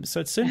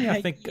 So it's certainly,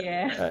 I think,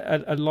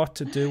 a lot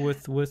to do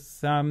with what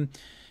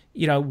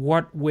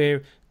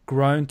we're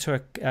grown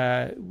to,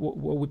 what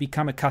we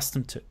become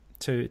accustomed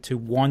to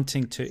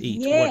wanting to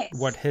eat. Yes.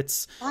 What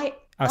hits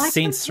our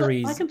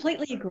sensories. I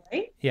completely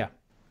agree. Yeah.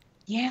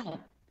 Yeah.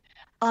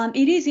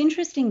 It is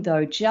interesting,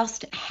 though,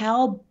 just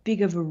how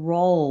big of a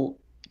role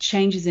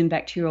changes in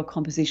bacterial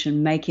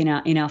composition make in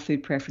our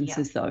food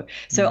preferences, though.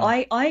 So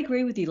I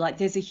agree with you. Like,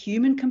 there's a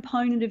human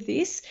component of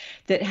this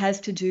that has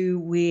to do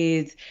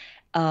with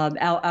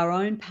our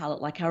own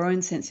palate, like our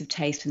own sense of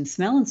taste and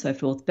smell and so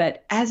forth.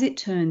 But as it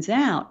turns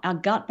out, our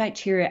gut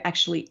bacteria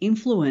actually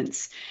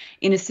influence,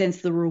 in a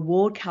sense, the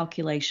reward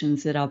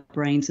calculations that our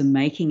brains are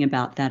making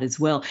about that as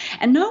well.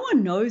 And no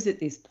one knows at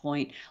this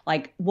point,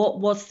 like,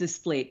 what's the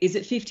split? Is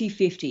it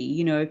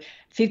 50-50?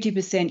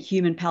 50%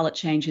 human palate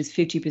changes,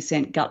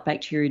 50% gut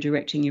bacteria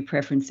directing your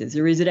preferences?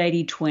 Or is it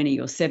 80-20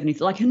 or 70?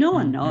 Like, no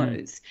one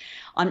knows.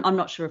 I'm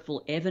not sure if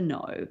we'll ever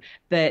know,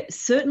 but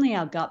certainly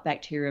our gut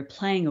bacteria are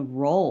playing a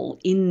role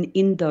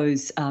in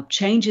those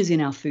changes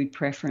in our food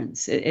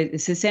preference.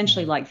 It's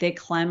essentially like they're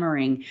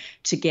clamoring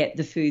to get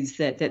the foods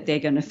that they're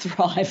going to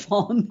thrive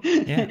on.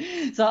 Yeah.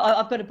 So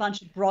I've got a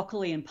bunch of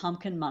broccoli and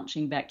pumpkin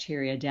munching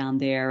bacteria down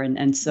there,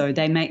 and so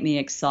they make me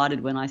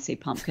excited when I see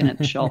pumpkin at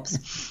the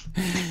shops.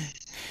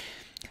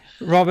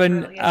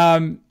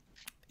 Robyn,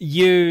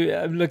 you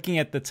looking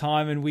at the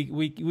time, and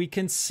we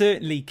can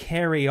certainly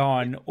carry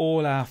on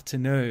all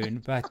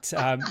afternoon, but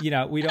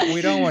we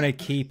don't want to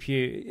keep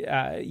you.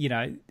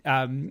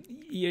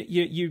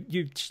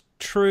 You've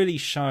truly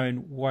shown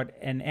what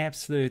an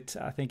absolute,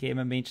 I think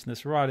Emma mentioned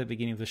this right at the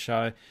beginning of the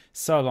show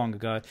so long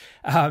ago,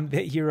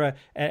 that you're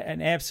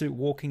an absolute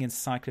walking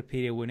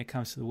encyclopedia when it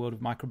comes to the world of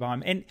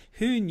microbiome. And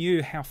who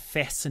knew how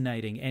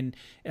fascinating and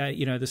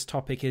this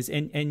topic is,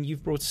 and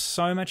you've brought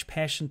so much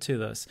passion to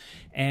this.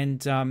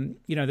 And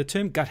the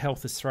term gut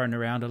health is thrown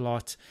around a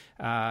lot.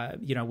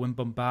 When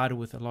bombarded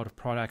with a lot of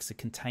products that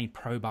contain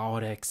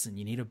probiotics, and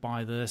you need to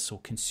buy this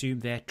or consume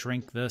that,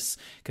 drink this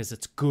because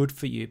it's good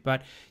for you.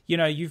 But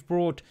you've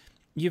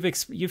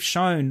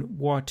shown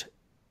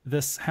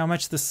how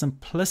much the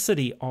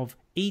simplicity of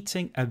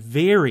eating a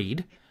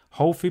varied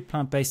whole food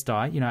plant-based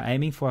diet,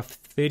 aiming for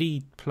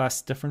 30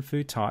 plus different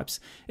food types,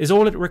 is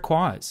all it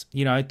requires,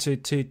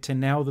 to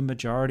nail the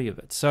majority of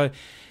it. So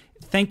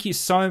thank you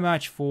so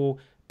much for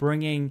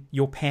bringing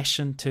your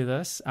passion to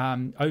this,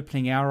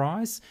 opening our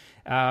eyes.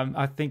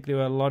 I think there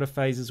were a lot of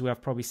phases where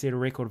I've probably set a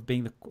record of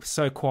being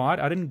so quiet.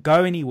 I didn't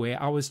go anywhere.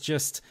 I was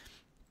blown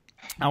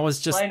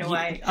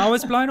away. I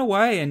was blown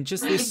away, and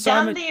just there's so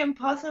done much. The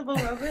impossible,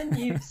 Robyn.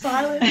 You've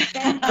silenced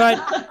them.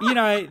 But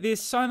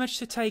there's so much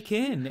to take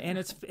in, and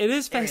it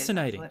is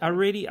fascinating. I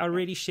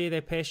really share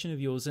that passion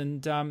of yours,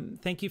 and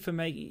thank you for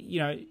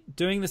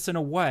doing this in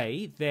a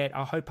way that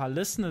I hope our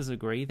listeners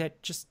agree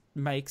that just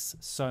makes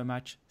so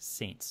much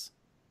sense.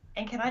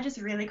 And can I just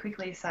really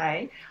quickly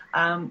say,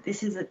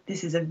 this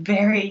is a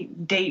very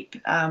deep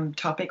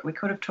topic. We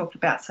could have talked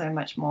about so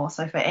much more.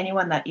 So for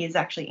anyone that is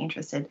actually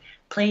interested,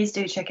 please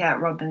do check out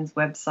Robyn's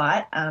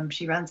website.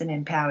 She runs an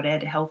Empowered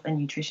Ed health and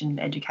nutrition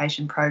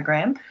education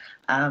program.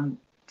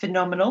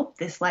 Phenomenal.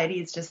 This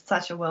lady is just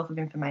such a wealth of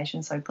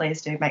information. So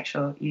please do make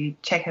sure you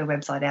check her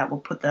website out.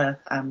 We'll put the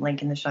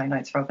link in the show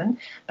notes, Robyn.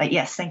 But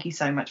yes, thank you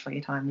so much for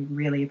your time. We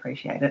really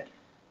appreciate it.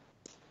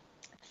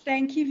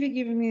 Thank you for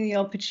giving me the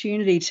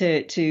opportunity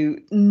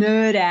to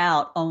nerd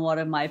out on one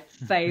of my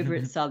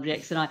favorite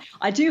subjects. And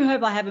I do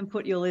hope I haven't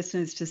put your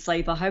listeners to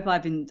sleep. I hope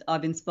I've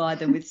inspired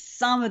them with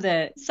some of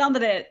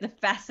the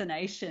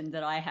fascination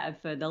that I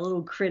have for the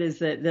little critters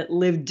that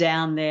live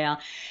down there.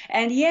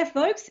 And yeah,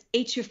 folks,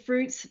 eat your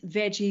fruits,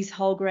 veggies,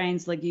 whole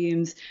grains,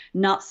 legumes,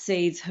 nuts,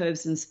 seeds,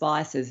 herbs, and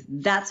spices.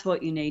 That's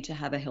what you need to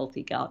have a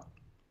healthy gut.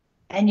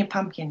 And your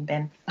pumpkin,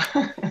 Ben.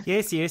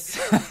 Yes.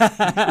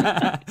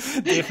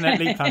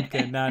 Definitely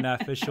pumpkin. No,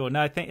 for sure.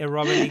 No,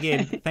 Robyn,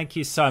 again, thank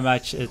you so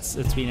much. It's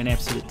been an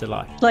absolute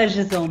delight.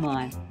 Pleasure's all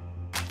mine.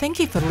 Thank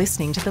you for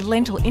listening to the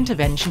Lentil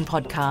Intervention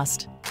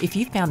Podcast. If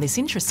you found this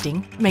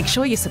interesting, make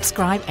sure you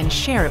subscribe and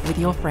share it with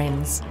your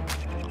friends.